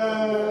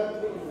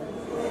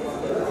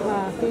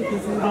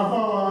àfá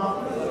wa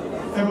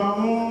ẹ máa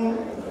mú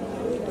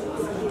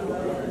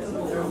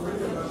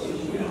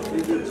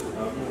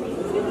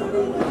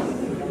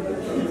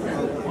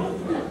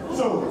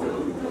so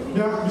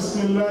ya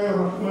bismillahir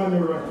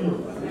rahmanir rahim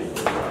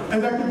ẹ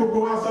jẹ́ kí gbogbo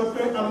wa sọ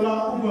pé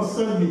Allahumma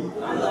salli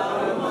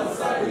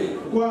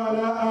wa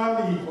ala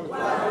alihi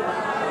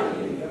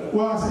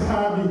wa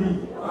ashabihi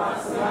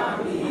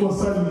wa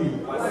salli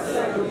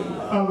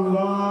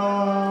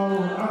Allahu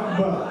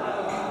akbar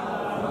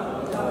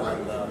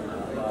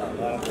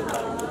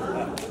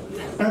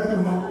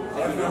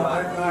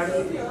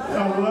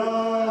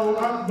Allahu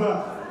akbar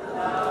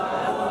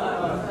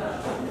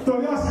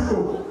torí àsìkò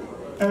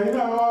ẹ̀yin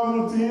náà wá mú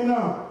tí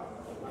náà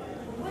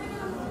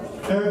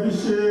ẹbí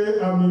ṣe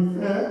àmì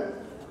ìfẹ́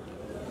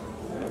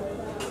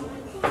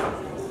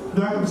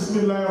dákì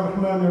bismillahir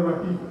rahmanir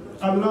rahim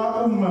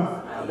Allahumma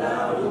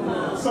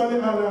salli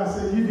ala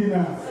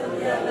sayyidina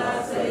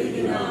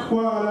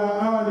wa ala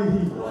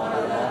alihi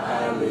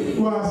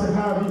wa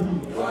ashabihi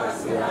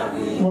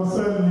wa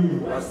salli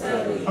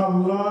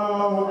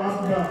Allahu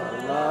akbar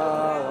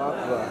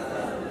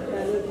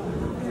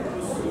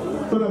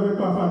tó lẹ́bẹ̀ẹ́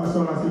pàfà àti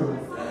sọ́ra sí o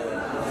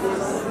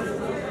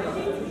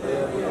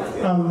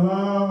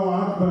Allahu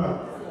akbar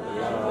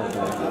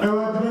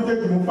ẹwà tí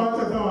méjèèjì mú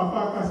fàtíà táwọn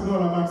afá kàsí náà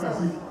làbá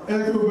kàsí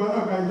ẹni tí gbogbo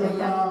alákàájọ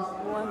ká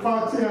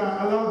fàtíà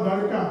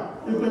alábàríkà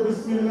ipé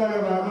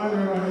bismillahir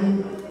rahmanir rahim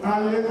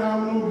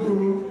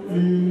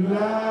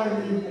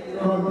alhamdulillahi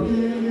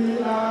rabbil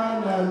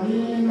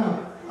alamin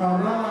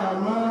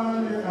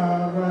arrahmanir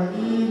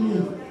rahim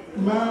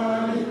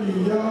maliki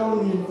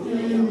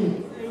yawmiddin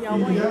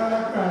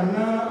iyyaka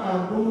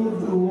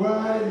na'budu wa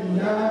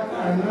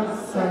iyyaka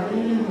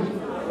nasta'in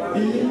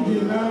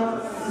ihdina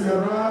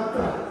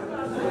sirata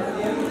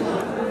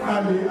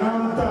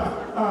an'amta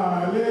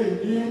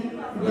alayhim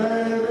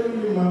ghayril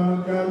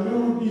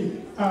maghdubi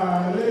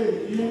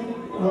alayhim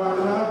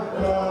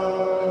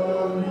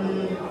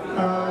waladdallin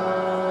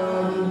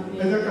àmín.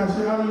 Ẹ jẹ́ ká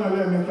ṣe àmín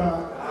lẹ́ẹ̀mẹ́ta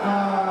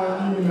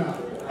àmín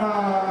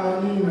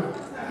àmín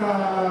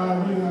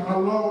àmín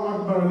Allahu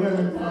akbar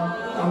lẹ́ẹ̀mẹ́ta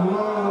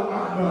Allahu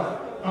akbar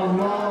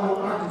Allahu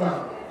akbar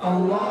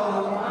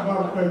Allahu akbar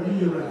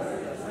kabira.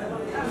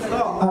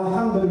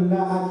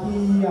 Alhamdulillah akí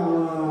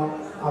àwọn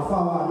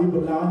afáwa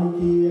àbíbọ̀lá wọn ní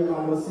kí ẹ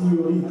máa lọ sí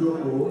orí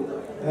ìjókòó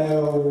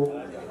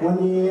wọ́n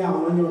ní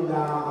àwọn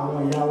yọ̀ǹda àwọn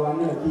ìyá wa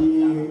náà kí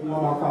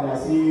wọ́n máa padà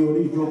sí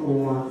orí ìjókòó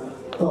wọn.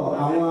 Tọ́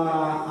àwọn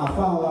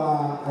afáwa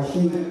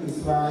Sheikh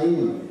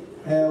Ismail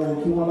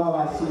kí wọ́n bá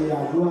wa ṣe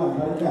àdúrà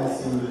àbáríkà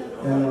sí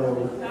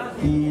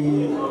kí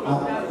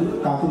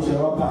àtúnṣe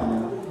rọ́bà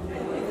náà.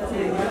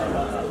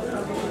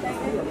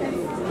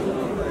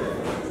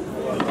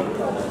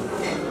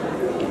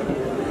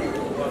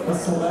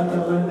 Assalamu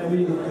ala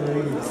nabiyil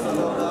karim.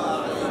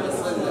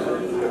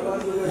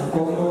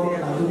 Àkọ́kọ́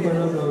àdúgbò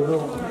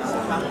lọ́dọ̀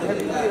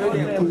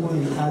ìkejì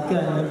àti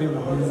ànábì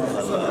Muhammad.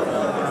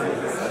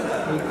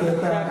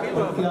 Ìkẹta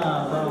òkè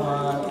àbáwa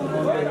tí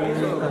wọ́n bẹ̀rẹ̀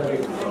ní ìkàlẹ̀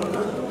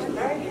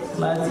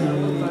láti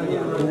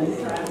èkó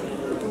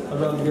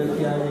ọlọ́gbẹ́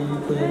kí a rí i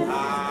pé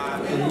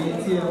èyí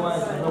tí ẹ wá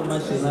ìṣúná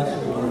máa ṣe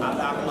láṣìírí.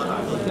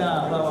 Òkè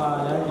àbáwa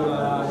alájọ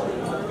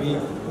àbí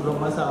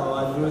ọlọ́mọṣà wa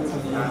dúró tì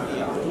í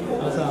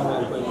lọ́sàn àwọn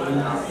ìpẹ̀lú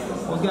yìí.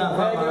 Òkè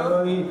àbáwa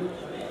lórí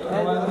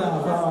ọwọ́ kí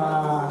àbáwa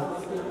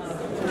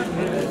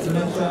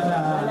national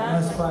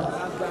expert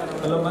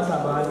ọlọ́mọṣà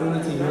wa dúró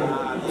tì í.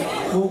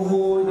 Gbogbo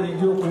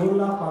ìjókòó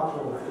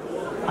lápapọ̀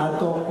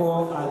àtọkọ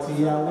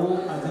àtìyàwó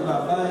àti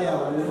bàbá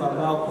ìyàwó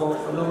bàbá ọkọ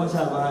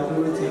ọlọ́mọṣàbà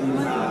dúró tì í.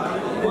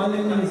 Wọ́n lé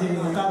ní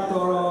ìsinmi ká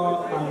tọrọ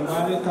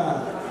àlùbáríkà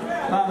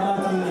bàbá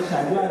ti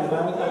ṣàdúrà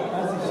àlùbáríkà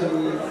láti ṣe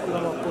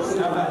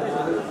sábàdì.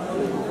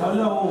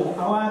 Ọlọ́run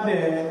àwọn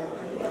abẹ̀rẹ̀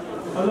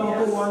ọlọ́run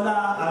kó wọlá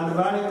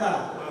àlùbáríkà.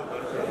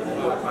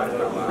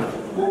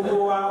 Gbogbo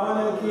wa wọ́n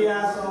lé kí a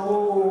sanwó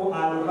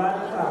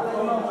àlùbáríkà.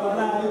 Ọlọ́run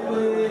wọlá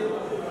wípé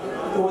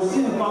kò sí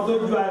nǹkan tó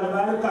ju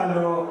àlùbáríkà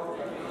lọ.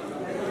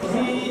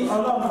 Bí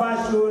ọlọ́run bá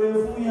ṣe oore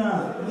fún yàn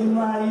nínú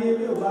ayé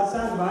bí ò bá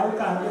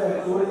ṣàlùbáríkà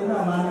bẹ́ẹ̀ oore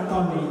náà máa ń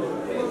tán mi.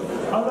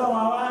 Ọlọ́run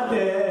àwa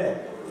bẹ̀ẹ́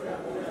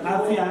a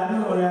fi àánú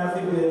rẹ̀ a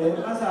fi bẹ̀ẹ́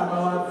má sábà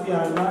wá fi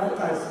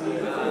àlùbáríkà sí i.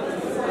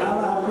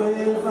 Àwọn àgbẹ̀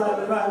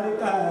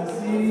falùbáríkà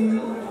sí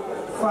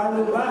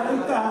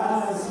falùbáríkà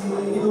sí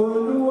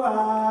Olúwa.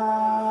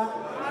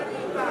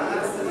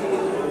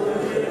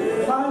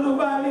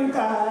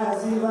 Falùbáríkà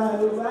sí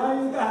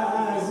falùbáríkà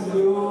sí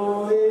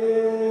òwe.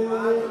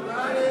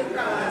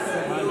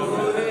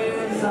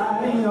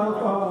 Sáré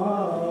ọkọ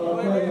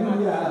pẹ̀lú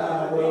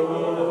ìyàwó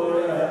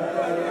rẹ̀.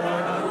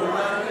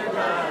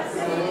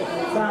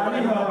 Sáré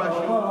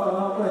ọkọ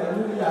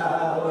pẹ̀lú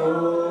ìyàwó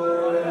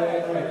rẹ̀.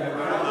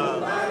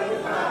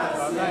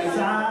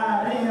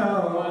 Sáré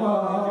ọkọ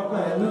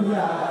pẹ̀lú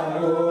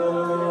ìyàwó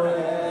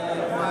rẹ̀.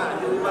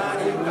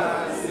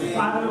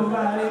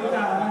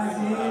 Falùbáríkà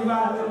sí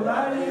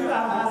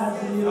falùbáríkà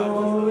sí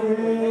òwe.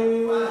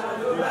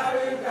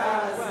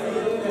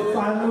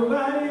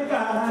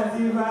 Falùbáríkà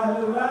sí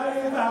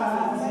falùbáríkà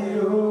sí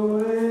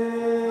òwe.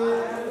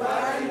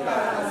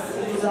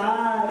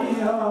 Sáré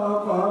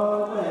ọkọ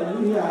pẹ̀lú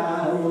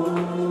ìyàwó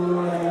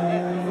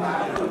rẹ̀.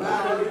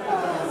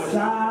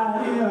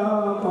 Sáré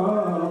ọkọ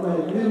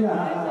pẹ̀lú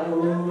ìyàwó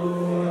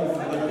rẹ̀.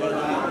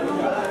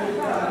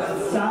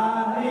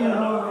 Sáré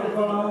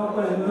ọkọ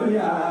pẹ̀lú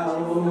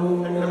ìyàwó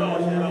rẹ̀.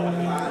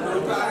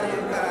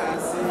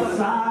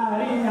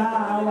 Sáré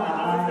àwa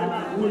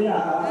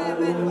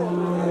ìyàwó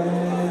rẹ̀.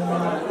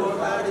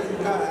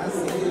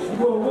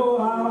 Gbogbo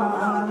àwa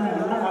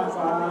náà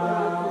fà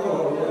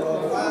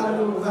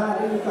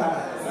falùbáríkà.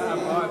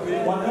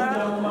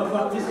 وإنهم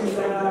مفاتيح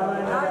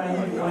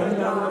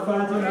وإنهم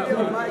مفاتيح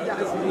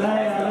لا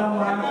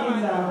يعلمها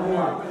إلا هو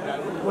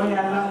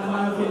ويعلم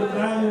ما في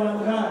البر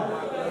والبحر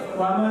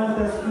وما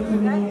تسقط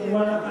من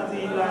ورقة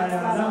إلا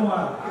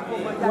يعلمها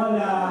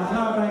ولا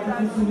حبة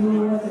في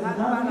سورة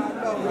النحل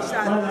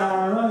ولا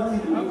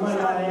رطب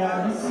ولا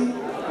يابس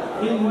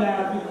إلا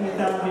في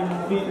كتاب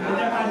مبين.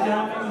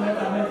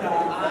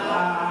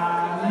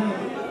 آمين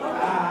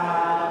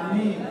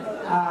آمين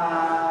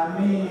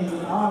آمين.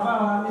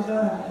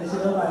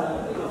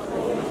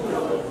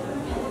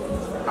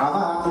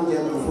 Apa aku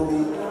jangan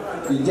fumi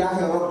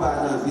Jahe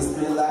Rabbana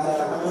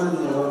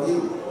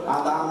Bismillahirrahmanirrahim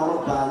Allahumma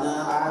Rabbana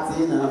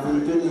atina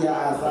fid dunya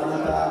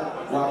hasanatan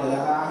wa fil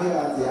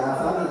akhirati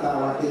hasanatan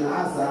wa qina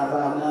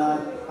azabannar.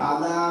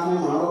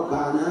 Allahumma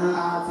Rabbana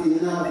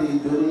atina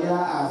fid dunya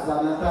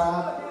hasanatan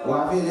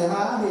wa fil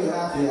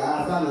akhirati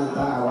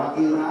hasanatan wa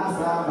qina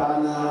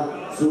azabannar.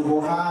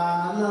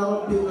 Subhana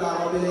rabbika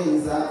rabbil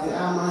izzati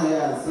amma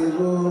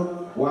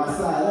yasifun wa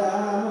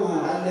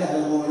salamun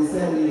alal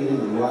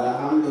mursalin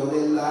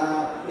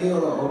walhamdulillahi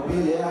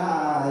rabbil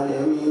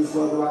alamin.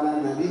 Sallu ala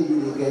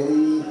nabiyil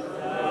karim.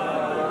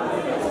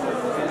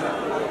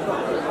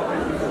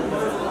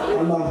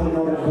 اللهم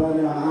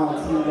ربنا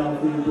آتنا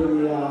في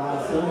الدنيا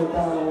حسنة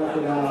وفي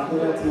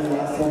الآخرة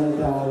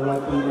حسنة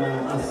وقنا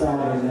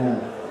عذاب النار.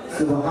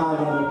 سبحان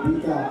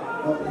ربك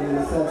رب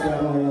العزة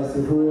عما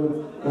يصفون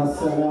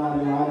والسلام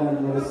على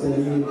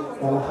المرسلين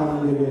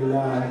والحمد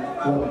لله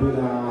رب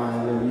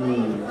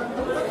العالمين.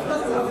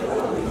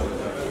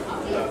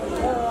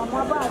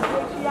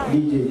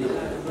 DJ.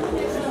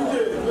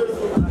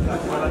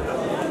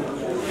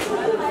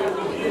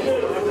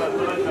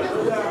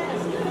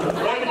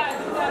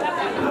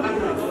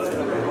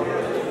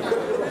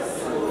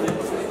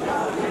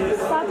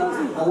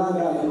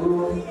 Alága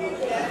dúró.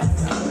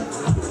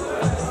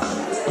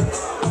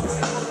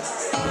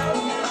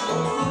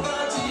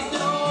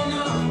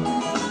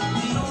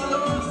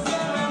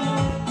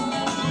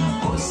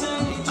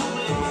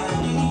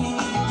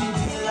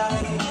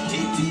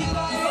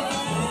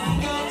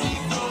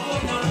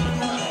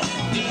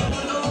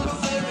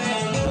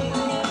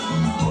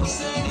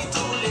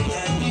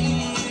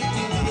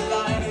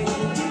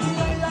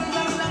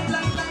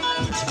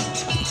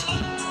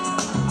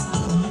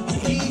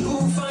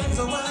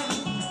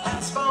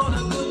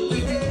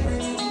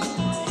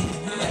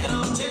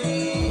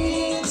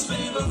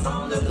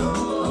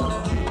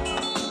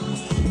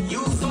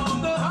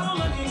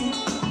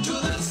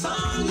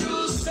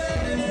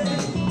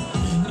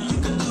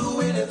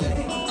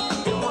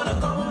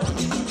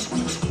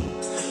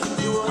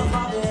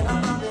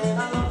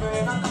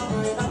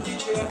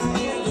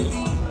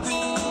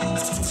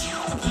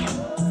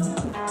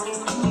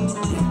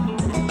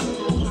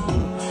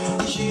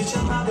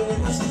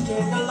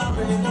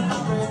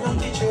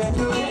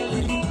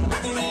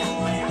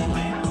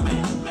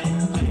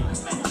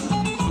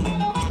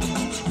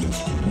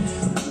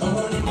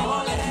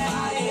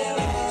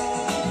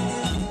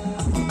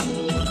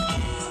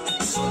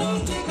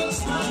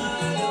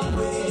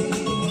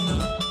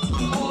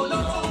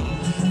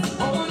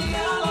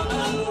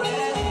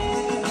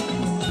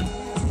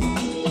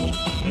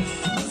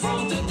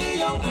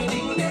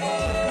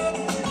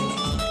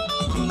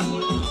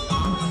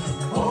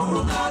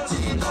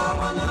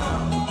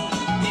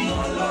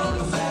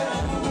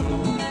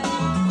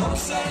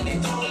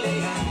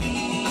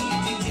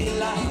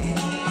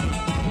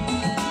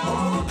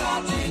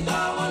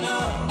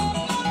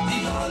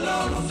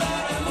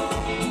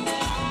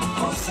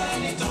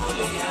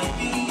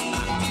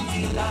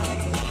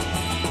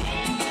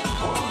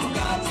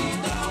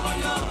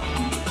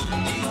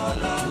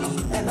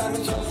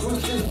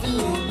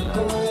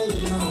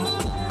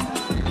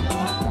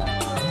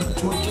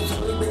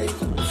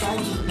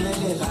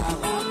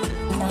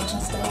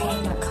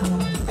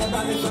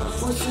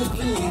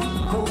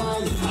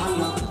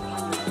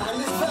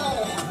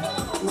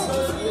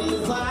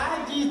 Everybody